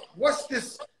met, what's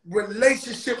this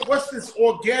relationship, what's this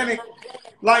organic,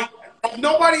 like,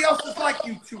 nobody else is like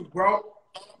you two, bro.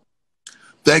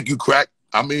 Thank you, Crack.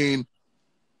 I mean,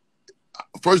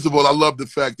 first of all, I love the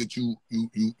fact that you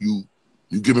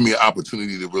giving me an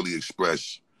opportunity to really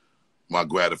express my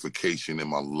gratification and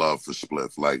my love for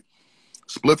Spliff. Like,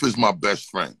 Spliff is my best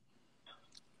friend.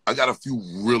 I got a few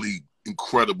really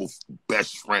incredible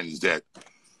best friends that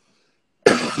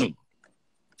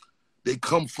they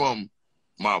come from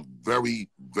my very,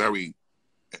 very,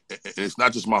 and it's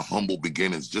not just my humble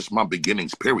beginnings, just my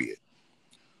beginnings, period.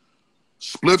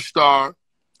 Spliff Star,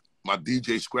 my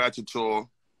DJ Scratchator,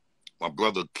 my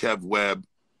brother Kev Webb,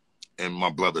 and my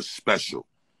brother Special.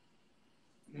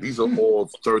 These are all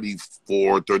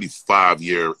 34,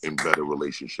 35-year and better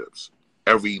relationships.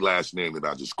 Every last name that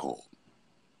I just called.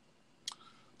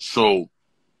 So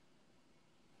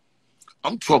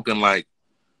I'm talking like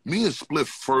me and Spliff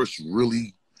first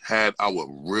really had our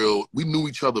real, we knew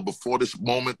each other before this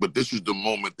moment, but this was the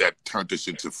moment that turned us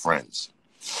into friends.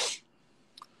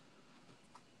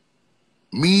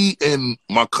 Me and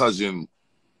my cousin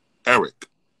Eric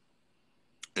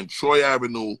in Troy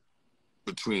Avenue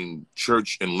between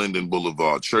Church and Linden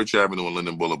Boulevard, Church Avenue and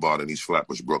Linden Boulevard in East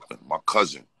Flatbush, Brooklyn. My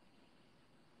cousin.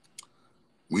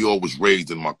 We all was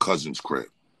raised in my cousin's crib.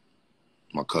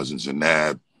 My cousins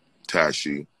Zanab,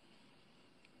 Tashi,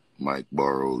 Mike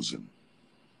Burrows, and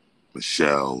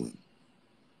Michelle.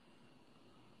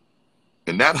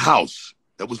 And that house,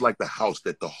 that was like the house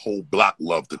that the whole block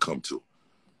loved to come to,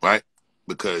 right?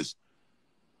 Because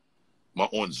my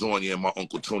Aunt Zonia and my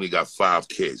Uncle Tony got 5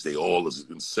 kids. They all is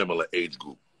in similar age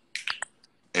group.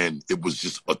 And it was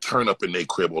just a turn up in their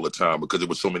crib all the time because there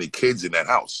was so many kids in that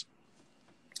house.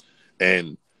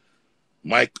 And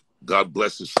Mike, God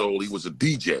bless his soul, he was a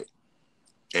DJ.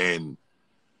 And,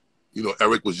 you know,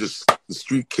 Eric was just the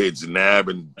street kids, and Nab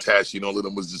and Tash, you know, all of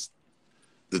them was just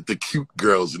the cute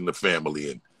girls in the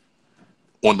family and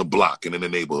on the block and in the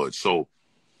neighborhood. So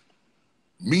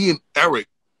me and Eric,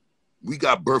 we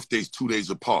got birthdays 2 days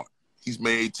apart. He's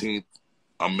May 18th,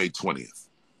 I'm May 20th.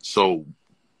 So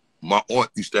my aunt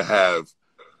used to have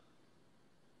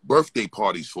birthday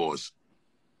parties for us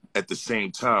at the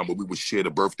same time where we would share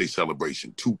the birthday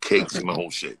celebration, 2 cakes and the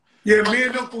whole shit. Yeah, me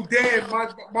and Uncle Dan,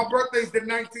 my birthday's the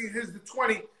 19th, his the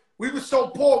 20th. We were so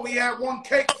poor, we had 1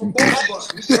 cake for both of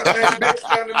us. We cut that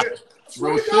bitch down the middle.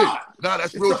 Real shit. No,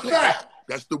 that's real shit.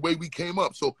 That's the way we came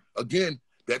up. So again,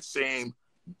 that same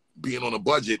being on a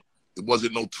budget, it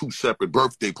wasn't no 2 separate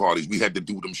birthday parties. We had to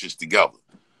do them shits together.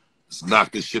 Let's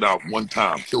knock this shit out one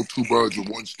time. Kill 2 birds with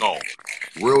 1 stone.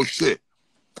 Real shit.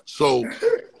 So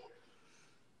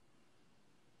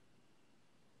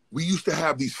we used to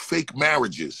have these fake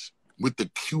marriages with the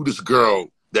cutest girl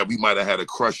that we might have had a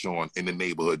crush on in the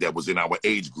neighborhood that was in our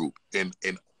age group in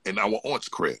our aunt's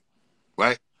crib,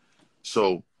 right?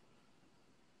 So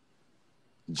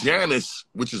Janice,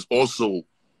 which is also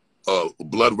a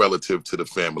blood relative to the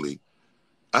family,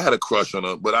 I had a crush on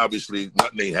her, but obviously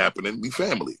nothing ain't happening. We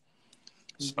family.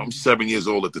 I'm 7 years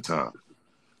old at the time.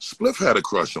 Spliff had a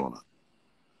crush on her.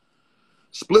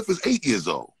 Spliff is 8 years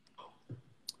old.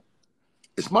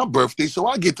 It's my birthday, so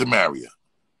I get to marry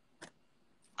her.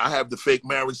 I have the fake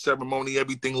marriage ceremony,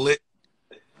 everything lit.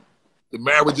 The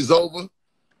marriage is over.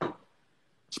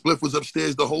 Spliff was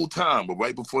upstairs the whole time, but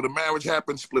right before the marriage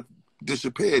happened, Spliff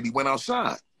disappeared. He went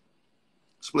outside.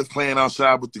 Spliff playing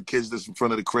outside with the kids that's in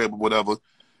front of the crib or whatever.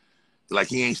 Like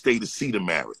he ain't stayed to see the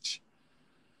marriage.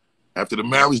 After the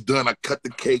marriage done, I cut the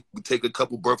cake. We take a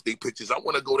couple birthday pictures. I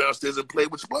want to go downstairs and play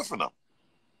with Spliff and them.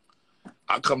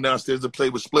 I come downstairs to play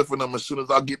with Spliff and them. As soon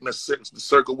as I get in the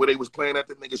circle where they was playing at,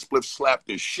 the nigga Spliff slapped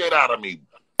the shit out of me.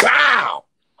 Bow!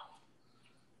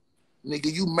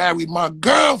 Nigga, you married my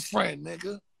girlfriend,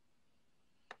 nigga.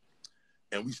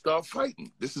 And we start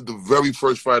fighting. This is the very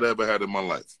first fight I ever had in my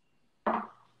life.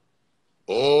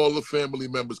 All the family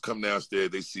members come downstairs.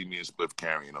 They see me and Spliff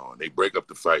carrying on. They break up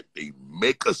the fight. They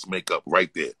make us make up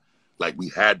right there. Like we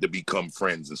had to become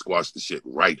friends and squash the shit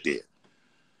right there.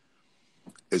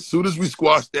 As soon as we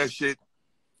squashed that shit,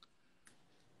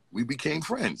 we became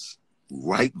friends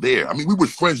right there. I mean, we were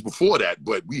friends before that,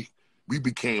 but we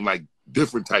became like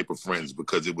different type of friends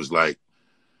because it was like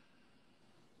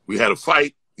we had a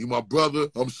fight. You my brother.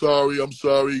 I'm sorry.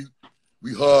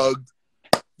 We hugged.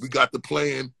 We got to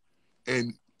playing.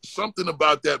 And something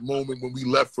about that moment when we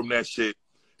left from that shit,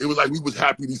 it was like we was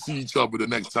happy to see each other the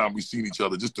next time we seen each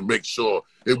other just to make sure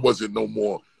it wasn't no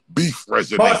more beef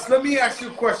residue. Bus, let me ask you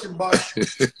a question, Bus.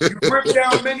 You ripped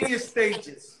down many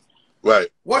stages. Right.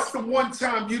 What's the one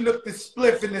time you looked at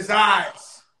Spliff in his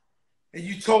eyes and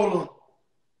you told him,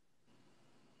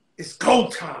 it's go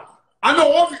time? I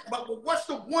know all but what's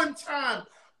the one time,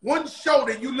 one show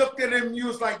that you looked at him and you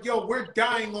was like, yo, we're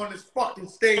dying on this fucking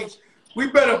stage. We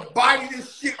better buy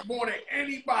this shit more than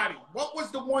anybody. What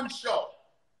was the one show?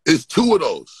 It's two of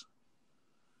those.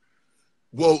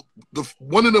 Well,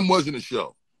 one of them wasn't a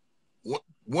show.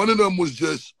 One of them was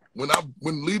just when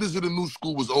Leaders of the New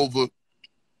School was over,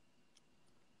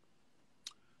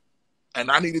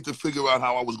 and I needed to figure out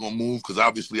how I was gonna move, because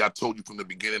obviously I told you from the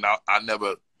beginning I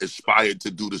never aspired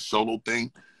to do the solo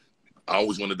thing. I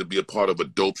always wanted to be a part of a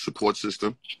dope support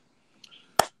system.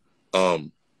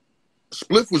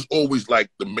 Spliff was always like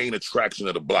the main attraction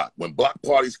of the block. When block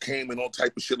parties came and all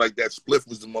type of shit like that, Spliff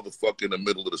was the motherfucker in the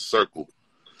middle of the circle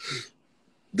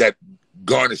that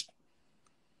garnished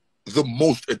the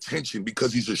most attention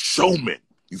because he's a showman.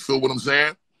 You feel what I'm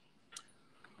saying?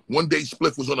 One day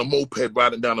Spliff was on a moped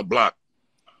riding down the block.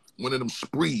 One of them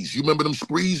sprees. You remember them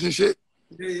sprees and shit?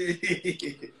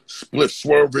 Spliff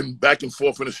swerving back and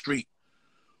forth in the street.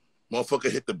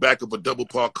 Motherfucker hit the back of a double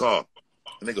parked car.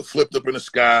 A nigga flipped up in the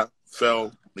sky,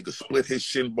 fell. Nigga split his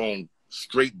shin bone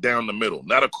straight down the middle.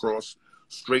 Not across,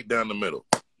 straight down the middle.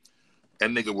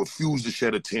 And nigga refused to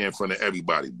shed a tear in front of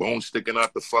everybody. Bone sticking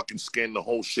out the fucking skin, the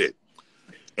whole shit.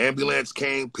 Ambulance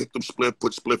came, picked up Spliff,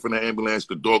 put Spliff in the ambulance,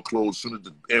 the door closed. As soon as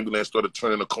the ambulance started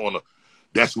turning the corner,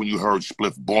 that's when you heard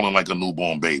Spliff bawling like a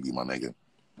newborn baby, my nigga.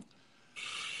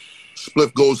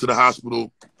 Spliff goes to the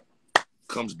hospital,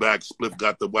 comes back. Spliff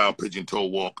got the wild pigeon toe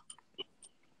walk.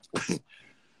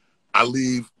 I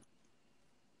leave,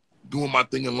 doing my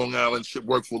thing in Long Island, shit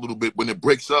work for a little bit. When it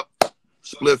breaks up,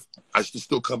 Spliff, I used to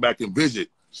still come back and visit.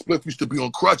 Spliff used to be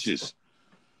on crutches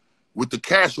with the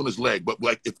cast on his leg. But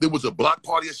like if there was a block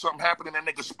party or something happening, that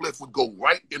nigga Spliff would go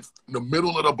right in the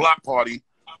middle of the block party.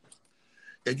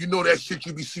 And you know that shit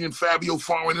you be seeing Fabio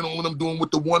Foreign and all of them doing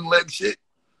with the one leg shit?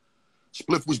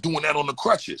 Spliff was doing that on the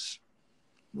crutches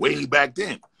way back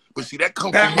then. But see, that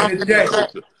comes from my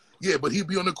culture. Yeah, but he'd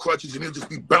be on the crutches and he'll just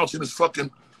be bouncing his fucking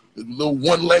little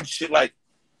one leg shit like,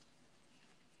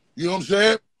 you know what I'm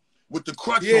saying? With the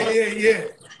crutches. Yeah.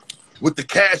 With the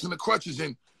cast and the crutches.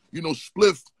 And, you know,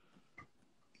 Spliff,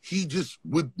 he just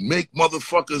would make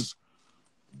motherfuckers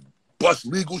bust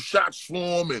legal shots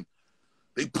for him, and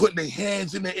they putting their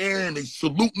hands in the air and they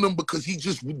saluting him because he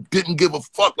just didn't give a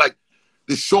fuck. Like,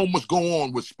 the show must go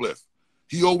on with Spliff.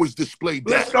 He always displayed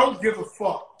that. Spliff don't give a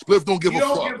fuck. Spliff don't give a fuck.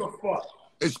 He don't give a fuck.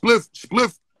 And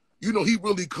Spliff, you know, he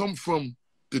really come from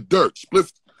the dirt.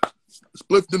 Spliff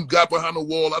done got behind the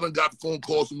wall. I done got phone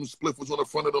calls from him. Spliff was on the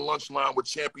front of the lunch line with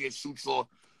champion sweatsuits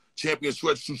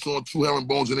on, 2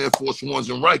 herringbones and Air Force Ones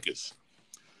and Rikers.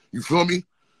 You feel me?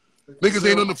 Niggas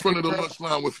ain't on the front of the lunch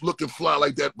line with looking fly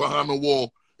like that behind the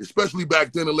wall, especially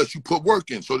back then, unless you put work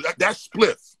in. So that's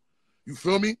Spliff. You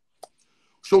feel me?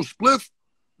 So Spliff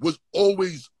was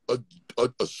always a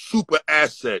super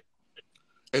asset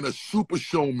and a super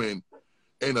showman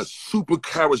and a super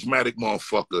charismatic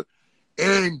motherfucker.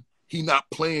 And he not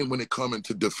playing when it coming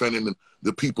to defending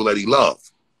the people that he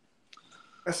loved.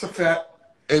 That's a fact.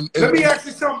 And let me ask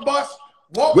you something, Bus.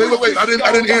 Wait. I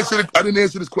didn't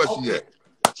answer this question yet.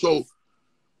 So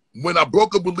when I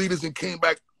broke up with Leaders and came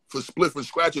back for Spliff and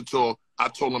Scratcher Tour, I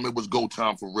told him it was go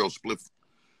time for real. Spliff,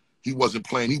 he wasn't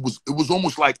playing. It was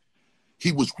almost like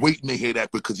he was waiting to hear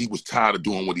that because he was tired of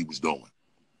doing what he was doing.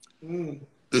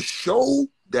 The show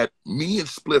that me and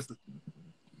Spliff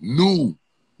knew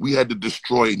we had to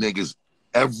destroy niggas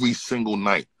every single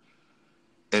night,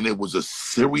 and it was a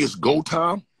serious go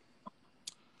time.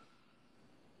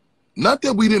 Not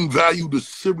that we didn't value the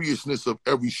seriousness of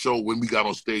every show when we got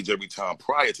on stage every time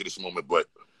prior to this moment, but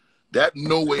that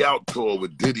No Way Out tour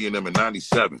with Diddy and them in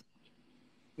 97.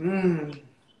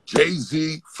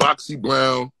 Jay-Z, Foxy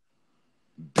Brown,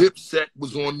 Dipset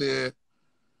was on there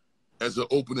as an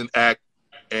opening act,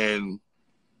 and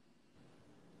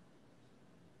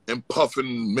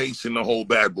Puffin, Mason, the whole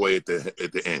bad boy at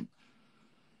the end.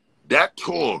 That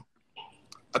tour,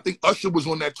 I think Usher was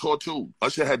on that tour too.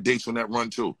 Usher had dates on that run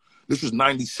too. This was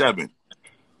 97.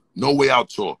 No Way Out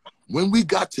tour. When we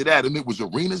got to that, and it was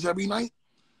arenas every night,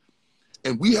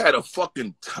 and we had a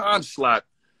fucking time slot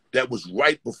that was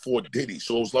right before Diddy.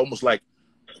 So it was almost like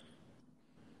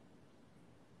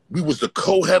we was the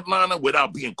co-headliner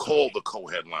without being called the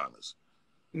co-headliners.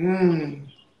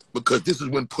 Because this is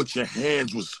when Put Your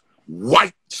Hands was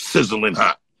white, sizzling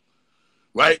hot,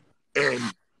 right? And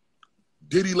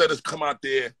Diddy let us come out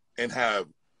there and have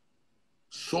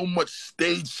so much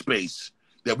stage space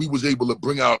that we was able to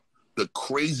bring out the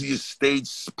craziest stage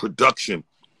production.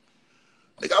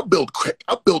 Like I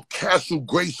built Castle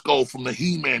Grayskull from the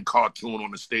He-Man cartoon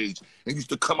on the stage and used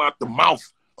to come out the mouth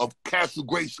of Castle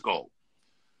Grayskull.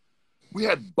 We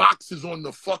had boxes on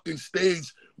the fucking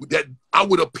stage that I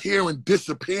would appear and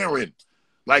disappear in.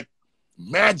 Like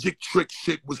magic trick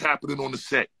shit was happening on the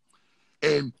set.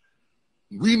 And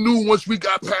we knew once we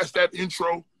got past that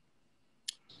intro,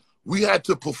 we had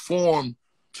to perform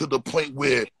to the point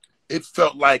where it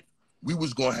felt like we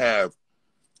was going to have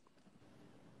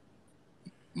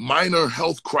minor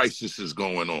health crises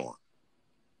going on.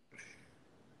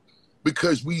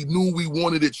 Because we knew we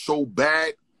wanted it so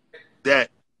bad that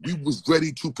we was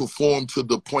ready to perform to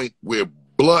the point where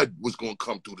blood was going to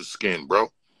come through the skin,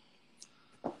 bro.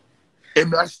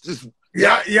 And that's just...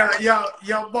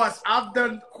 Yo, Bus, I've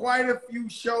done quite a few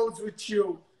shows with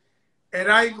you,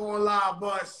 and I ain't gonna lie,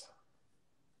 Bus.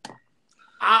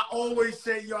 I always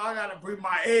say, yo, I gotta bring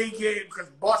my A game because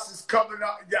Bus is coming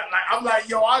up. Yeah, like I'm like,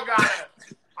 yo, I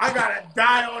gotta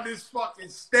die on this fucking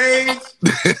stage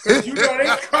because you know they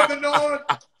coming on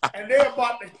and they're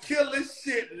about to kill this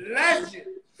shit legend.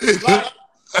 Like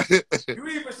you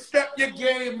either step your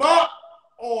game up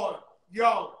or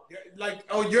yo, like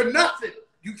oh you're nothing.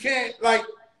 You can't like,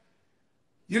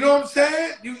 you know what I'm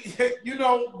saying? You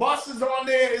know, Bus is on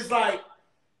there. It's like,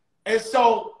 and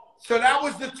so that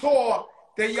was the tour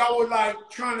that y'all were like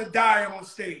trying to die on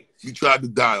stage. We tried to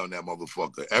die on that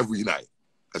motherfucker every night.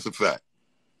 That's a fact.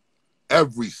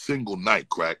 Every single night,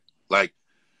 crack. Like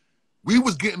we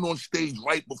was getting on stage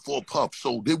right before Puff,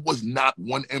 so there was not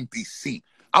one empty seat.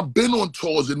 I've been on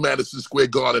tours in Madison Square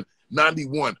Garden,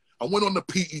 91. I went on the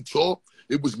PE tour.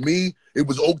 It was me. It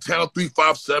was Oaktown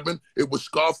 357. It was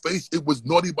Scarface. It was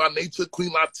Naughty by Nature, Queen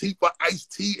Latifah,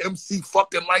 Ice-T, MC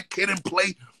fucking Light, Kid and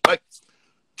Play. Like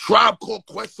Tribe Called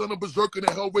Quest, Son of Berserker, and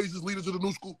the Hellraisers, Leaders of the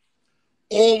New School.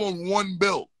 All on one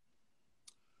bill.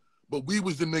 But we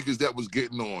was the niggas that was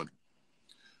getting on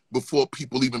before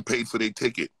people even paid for their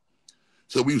ticket.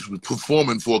 So we was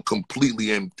performing for a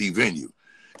completely empty venue.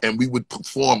 And we would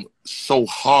perform so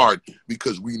hard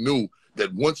because we knew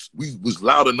that once we was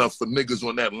loud enough for niggas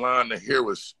on that line to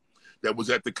hear us that was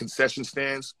at the concession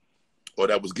stands or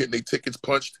that was getting their tickets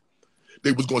punched,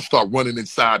 they was going to start running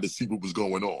inside to see what was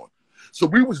going on. So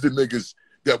we was the niggas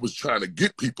that was trying to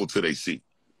get people to their seat.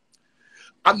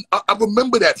 I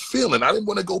remember that feeling. I didn't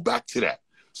want to go back to that.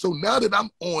 So now that I'm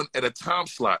on at a time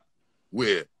slot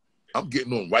where I'm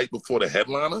getting on right before the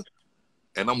headliner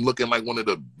and I'm looking like one of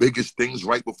the biggest things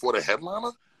right before the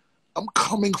headliner, I'm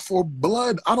coming for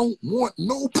blood. I don't want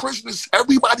no prisoners.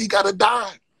 Everybody got to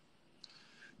die.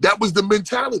 That was the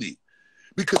mentality.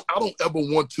 Because I don't ever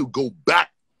want to go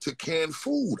back to canned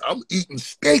food. I'm eating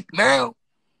steak now.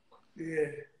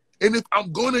 Yeah. And if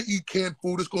I'm going to eat canned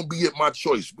food, it's going to be at my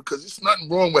choice. Because there's nothing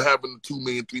wrong with having a $2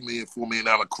 million, $3 million, $4 million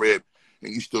crib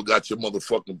and you still got your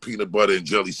motherfucking peanut butter and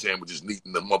jelly sandwiches neat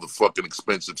in the motherfucking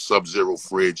expensive Sub-Zero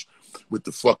fridge with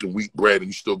the fucking wheat bread and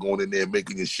you still going in there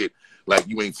making your shit like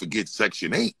you ain't forget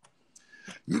Section 8.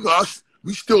 You know,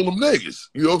 we still them niggas.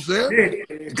 You know what I'm saying?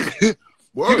 Yeah.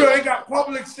 You know, they got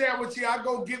Publix sandwich here. I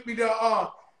go get me the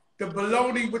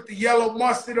bologna with the yellow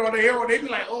mustard on the arrow. They be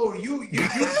like, oh, you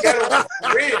ghetto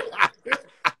for real.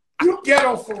 You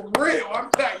ghetto for real. I'm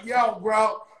like, yo,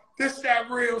 bro, this that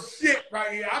real shit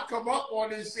right here. I come up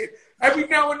on this shit. Every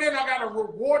now and then I got to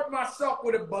reward myself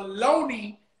with a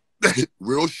bologna.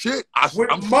 Real shit. With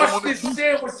I'm mustard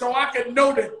sandwich so I can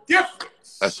know the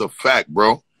difference. That's a fact,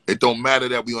 bro. It don't matter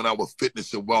that we on our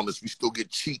fitness and wellness. We still get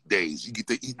cheat days. You get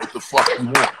to eat what the fuck you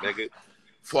want, nigga.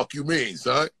 Fuck you mean,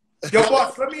 son? Yo,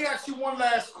 boss, let me ask you one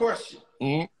last question.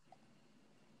 Mm-hmm.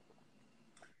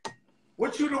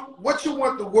 What you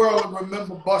want the world to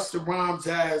remember Busta Rhymes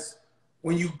as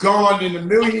when you gone in a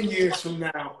million years from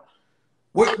now?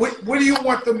 What do you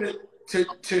want them to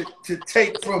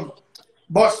take from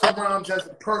Busta Rhymes as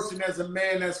a person, as a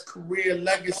man, as career,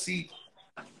 legacy?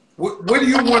 What do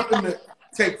you want them to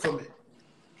take from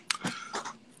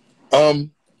it?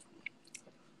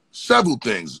 Several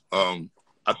things. I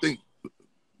think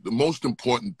the most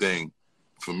important thing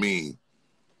for me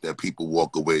that people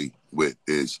walk away with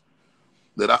is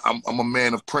that I'm a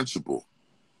man of principle.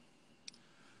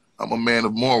 I'm a man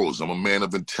of morals. I'm a man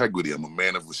of integrity. I'm a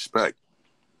man of respect.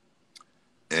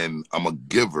 And I'm a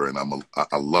giver, and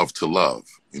I love to love.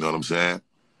 You know what I'm saying?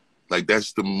 Like,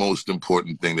 that's the most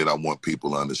important thing that I want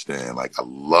people to understand. Like, I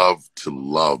love to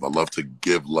love. I love to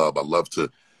give love. I love to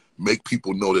make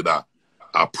people know that I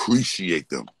appreciate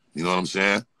them. You know what I'm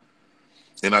saying?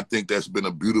 And I think that's been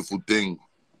a beautiful thing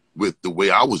with the way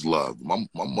I was loved. My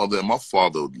mother and my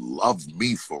father loved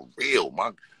me for real.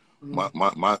 My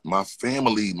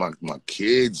family, my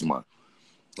kids,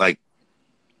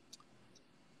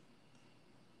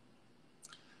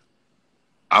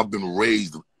 I've been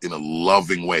raised in a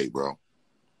loving way, bro.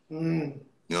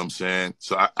 You know what I'm saying?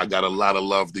 So I got a lot of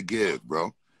love to give,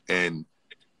 bro. And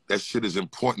that shit is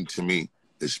important to me,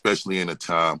 especially in a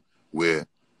time where,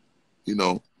 you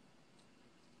know,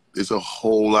 there's a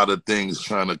whole lot of things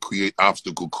trying to create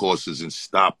obstacle courses and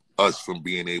stop us from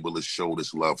being able to show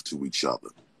this love to each other.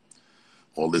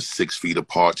 All this 6 feet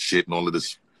apart shit and all of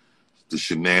this, the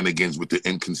shenanigans with the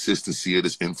inconsistency of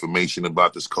this information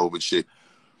about this COVID shit.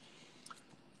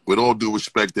 With all due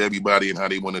respect to everybody and how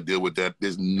they want to deal with that,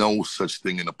 there's no such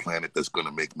thing in the planet that's going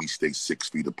to make me stay 6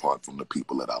 feet apart from the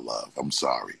people that I love. I'm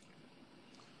sorry.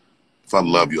 If I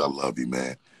love you,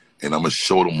 man. And I'm going to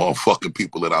show the motherfucking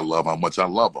people that I love how much I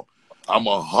love them. I'm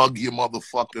going to hug you,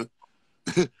 motherfucker.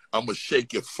 I'm going to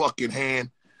shake your fucking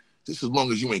hand. Just as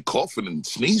long as you ain't coughing and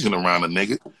sneezing around a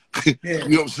nigga. Yeah. You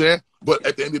know what I'm saying? But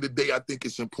at the end of the day, I think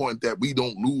it's important that we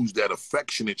don't lose that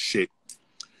affectionate shit.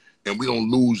 And we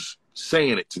don't lose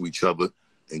saying it to each other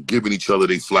and giving each other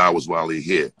their flowers while they're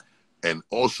here. And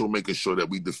also making sure that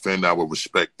we defend our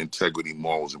respect, integrity,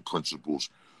 morals, and principles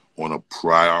on a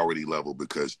priority level,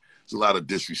 because there's a lot of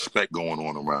disrespect going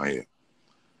on around here.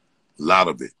 A lot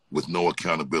of it with no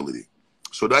accountability.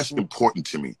 So that's important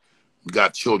to me. We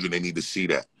got children, they need to see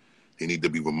that. They need to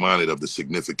be reminded of the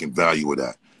significant value of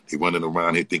that. They running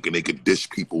around here thinking they could dish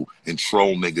people and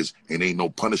troll niggas and ain't no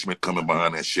punishment coming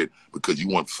behind that shit because you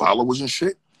want followers and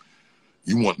shit.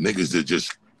 You want niggas to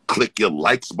just click your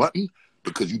likes button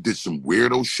because you did some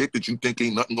weirdo shit that you think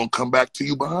ain't nothing gonna come back to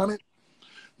you behind it?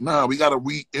 Nah, we gotta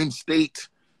reinstate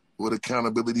what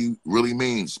accountability really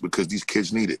means because these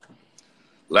kids need it.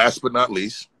 Last but not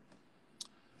least,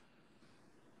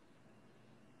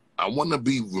 I want to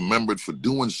be remembered for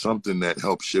doing something that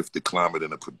helps shift the climate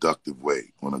in a productive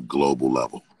way on a global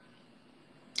level.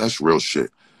 That's real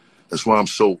shit. That's why I'm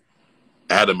so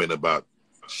adamant about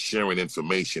sharing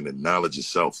information and knowledge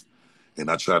itself.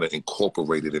 And I try to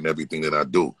incorporate it in everything that I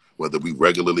do, whether we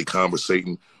regularly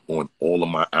conversating on all of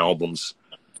my albums.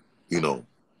 You know,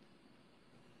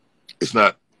 it's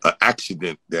not an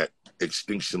accident that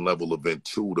Extinction Level Event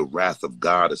 2, The Wrath of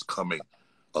God, is coming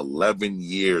 11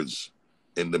 years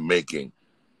in the making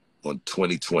on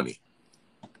 2020.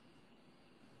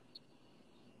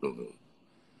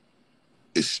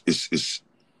 It's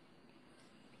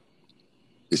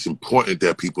important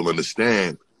that people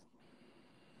understand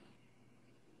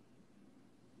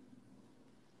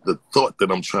the thought that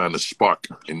I'm trying to spark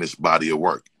in this body of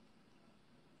work.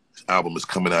 This album is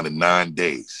coming out in 9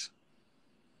 days.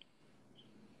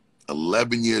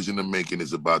 11 years in the making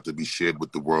is about to be shared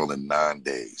with the world in 9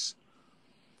 days.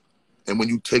 And when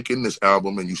you take in this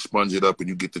album and you sponge it up and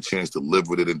you get the chance to live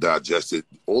with it and digest it,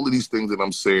 all of these things that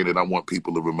I'm saying that I want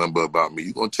people to remember about me,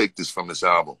 you're going to take this from this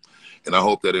album. And I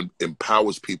hope that it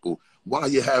empowers people while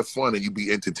you have fun and you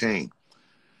be entertained.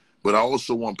 But I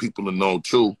also want people to know,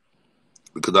 too,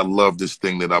 because I love this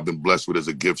thing that I've been blessed with as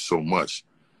a gift so much,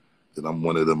 that I'm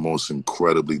one of the most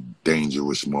incredibly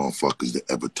dangerous motherfuckers that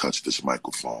ever touched this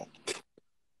microphone.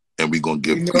 And we're going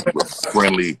to give people a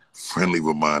friendly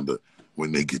reminder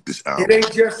when they get this album.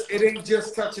 It ain't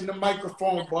just touching the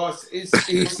microphone, boss.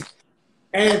 It's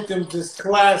anthems, it's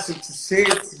classics, it's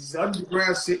hits, it's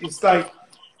underground shit. It's like,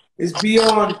 it's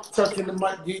beyond touching the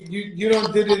mic. You done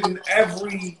did it in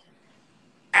every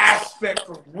aspect,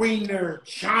 arena,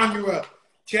 genre.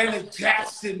 Janet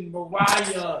Jackson,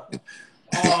 Mariah,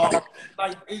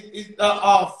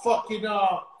 fucking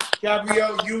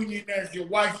Gabrielle Union as your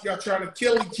wife. Y'all trying to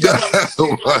kill each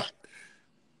other.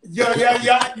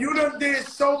 Yeah. You done did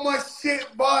so much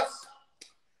shit, boss.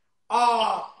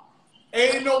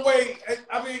 Ain't no way.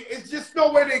 I mean, it's just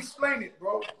no way to explain it,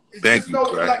 bro. Thank you.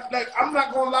 Like I'm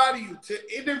not gonna lie to you.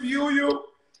 To interview you,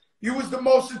 you was the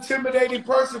most intimidating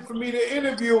person for me to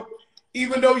interview,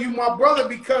 even though you my brother,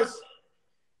 because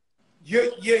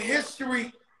your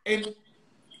history and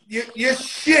your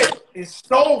shit is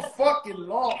so fucking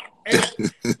long. And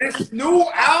this new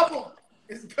album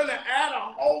is gonna add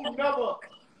a whole nother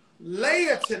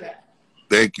layer to that.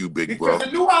 Thank you, big bro.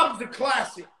 Because the new album's a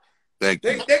classic. Thank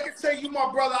you. They can say you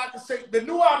my brother. I can say the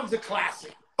new album's a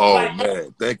classic. Oh,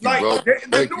 man. Thank you, bro.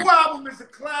 The new album is a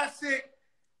classic.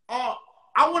 I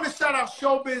want to shout out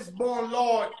Showbiz Born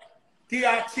Lord,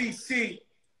 DITC.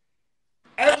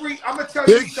 I'm going to tell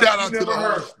you something you never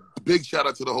heard. Big shout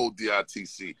out to the whole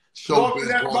DITC. Showbiz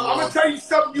Born I'm Lord. going to tell you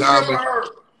something you never heard.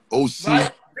 OC.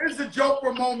 Right? There's a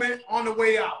Joprah moment on the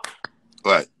way out.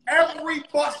 Right. Every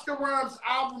Busta Rhymes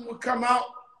album would come out.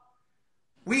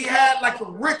 We had like a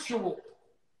ritual.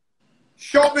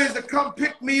 Showbiz to come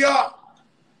pick me up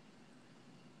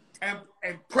and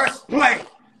press play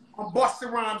on Busta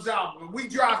Rhymes album. And we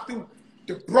drive through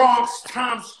the Bronx,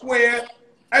 Times Square,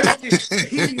 Everything.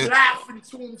 He be laughing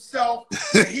to himself.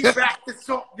 And he back to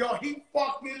something. Yo, he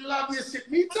fucking love your shit.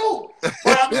 Me too. But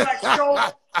I be like, show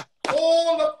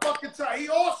all the fucking time. He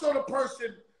also the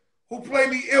person who played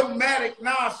me Illmatic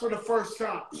Nas for the first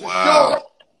time. So, wow. yo,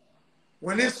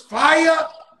 when it's fire,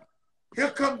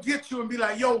 he'll come get you and be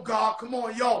like, yo, God, come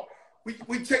on, yo.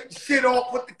 We take the shit off,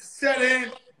 put the cassette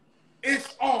in.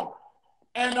 It's on.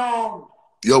 And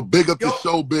yo, big up to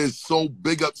Showbiz. So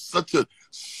big up, such a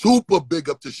super big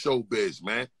up to Showbiz,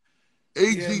 man.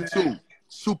 AG too,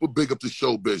 super big up to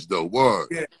Showbiz though. Word.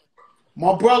 Yeah.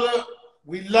 My brother,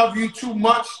 we love you too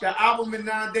much. The album in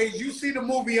 9 days. You see the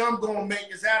movie I'm gonna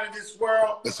make is out of this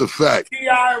world. That's a fact.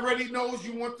 T.I. already knows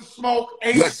you want the smoke.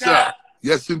 Yes, sir.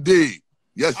 Yes, indeed.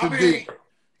 Yes, indeed.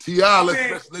 T.I.,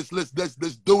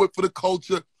 let's do it for the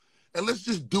culture, and let's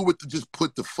just do it to just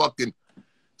put the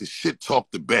shit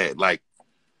talk to bed. Like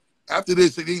after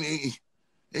this, it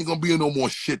ain't gonna be no more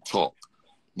shit talk.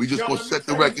 We just gonna set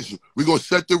the record. We gonna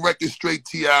set the record straight,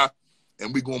 T.I.,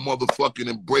 and we gonna motherfucking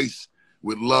embrace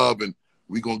with love, and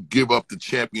we gonna give up the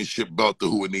championship belt to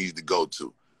who it needs to go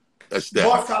to. That's that.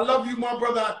 Boss, I love you, my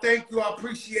brother. I thank you. I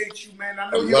appreciate you, man. I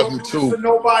know you love don't you do too. this for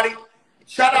nobody.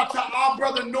 Shout out to our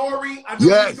brother Nori. I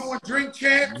know he's doing Drink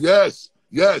Champs. Yes,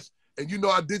 yes. And you know,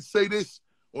 I did say this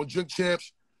on Drink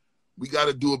Champs. We got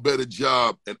to do a better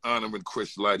job at honoring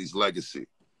Chris Lighty's legacy.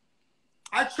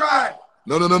 I tried.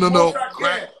 No.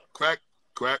 Crack.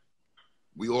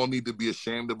 We all need to be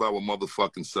ashamed of our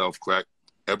motherfucking self, Crack.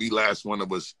 Every last one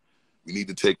of us, we need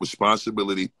to take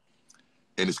responsibility.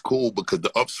 And it's cool because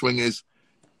the upswing is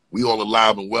we all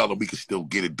alive and well, and we can still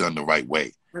get it done the right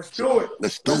way. Let's do it.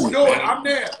 Let's do it, man. I'm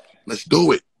there. Let's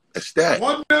do it. That's that.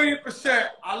 1,000,000%.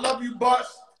 I love you, Bus.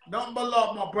 Nothing but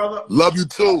love, my brother. Love you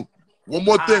too. One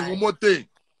more thing.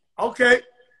 Okay.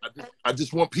 I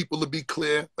just want people to be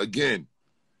clear. Again,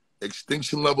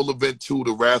 Extinction Level Event 2,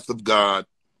 The Wrath of God,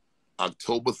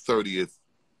 October 30th,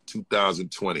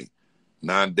 2020.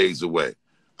 9 days away.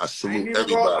 I salute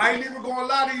everybody. I ain't even gonna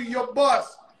lie to you, your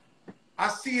Bus. I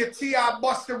see a T.I.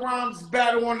 Busta Rhymes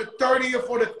battle on the 30th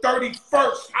or the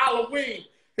 31st, Halloween.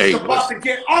 It's about to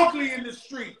get ugly in the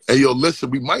streets. Hey, yo,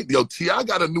 listen, T.I.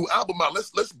 got a new album out.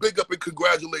 Let's big up and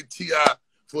congratulate T.I.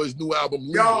 for his new album.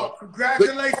 Yo,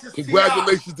 congratulations,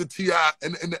 Congratulations to T.I.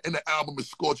 And the album is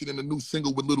scorching, and the new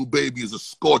single with Little Baby is a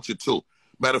scorcher too.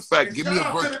 Matter of fact, give me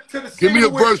a verse. Give me a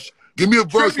verse. Give me a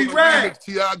verse on the remix,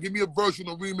 T.I. Give me a verse on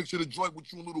the remix of the joint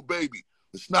with you and Little Baby.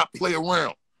 Let's not play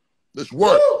around. Let's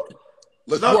work. Woo!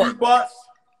 Let's work. Love you, boss.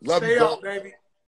 Love Stay you, up, baby.